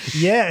objectivism.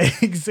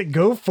 hate Yeah,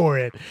 go for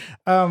it.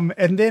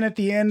 And then at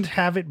the end,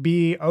 have it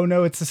be, oh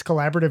no, it's this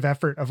collaborative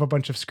effort of a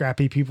bunch of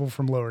scrappy people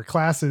from lower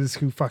classes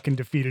who fucking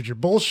defeated your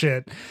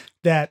bullshit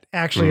that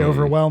actually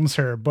overwhelms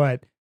her.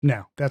 But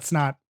no, that's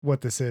not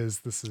what this is.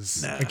 This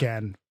is,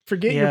 again,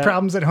 forget your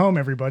problems at home,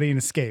 everybody, and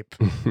escape.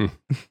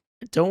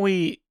 Don't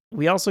we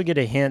also get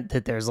a hint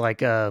that there's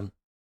like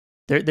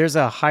there's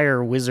a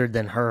higher wizard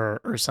than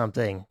her or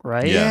something,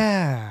 right?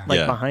 Yeah.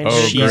 Like behind her.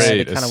 Oh,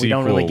 great. Kind of we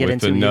don't really get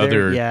into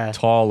another either.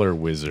 taller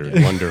wizard.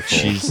 Wonderful.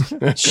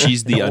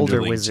 She's the older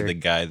underling wizard. to the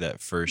guy that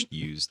first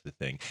used the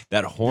thing.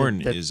 That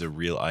horn is a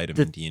real item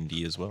in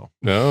D&D as well.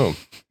 No.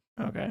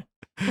 Okay.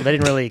 Well, they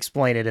didn't really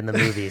explain it in the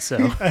movie, so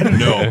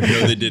No,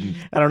 they didn't.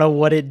 I don't know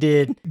what it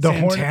did. The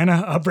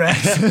Santana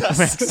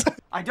Abraxas.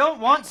 I don't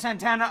want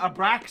Santana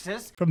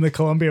Abraxas. From the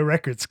Columbia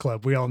Records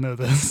Club. We all know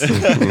this.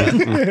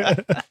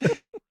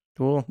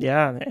 Cool.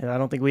 Yeah. I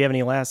don't think we have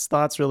any last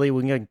thoughts, really.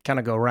 We can kind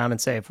of go around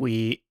and say if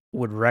we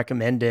would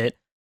recommend it.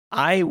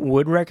 I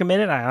would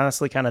recommend it. I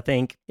honestly kind of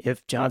think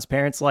if John's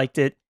parents liked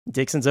it,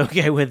 Dixon's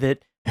okay with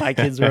it, my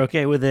kids are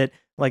okay with it.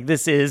 Like,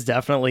 this is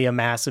definitely a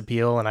mass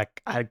appeal, and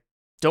I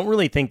don't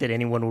really think that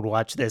anyone would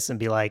watch this and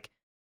be like,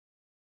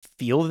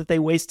 feel that they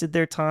wasted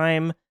their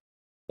time,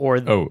 or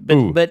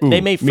but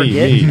they may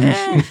forget.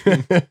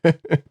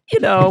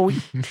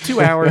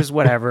 2 hours,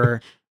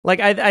 whatever. Like,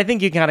 I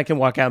think you kind of can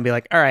walk out and be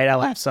like, all right,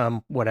 I'll have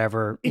some,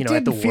 whatever. It at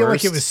the didn't feel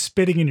worst. like it was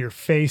spitting in your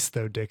face,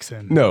 though,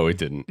 Dixon. No, it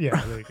didn't.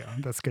 Yeah, there you go.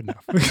 That's good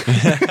enough.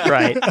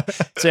 Right.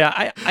 So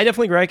yeah, I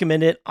definitely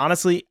recommend it.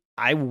 Honestly,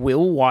 I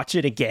will watch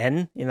it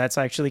again, and that's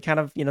actually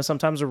kind of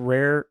sometimes a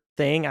rare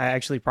thing. I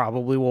actually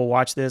probably will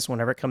watch this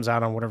whenever it comes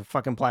out on whatever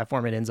fucking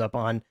platform it ends up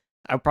on.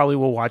 I probably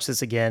will watch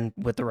this again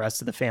with the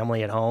rest of the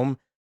family at home.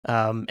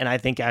 And I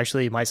think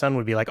actually my son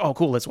would be like, "Oh,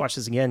 cool, let's watch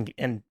this again,"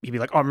 and he'd be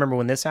like, "Oh, remember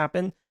when this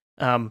happened?"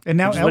 And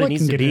now Ella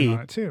can get in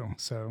on it too.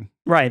 So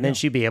right, and then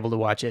she'd be able to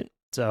watch it.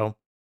 So,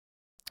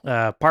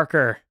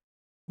 Parker,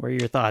 what are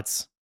your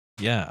thoughts?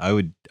 Yeah, I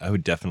would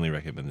definitely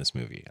recommend this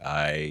movie.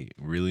 I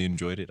really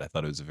enjoyed it. I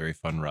thought it was a very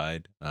fun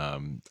ride,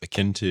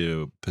 akin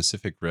to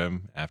Pacific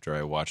Rim. After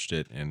I watched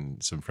it,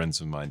 and some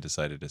friends of mine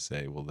decided to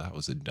say, "Well, that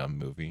was a dumb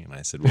movie," and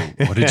I said, "Well,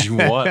 what did you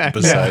want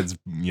besides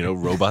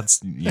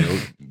robots,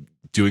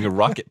 doing a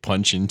rocket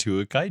punch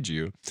into a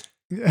kaiju?"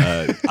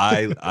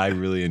 I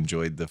really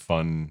enjoyed the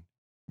fun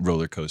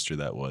roller coaster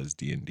that was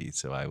D&D.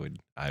 So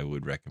I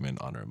would recommend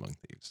Honor Among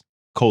Thieves.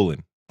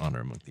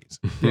 Honor Among Thieves.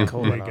 Yeah,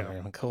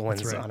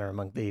 Colon's Honor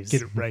Among Thieves.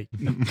 Get it right.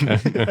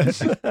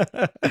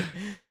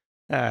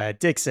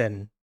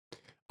 Dixon.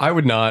 I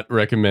would not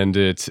recommend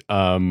it.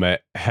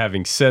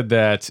 Having said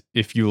that,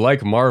 if you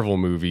like Marvel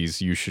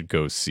movies, you should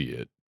go see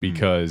it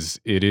because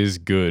it is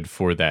good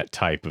for that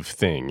type of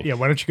thing. Yeah,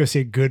 why don't you go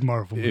see a good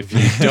Marvel movie? If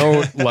you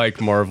don't like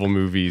Marvel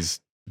movies,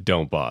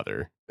 don't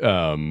bother.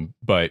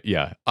 But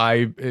yeah,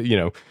 this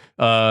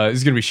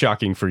is gonna be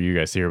shocking for you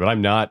guys to hear, but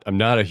I'm not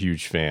a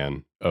huge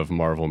fan of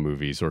Marvel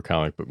movies or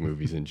comic book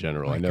movies in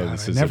general. I know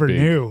this is never a big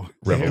knew.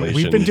 revelation.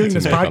 We've been doing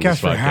this podcast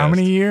for how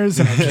many years,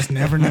 and I've just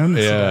never known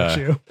this about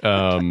you.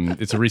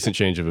 It's a recent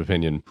change of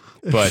opinion,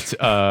 but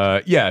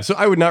so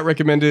I would not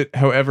recommend it.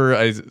 However,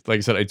 like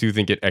I said, I do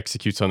think it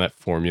executes on that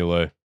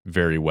formula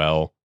very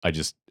well. I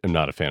just am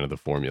not a fan of the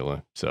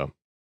formula, so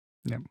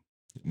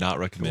not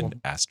recommend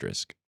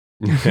asterisk.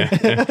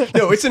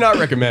 No, it's a not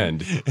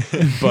recommend.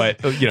 But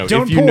don't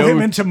if you pull know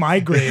him into my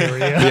gray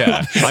area.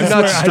 Yeah, I'm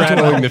not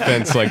straddling the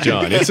fence like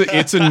John.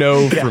 It's a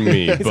no from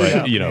me.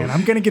 But Man,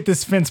 I'm gonna get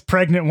this fence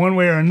pregnant one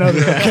way or another.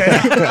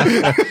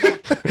 Okay.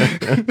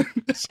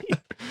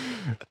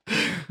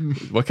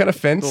 What kind of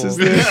fence is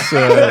this?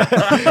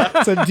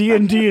 It's a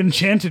D&D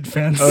enchanted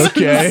fence.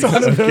 Okay. It's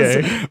one of those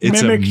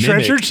It's mimic a mimic,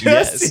 treasure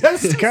chest.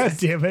 yes. Yes. God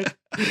damn it.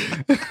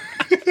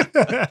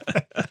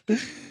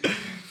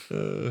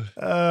 Cool.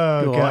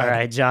 God. All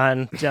right,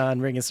 John,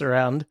 bring us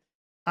around.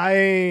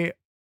 I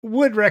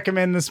would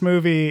recommend this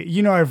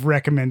movie. I've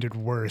recommended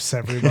worse,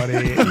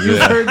 everybody.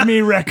 You've heard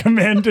me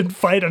recommend and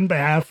fight on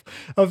behalf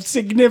of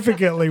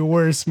significantly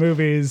worse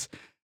movies.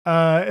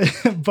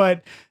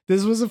 But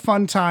this was a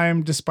fun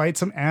time, despite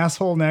some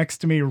asshole next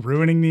to me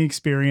ruining the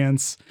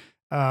experience.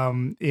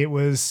 It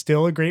was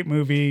still a great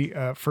movie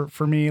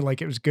for me.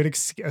 Like, it was good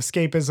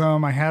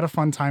escapism. I had a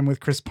fun time with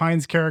Chris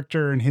Pine's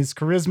character and his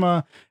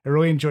charisma. I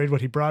really enjoyed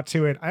what he brought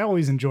to it. I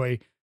always enjoy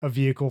a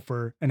vehicle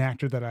for an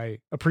actor that I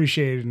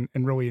appreciate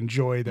and really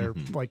enjoy their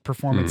like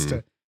performance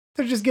to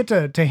just get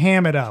to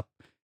ham it up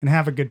and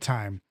have a good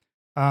time.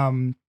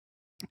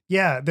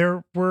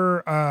 There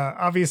were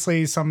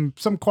obviously some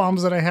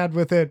qualms that I had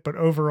with it, but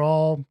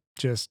overall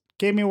just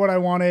gave me what I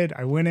wanted.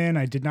 I went in,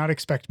 I did not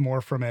expect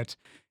more from it.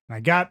 And I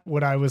got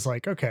what I was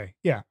like, okay,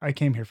 yeah, I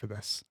came here for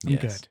this. I'm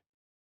good.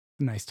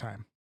 Nice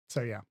time.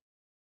 So yeah.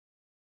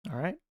 All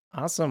right.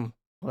 Awesome.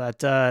 Well,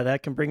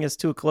 that can bring us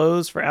to a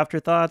close for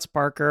Afterthoughts.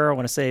 Parker, I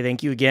want to say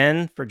thank you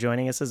again for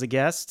joining us as a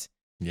guest.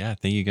 Yeah,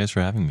 thank you guys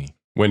for having me.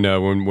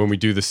 When we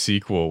do the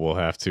sequel, we'll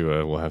have to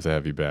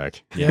have you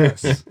back.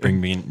 Yes.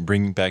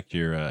 Bring back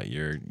your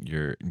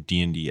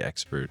D&D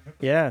expert.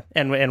 Yeah,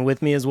 and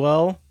with me as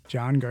well.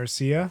 John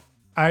Garcia.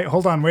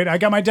 Hold on, wait. I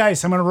got my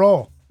dice. I'm gonna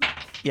roll.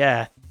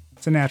 Yeah.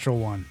 It's a natural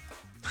one.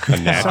 A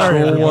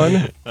natural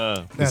one?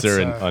 Is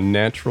there an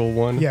unnatural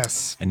one?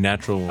 Yes. A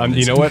natural one.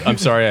 You know what? I'm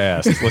sorry I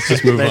asked. Let's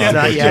just move on.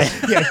 Yeah,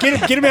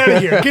 get him out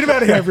of here. Get him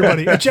out of here,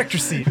 everybody. Eject your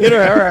seat. All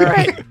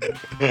right.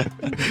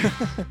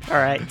 All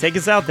right, take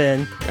us out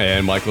then.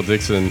 And Michael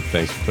Dixon,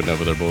 thanks for putting up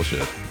with our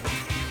bullshit.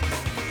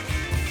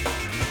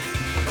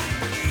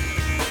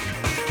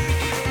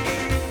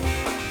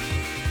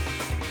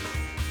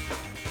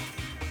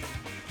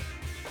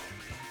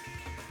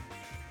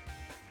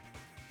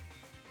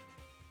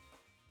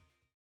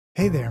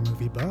 Hey there,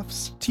 movie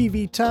buffs,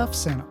 TV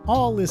toughs, and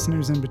all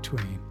listeners in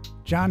between.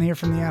 John here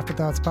from the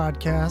Afterthoughts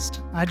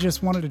podcast. I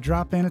just wanted to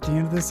drop in at the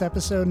end of this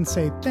episode and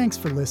say thanks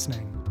for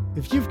listening.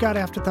 If you've got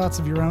afterthoughts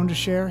of your own to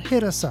share,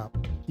 hit us up.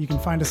 You can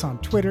find us on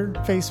Twitter,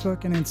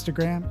 Facebook, and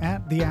Instagram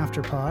at The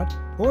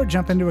Afterpod, or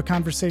jump into a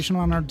conversation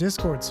on our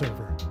Discord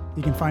server.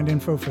 You can find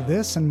info for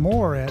this and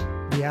more at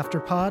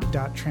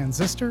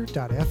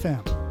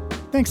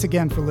theafterpod.transistor.fm. Thanks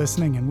again for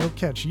listening, and we'll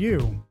catch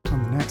you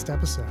on the next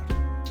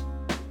episode.